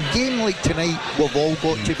 in a game like tonight, we've all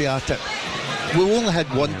got to be at it. We only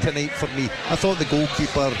had one tonight for me. I thought the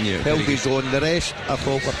goalkeeper held his own. The rest, I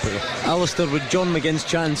thought, were poor. Alistair, would John McGinn's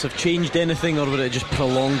chance have changed anything, or would it just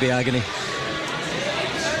prolonged the agony?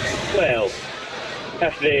 Well,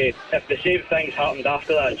 if the same things happened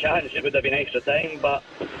after that chance, it would have been extra time, but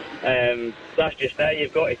that's just it.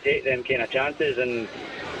 You've got to take them kind of chances, and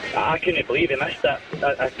I couldn't believe he missed it.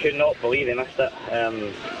 I could not believe he missed it.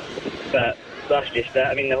 But that's just it.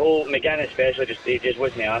 I mean, the whole McGinn especially, he just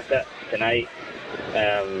wasn't at it tonight.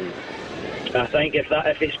 I think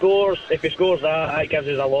if he scores that, it gives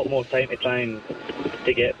us a lot more time to try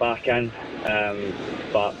to get back in.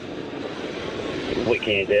 But what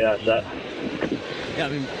can you do? That's it. Yeah, I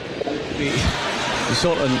mean, we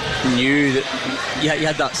sort of knew that you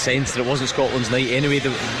had that sense that it wasn't Scotland's night anyway.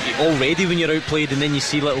 Already when you're outplayed, and then you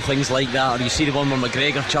see little things like that, or you see the one where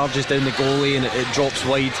McGregor charges down the goalie and it drops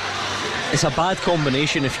wide. It's a bad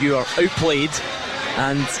combination if you are outplayed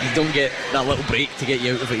and you don't get that little break to get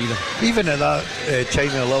you out of it either. Even at that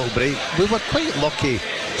China little break, we were quite lucky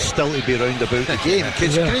still to be round about the game,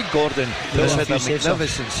 because Craig Gordon has had a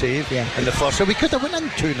magnificent save in the first, so we could have won in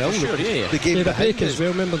 2-0 the game the break as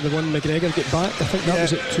well. Remember the one McGregor get back, I think that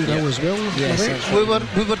was at 2-0 as well.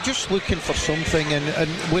 We were just looking for something, and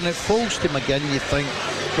when it falls to McGinn, you think,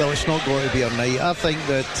 well, it's not going to be our night. I think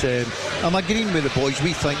that I'm agreeing with the boys.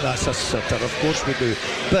 We think that's a sitter, of course we do,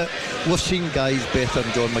 but we've seen guys better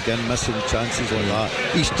than John McGinn missing chances like that.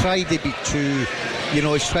 He's tried to be too,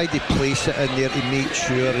 he's tried to place it in there to make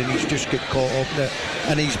sure, and he's just got caught up in it,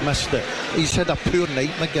 and he's missed it. He's had a poor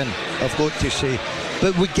night, McGinn, I've got to say.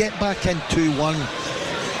 But we get back in 2-1.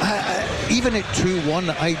 even at 2-1,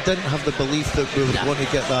 I didn't have the belief that we were going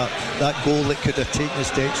to get that goal that could have taken us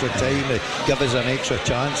to extra time and give us an extra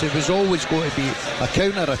chance. It was always going to be a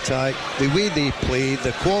counter-attack, the way they played,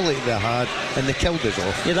 the quality they had, and they killed us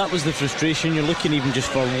off. Yeah, that was the frustration. You're looking even just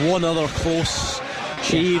for one other close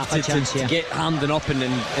shave to get Hampden up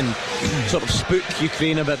and sort of spook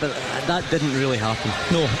Ukraine a bit, but that didn't really happen.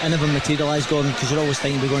 No, it never materialised, Gordon, because you're always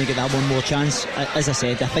thinking we're going to get that one more chance. As I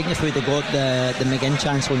said, I think if we'd have got the McGinn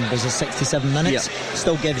chance when it was 67 minutes,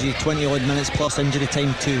 still gives you 20 odd minutes plus injury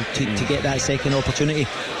time to get that second opportunity,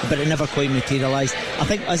 but it never quite materialised. I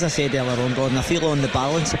think, as I said earlier on, Gordon, I feel on the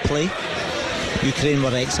balance of play Ukraine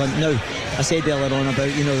were excellent. Now, I said earlier on about,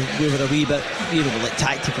 we were a wee bit, like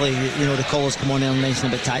tactically, the callers come on and mention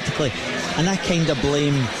about tactically, and I kind of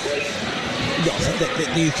blame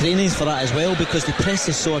the Ukrainians for that as well, because they press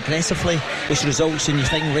us so aggressively, which results in you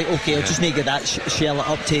thinking, right, okay, I'll just need to get that shell it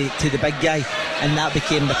up to the big guy, and that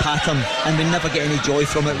became the pattern, and we never get any joy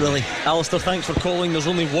from it, really. Alistair, thanks for calling. There's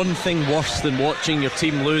only one thing worse than watching your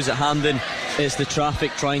team lose at Hampden. It's the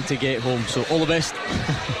traffic trying to get home, so all the best.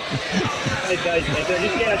 Hey guys, just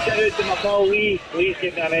get a shout out to my pal Lee. Lee's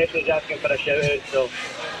gave me a message asking for a shout out, so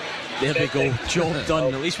there we go, job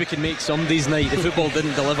done. At least we can make somebody's night. The football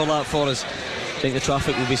didn't deliver that for us. I think the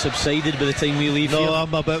traffic will be subsided by the time we leave here. No,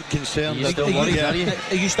 I'm a bit concerned. Are you still worried, are you?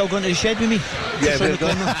 Are you still going to the shed with me? Yeah, we're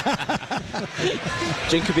going.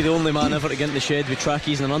 Jink could be the only man ever to get in the shed with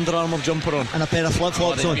trackies and an Under Armour jumper on. And a pair of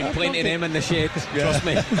flip-flops on. There's been plenty of them in the shed, trust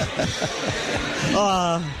me.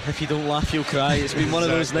 If you don't laugh, you'll cry. It's been one of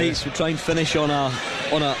those nights. We try and finish on a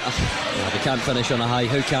we can't finish on a high.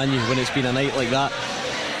 How can you when it's been a night like that?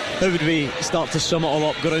 How would we start to sum it all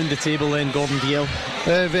up? Go round the table then, Gordon Dalziel.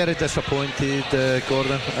 Very disappointed,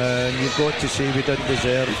 Gordon. You've got to say we didn't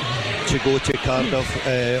deserve to go to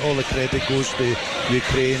Cardiff. All the credit goes to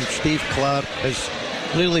Ukraine. Steve Clarke has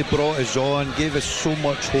really brought us on, gave us so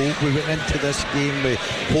much hope. We went into this game with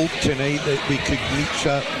hope tonight that we could reach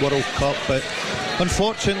that World Cup, but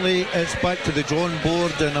unfortunately it's back to the drawing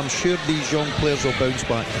board, and I'm sure these young players will bounce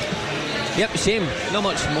back. Yep, same. Not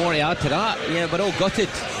much more to add to that. Yeah, we're all gutted.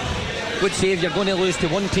 Good save. You're going to lose to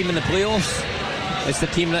one team in the playoffs. It's the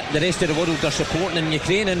team that the rest of the world are supporting in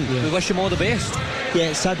Ukraine, and we wish them all the best.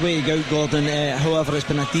 Yeah, it's sad way to go, Gordon. However, it's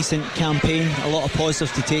been a decent campaign, a lot of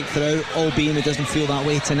positives to take throughout, albeit it doesn't feel that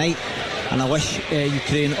way tonight, and I wish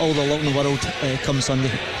Ukraine all the luck in the world come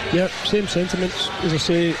Sunday. Yep, same sentiments. As I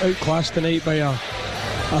say, outclassed tonight by a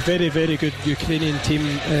very, very good Ukrainian team,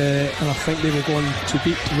 and I think they will go on to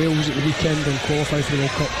beat Wales at the weekend and qualify for the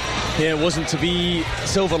World Cup. Yeah, it wasn't to be.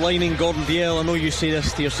 Silver lining, Gordon Dalziel. I know you say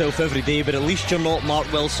this to yourself every day, but at least you're not Mark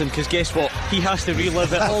Wilson, because guess what? He has to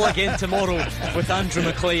relive it all again tomorrow with Andrew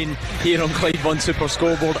McLean here on Clyde One Super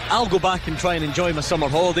Scoreboard. I'll go back and try and enjoy my summer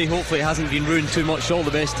holiday. Hopefully it hasn't been ruined too much. All the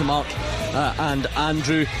best to Mark and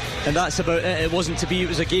Andrew. And that's about it. It wasn't to be. It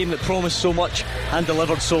was a game that promised so much and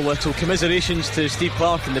delivered so little. Commiserations to Steve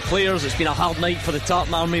Clarke and the players. It's been a hard night for the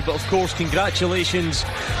Tartan Army, but of course congratulations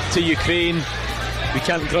to Ukraine. We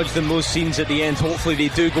can't grudge them those scenes at the end. Hopefully they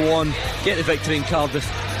do go on, get the victory in Cardiff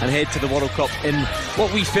and head to the World Cup in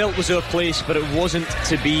what we felt was our place, but it wasn't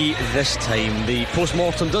to be this time. The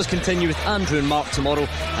post-mortem does continue with Andrew and Mark tomorrow,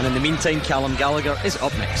 and in the meantime Callum Gallagher is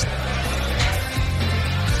up next.